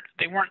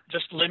weren't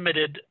just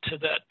limited to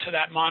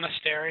that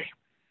monastery.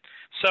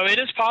 So it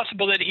is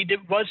possible that he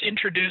was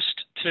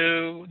introduced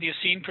to the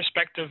Essene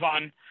perspective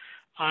on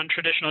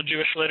traditional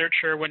Jewish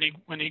literature when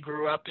he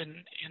grew up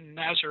in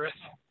Nazareth.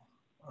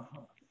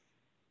 Uh-huh.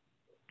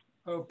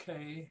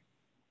 Okay.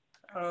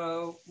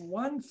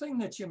 One thing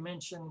that you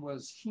mentioned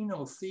was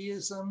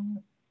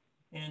henotheism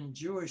in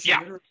Jewish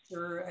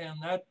literature, and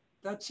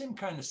that seemed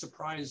kind of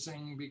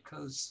surprising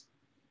because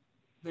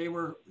they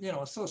were,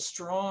 so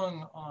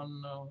strong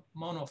on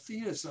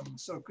monotheism.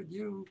 So could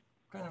you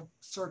kind of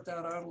sort that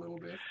out a little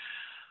bit?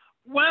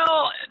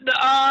 Well,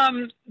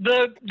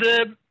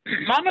 the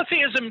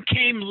monotheism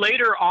came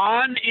later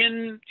on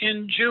in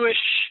Jewish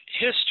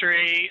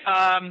history.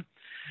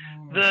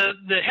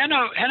 The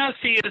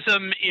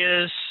henotheism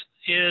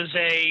is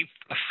a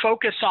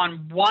focus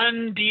on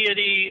one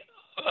deity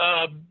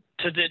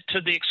to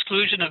the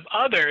exclusion of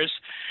others.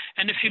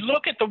 And if you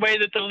look at the way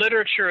that the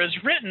literature is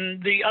written,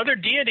 the other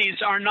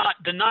deities are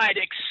not denied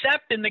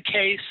except in the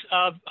case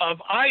of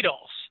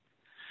idols.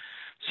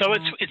 So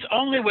it's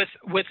only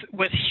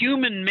with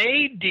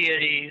human-made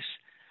deities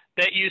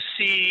that you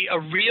see a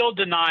real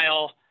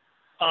denial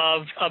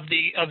of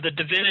the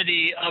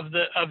divinity of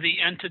the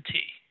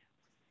entity.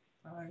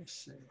 I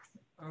see.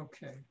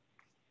 Okay.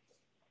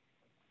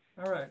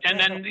 All right. And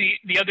then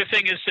the other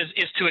thing is to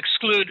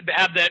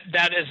have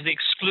that as the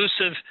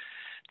exclusive.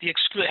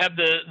 Have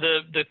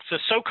the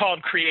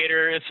so-called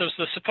creator. It's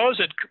the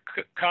supposed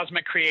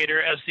cosmic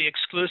creator as the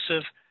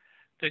exclusive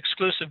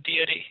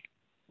deity.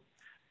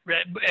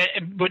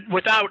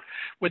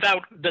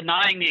 Without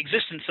denying the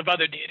existence of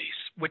other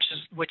deities, which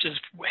is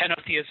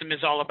henotheism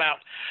is all about.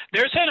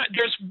 There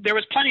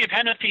was plenty of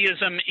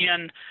henotheism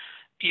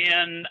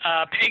in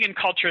pagan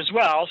culture as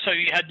well. So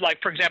you had,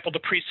 like, for example, the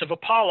priests of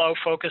Apollo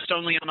focused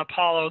only on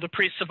Apollo, the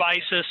priests of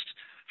Isis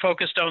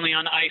focused only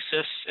on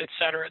Isis, et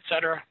cetera, et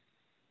cetera.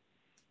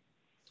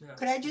 Yeah.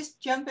 Could I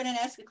just jump in and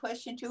ask a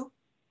question too?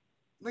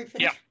 We're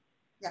Yeah.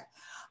 Yeah.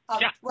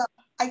 Yeah. Well,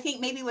 I think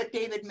maybe what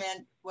David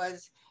meant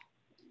was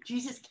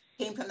Jesus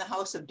came from the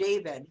house of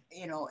David,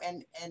 you know,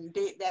 and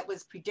that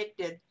was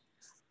predicted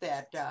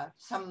that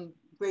some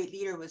great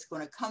leader was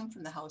going to come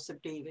from the house of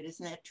David.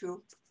 Isn't that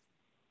true?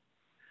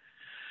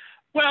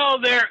 Well,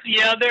 there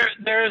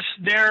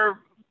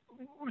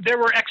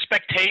were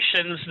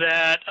expectations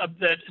that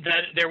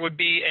there would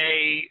be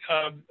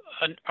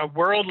a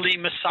worldly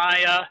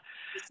Messiah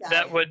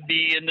that would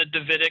be in the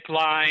Davidic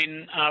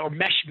line, or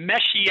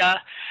Messiah.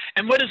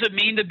 And what does it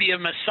mean to be a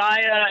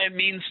Messiah? It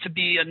means to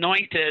be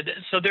anointed.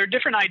 So there are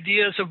different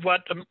ideas of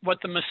what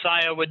the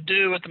Messiah would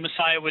do, what the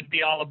Messiah would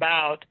be all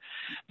about.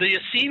 The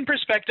Essene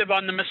perspective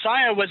on the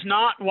Messiah was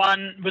not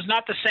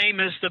the same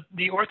as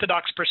the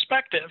Orthodox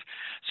perspective.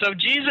 So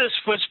Jesus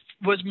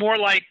was more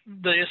like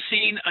an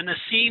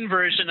Essene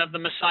version of the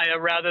Messiah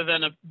rather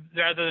than a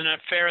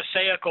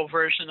Pharisaical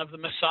version of the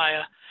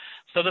Messiah.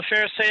 So the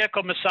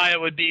Pharisaical Messiah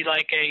would be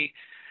like a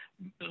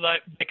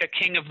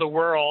king of the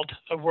world,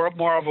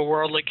 more of a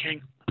worldly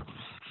king.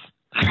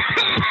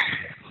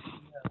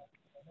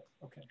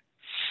 Okay.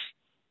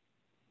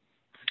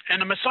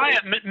 And the Messiah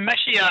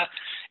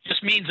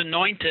just means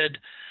anointed.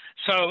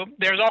 So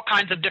there's all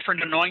kinds of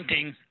different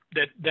anointing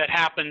that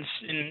happens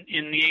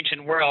in the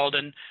ancient world,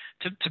 and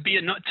to be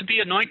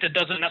anointed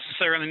doesn't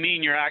necessarily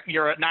mean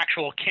you're an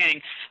actual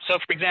king. So,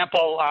 for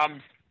example,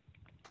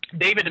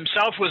 David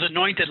himself was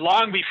anointed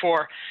long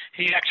before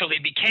he actually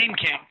became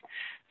king.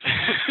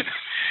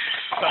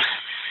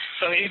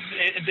 So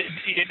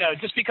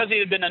just because he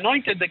had been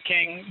anointed the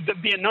king, to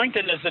be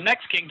anointed as the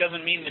next king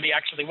doesn't mean that he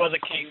actually was a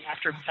king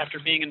after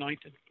being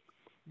anointed.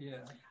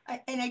 Yeah.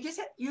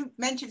 You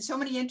mentioned so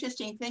many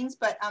interesting things,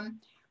 but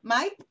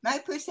my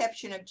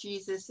perception of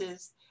Jesus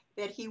is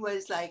that he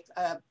was like,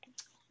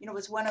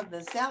 was one of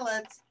the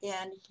zealots,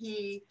 and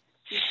he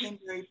became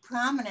very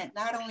prominent,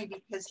 not only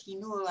because he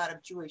knew a lot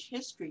of Jewish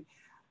history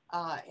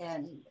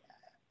and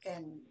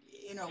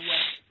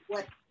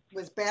what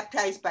was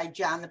baptized by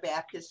John the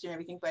Baptist and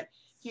everything, but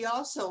he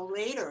also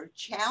later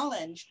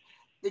challenged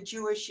the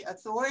Jewish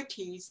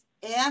authorities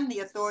and the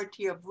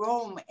authority of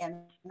Rome,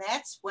 and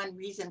that's one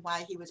reason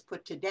why he was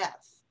put to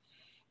death.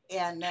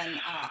 And then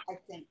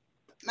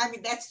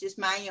that's just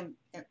my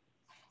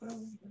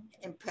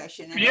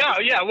impression. He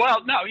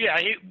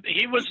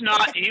was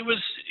not.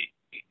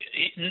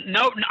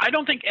 No, I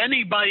don't think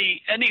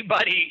anybody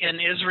in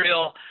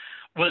Israel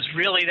was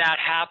really that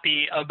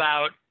happy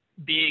about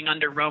being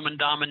under Roman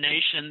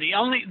domination. The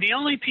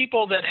only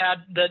people that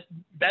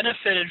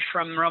benefited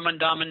from Roman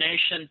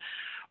domination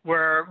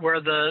were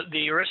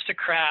the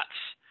aristocrats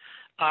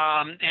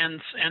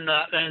and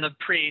the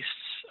priests.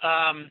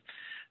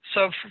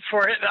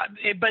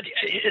 But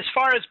as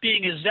far as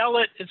being a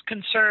zealot is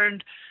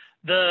concerned,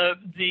 the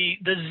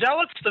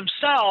zealots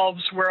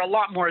themselves were a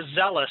lot more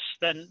zealous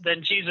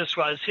than Jesus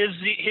was. His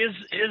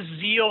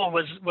zeal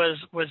was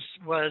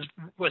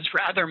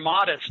rather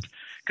modest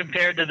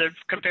compared to the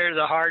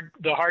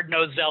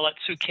hard-nosed zealots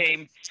who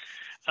came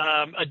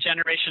a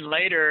generation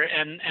later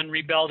and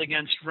rebelled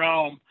against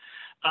Rome.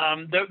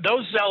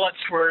 Those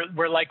zealots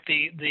were like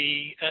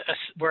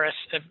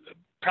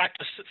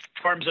practiced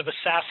forms of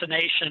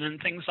assassination and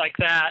things like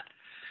that.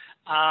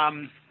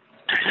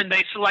 And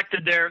they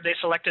selected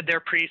their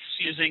priests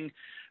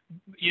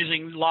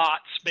using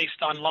lots,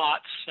 based on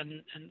lots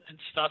and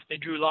stuff. They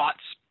drew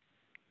lots.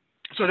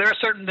 So there's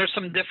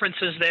some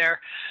differences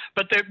there,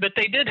 but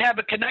they did have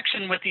a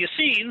connection with the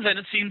Essenes, and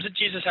it seems that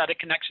Jesus had a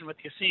connection with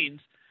the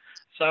Essenes.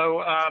 So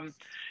I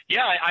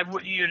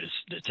would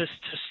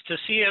to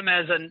see him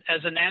as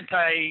an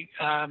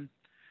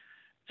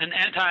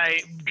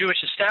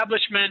anti-Jewish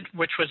establishment,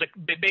 which was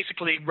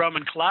basically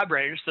Roman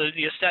collaborators.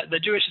 The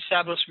Jewish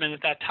establishment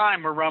at that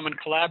time were Roman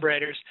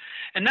collaborators,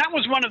 and that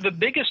was one of the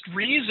biggest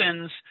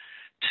reasons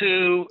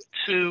to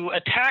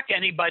attack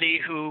anybody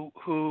who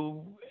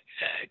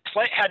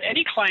had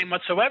any claim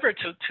whatsoever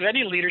to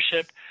any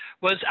leadership,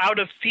 was out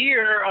of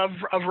fear of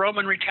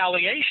Roman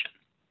retaliation.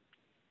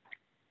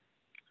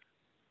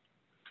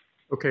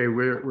 Okay,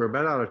 we're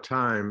about out of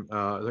time.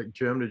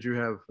 Jim, did you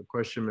have a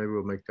question? Maybe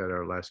we'll make that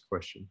our last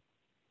question.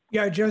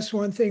 Yeah, just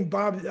one thing,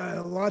 Bob.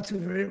 Lots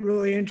of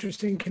really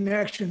interesting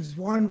connections.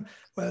 One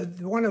of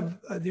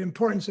the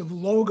importance of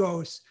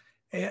logos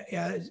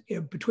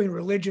between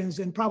religions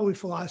and probably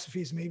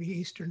philosophies, maybe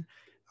Eastern.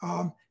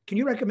 Can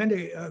you recommend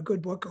a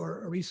good book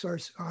or a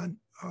resource on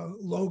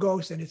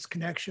logos and its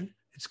connection,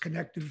 its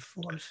connective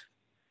force?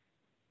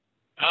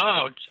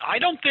 Oh, I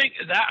don't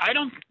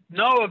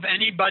know of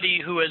anybody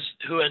who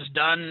has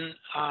done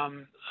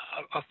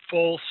a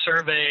full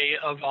survey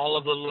of all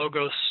of the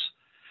logos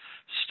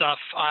stuff.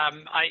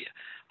 I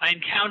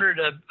encountered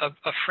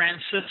a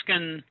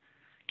Franciscan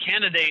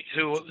candidate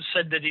who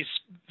said that he's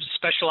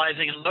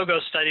specializing in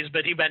logos studies,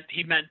 but he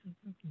meant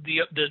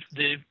the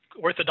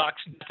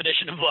Orthodox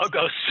definition of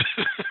logos.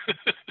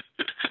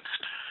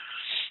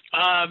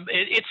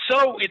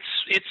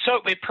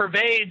 It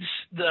pervades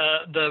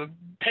the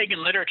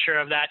pagan literature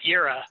of that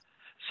era.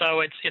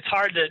 So it's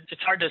hard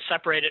to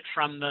separate it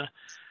from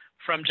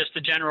just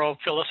the general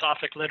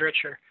philosophic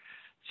literature.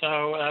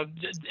 So an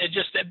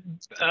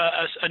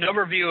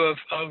overview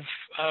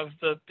of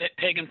the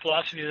pagan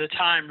philosophy of the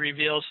time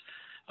reveals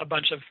a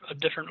bunch of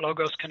different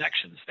logos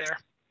connections there.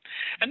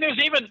 And it's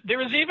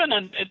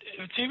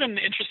even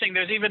interesting.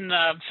 There's even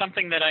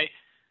something that I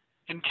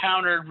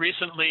encountered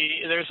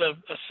recently. There's a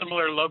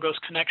similar logos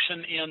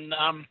connection in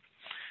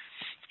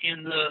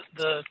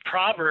the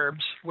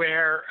Proverbs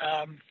where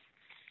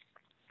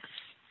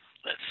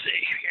let's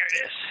see, here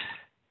it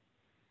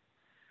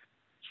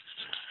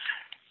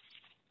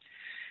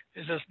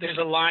is. There's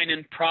a line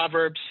in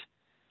Proverbs.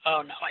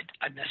 Oh no,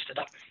 I messed it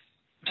up.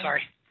 I'm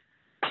sorry.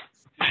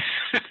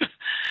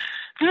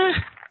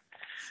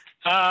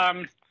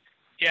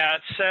 Yeah,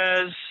 it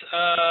says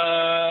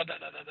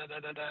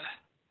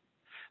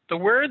the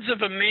words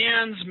of a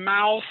man's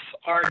mouth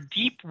are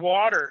deep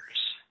waters.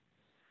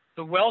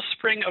 The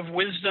wellspring of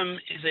wisdom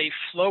is a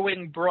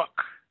flowing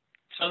brook.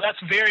 So that's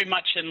very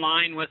much in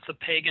line with the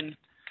pagan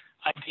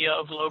idea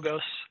of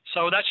logos.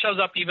 So that shows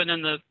up even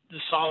in the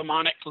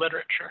Solomonic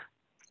literature.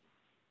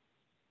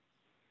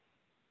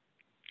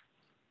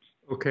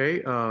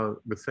 Okay,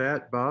 with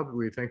that, Bob,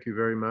 we thank you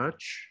very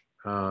much.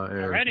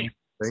 Alrighty.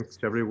 Thanks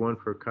to everyone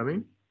for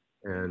coming,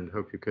 and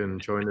hope you can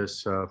join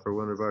us for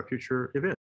one of our future events.